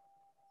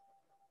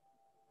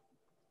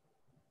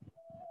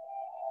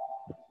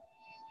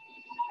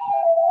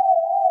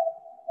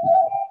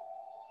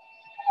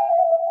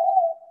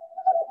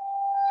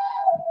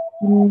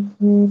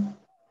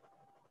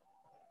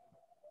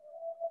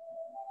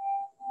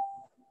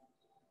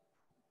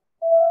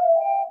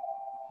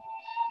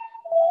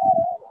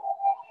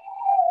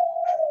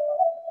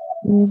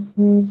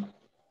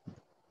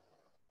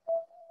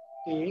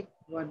 Take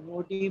one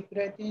more deep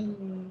breath in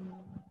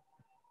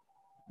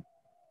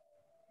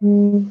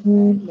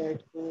and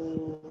let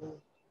go.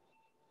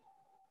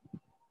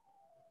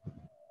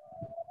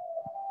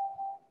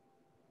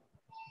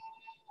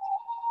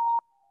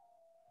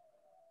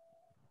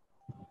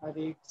 हर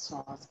एक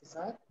सांस के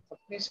साथ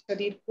अपने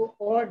शरीर को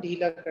और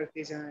ढीला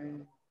करते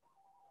जाएं।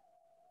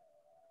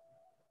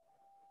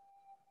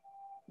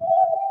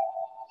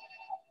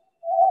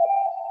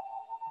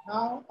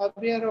 Now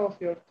aware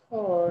of your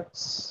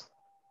thoughts.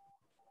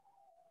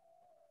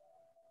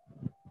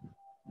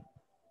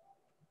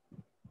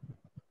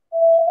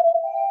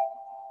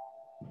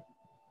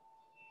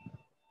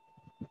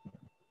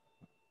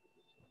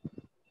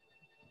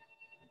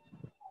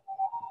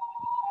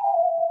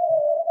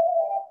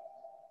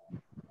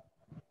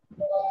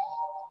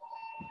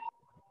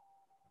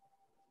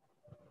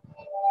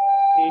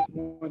 Take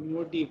one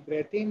more deep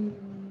breath in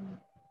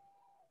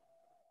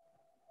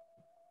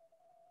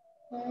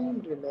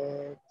and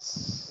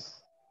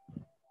relax.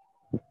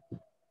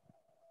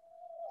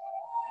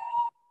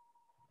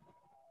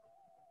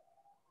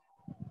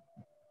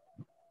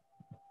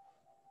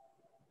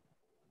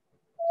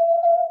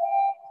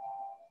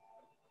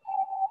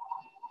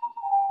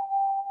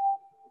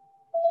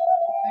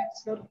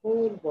 Relax your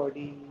whole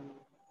body.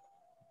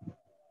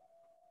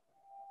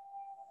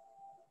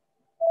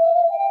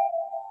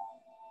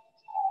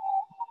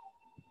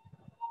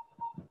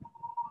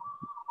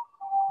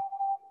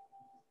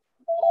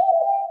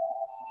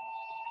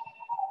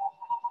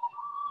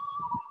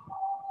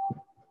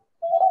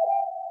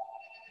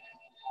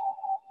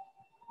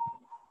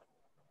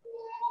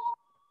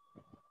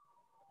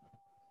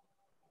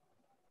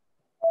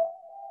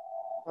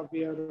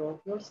 Aware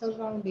of your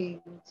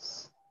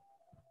surroundings.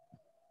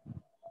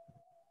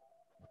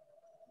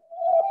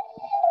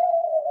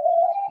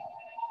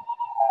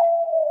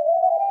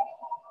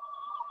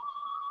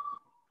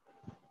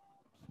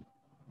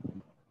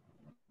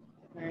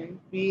 And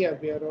be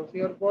aware of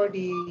your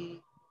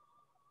body.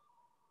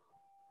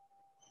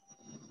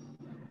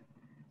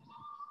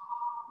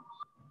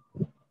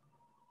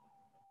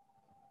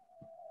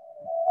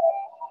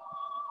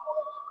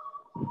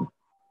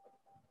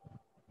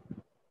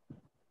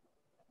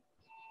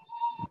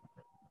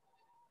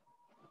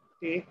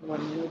 Take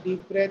one more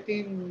deep breath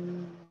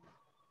in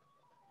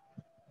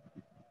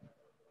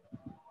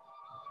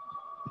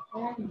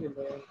and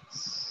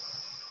relax.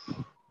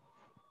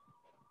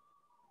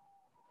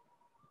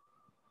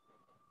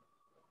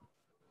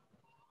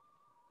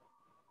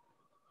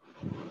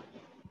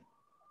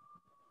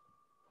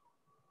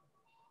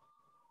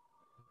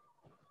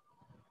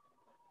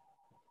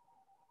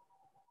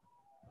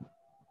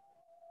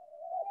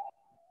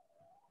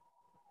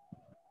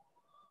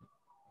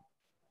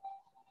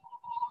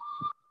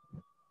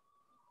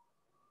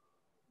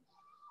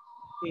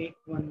 Take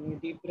one more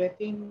deep breath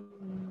in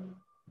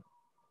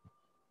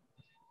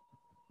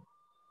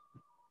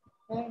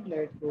and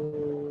let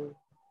go.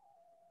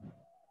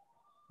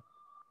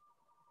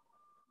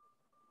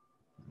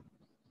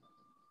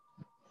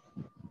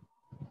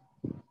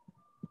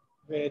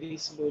 Very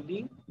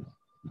slowly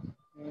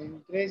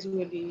and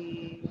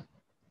gradually,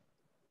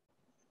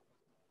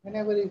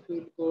 whenever you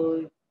feel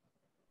good,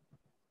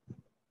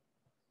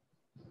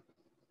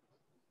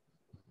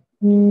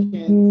 you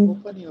can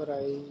open your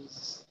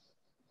eyes.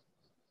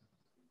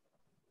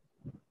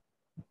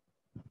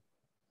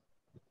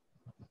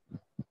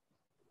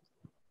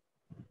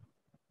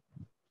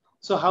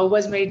 So how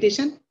was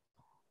meditation?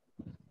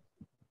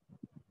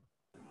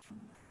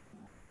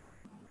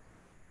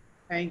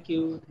 Thank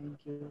you. Thank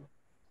you.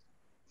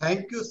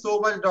 Thank you so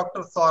much,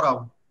 Dr.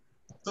 Saurabh.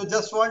 So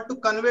just want to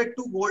convey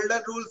two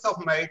golden rules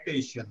of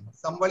meditation.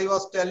 Somebody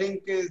was telling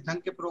कि इस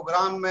ढंग के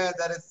program में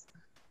there is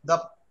the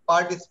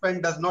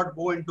participant does not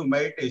go into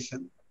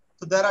meditation.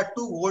 So there are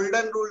two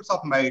golden rules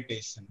of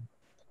meditation.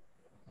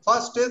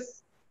 First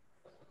is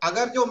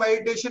अगर जो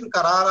meditation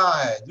करा रहा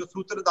है, जो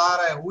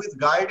सूत्रधार है, who is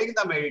guiding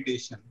the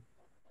meditation,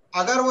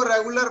 अगर वो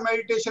regular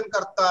meditation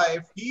करता है,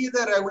 if he is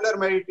a regular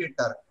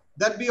meditator,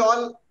 then we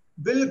all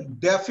will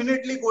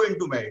definitely go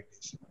into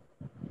meditation.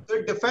 तो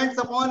इट डिपेंड्स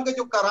अपॉन के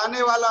जो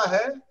कराने वाला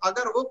है,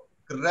 अगर वो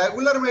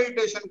रेगुलर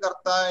मेडिटेशन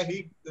करता है,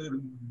 he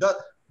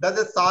does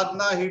a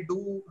Sadhana, he do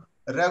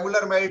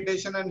regular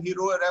meditation and he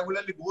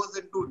regularly goes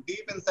into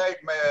deep inside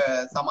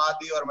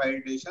समाधि और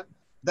meditation,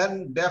 then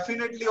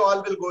definitely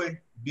all will go in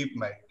deep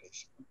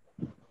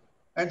meditation.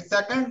 And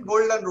second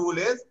golden rule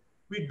is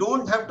we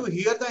don't have to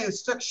here the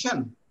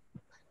instruction.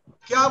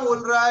 क्या बोल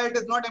रहा है, it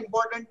is not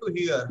important to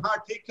here. हाँ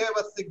ठीक है,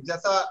 बस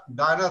जैसा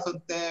गाना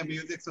सुनते हैं,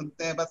 म्यूजिक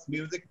सुनते हैं, बस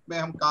म्यूजिक में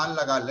हम कान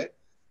लगा ले.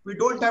 We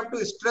don't have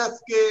to stress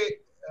के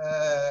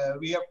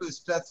we have to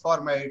stress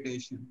for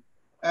meditation.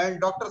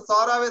 And Dr.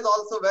 Saurav is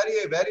also very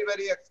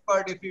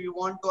expert. If you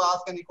want to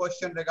ask any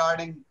question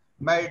regarding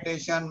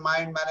meditation,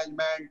 mind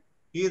management,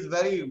 he is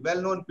very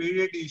well-known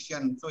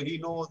pediatrician, so he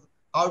knows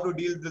how to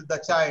deal with the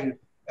child.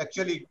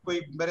 Actually,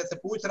 कोई मेरे से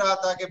पूछ रहा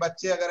था कि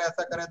बच्चे अगर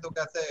ऐसा करें तो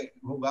कैसे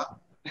होगा?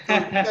 So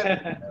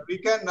we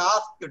can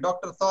ask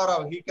Dr.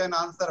 Saurav. He can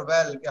answer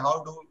well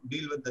how to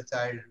deal with the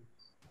child.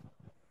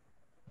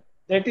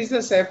 That is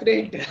a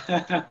separate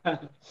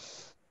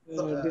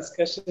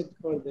discussion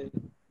for that.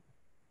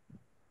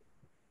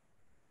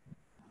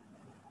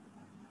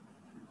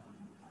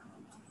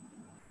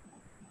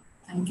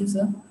 Thank you,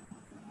 sir.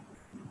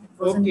 It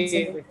was an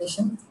excellent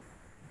session.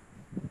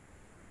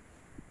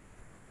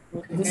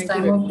 This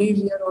time of day,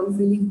 we are all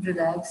feeling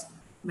relaxed,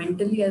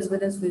 mentally as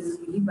well as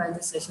physically by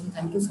this session.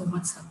 Thank you so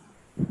much, sir.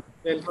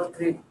 It was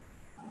great.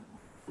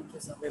 Thank you,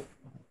 sir.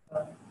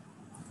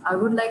 I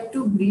would like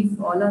to brief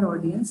all our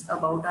audience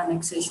about our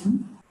next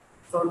session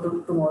for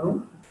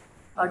tomorrow.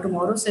 Our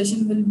tomorrow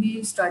session will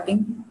be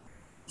starting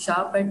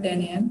sharp at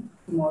 10 a.m.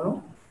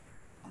 tomorrow,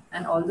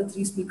 and all the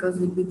 3 speakers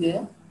will be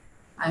there.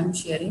 I am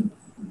sharing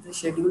the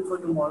schedule for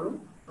tomorrow.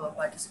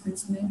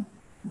 Participants may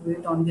view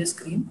it on their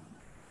screen.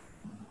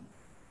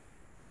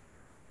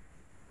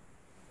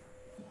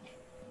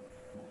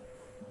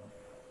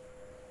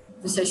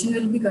 The session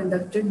will be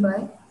conducted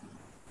by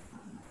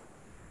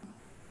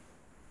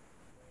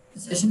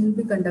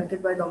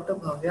Dr.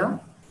 Bhavya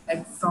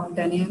from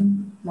 10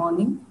 a.m.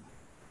 morning,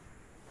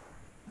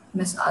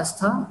 Ms.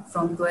 Astha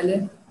from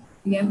 12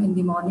 p.m. in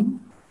the morning,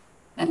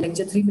 and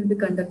lecture 3 will be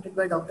conducted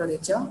by Dr.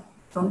 Richa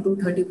from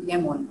 2:30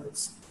 p.m.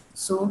 onwards.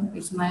 So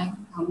it's my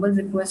humble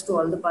request to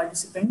all the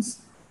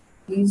participants,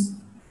 please,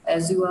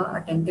 as you are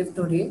attentive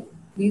today,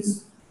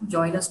 please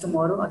join us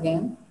tomorrow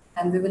again,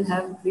 and we will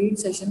have great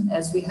session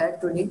as we had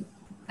today,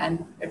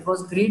 and it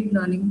was great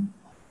learning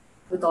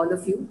with all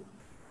of you.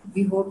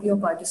 We hope your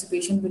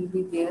participation will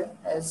be there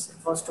as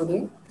it was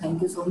today.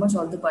 Thank you so much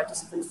all the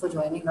participants for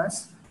joining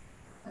us.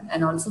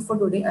 And also for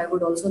today, I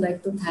would also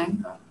like to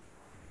thank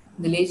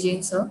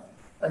Nilesh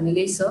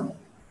sir,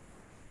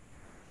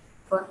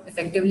 for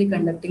effectively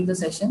conducting the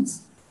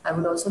sessions. I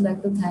would also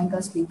like to thank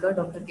our speaker,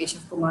 Dr.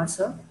 Keshav Kumar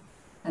sir,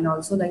 and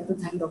also like to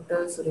thank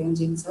Dr. Suren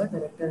Jain sir,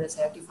 Director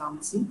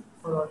SIRT-Pharmacy,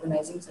 for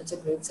organizing such a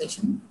great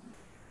session.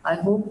 I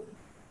hope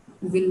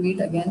we will meet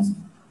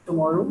again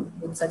tomorrow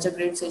with such a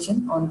great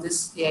session on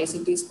this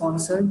AICT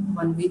sponsored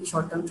 1-week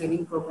short-term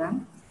training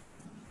program.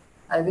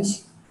 I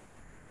wish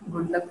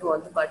good luck to all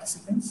the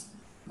participants,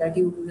 that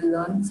you will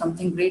learn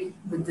something great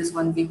with this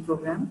 1-week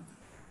program.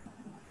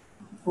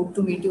 Hope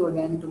to meet you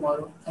again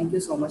tomorrow. Thank you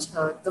so much.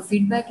 The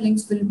feedback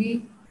links will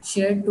be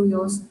shared to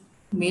your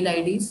mail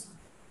IDs.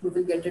 You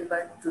will get it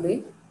by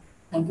today.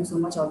 Thank you so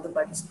much all the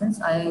participants.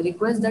 I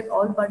request that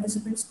all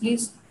participants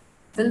please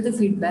fill the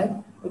feedback.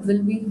 It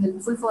will be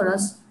helpful for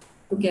us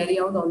to carry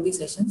out all these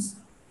sessions.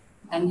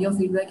 And your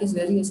feedback is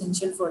very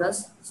essential for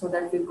us so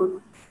that we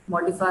could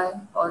modify,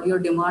 or your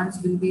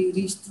demands will be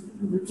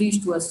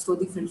reached to us through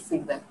the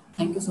feedback.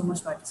 Thank you so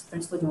much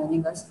participants for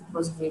joining us. It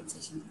was a great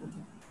session.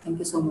 Thank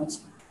you so much.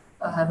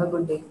 Have a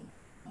good day.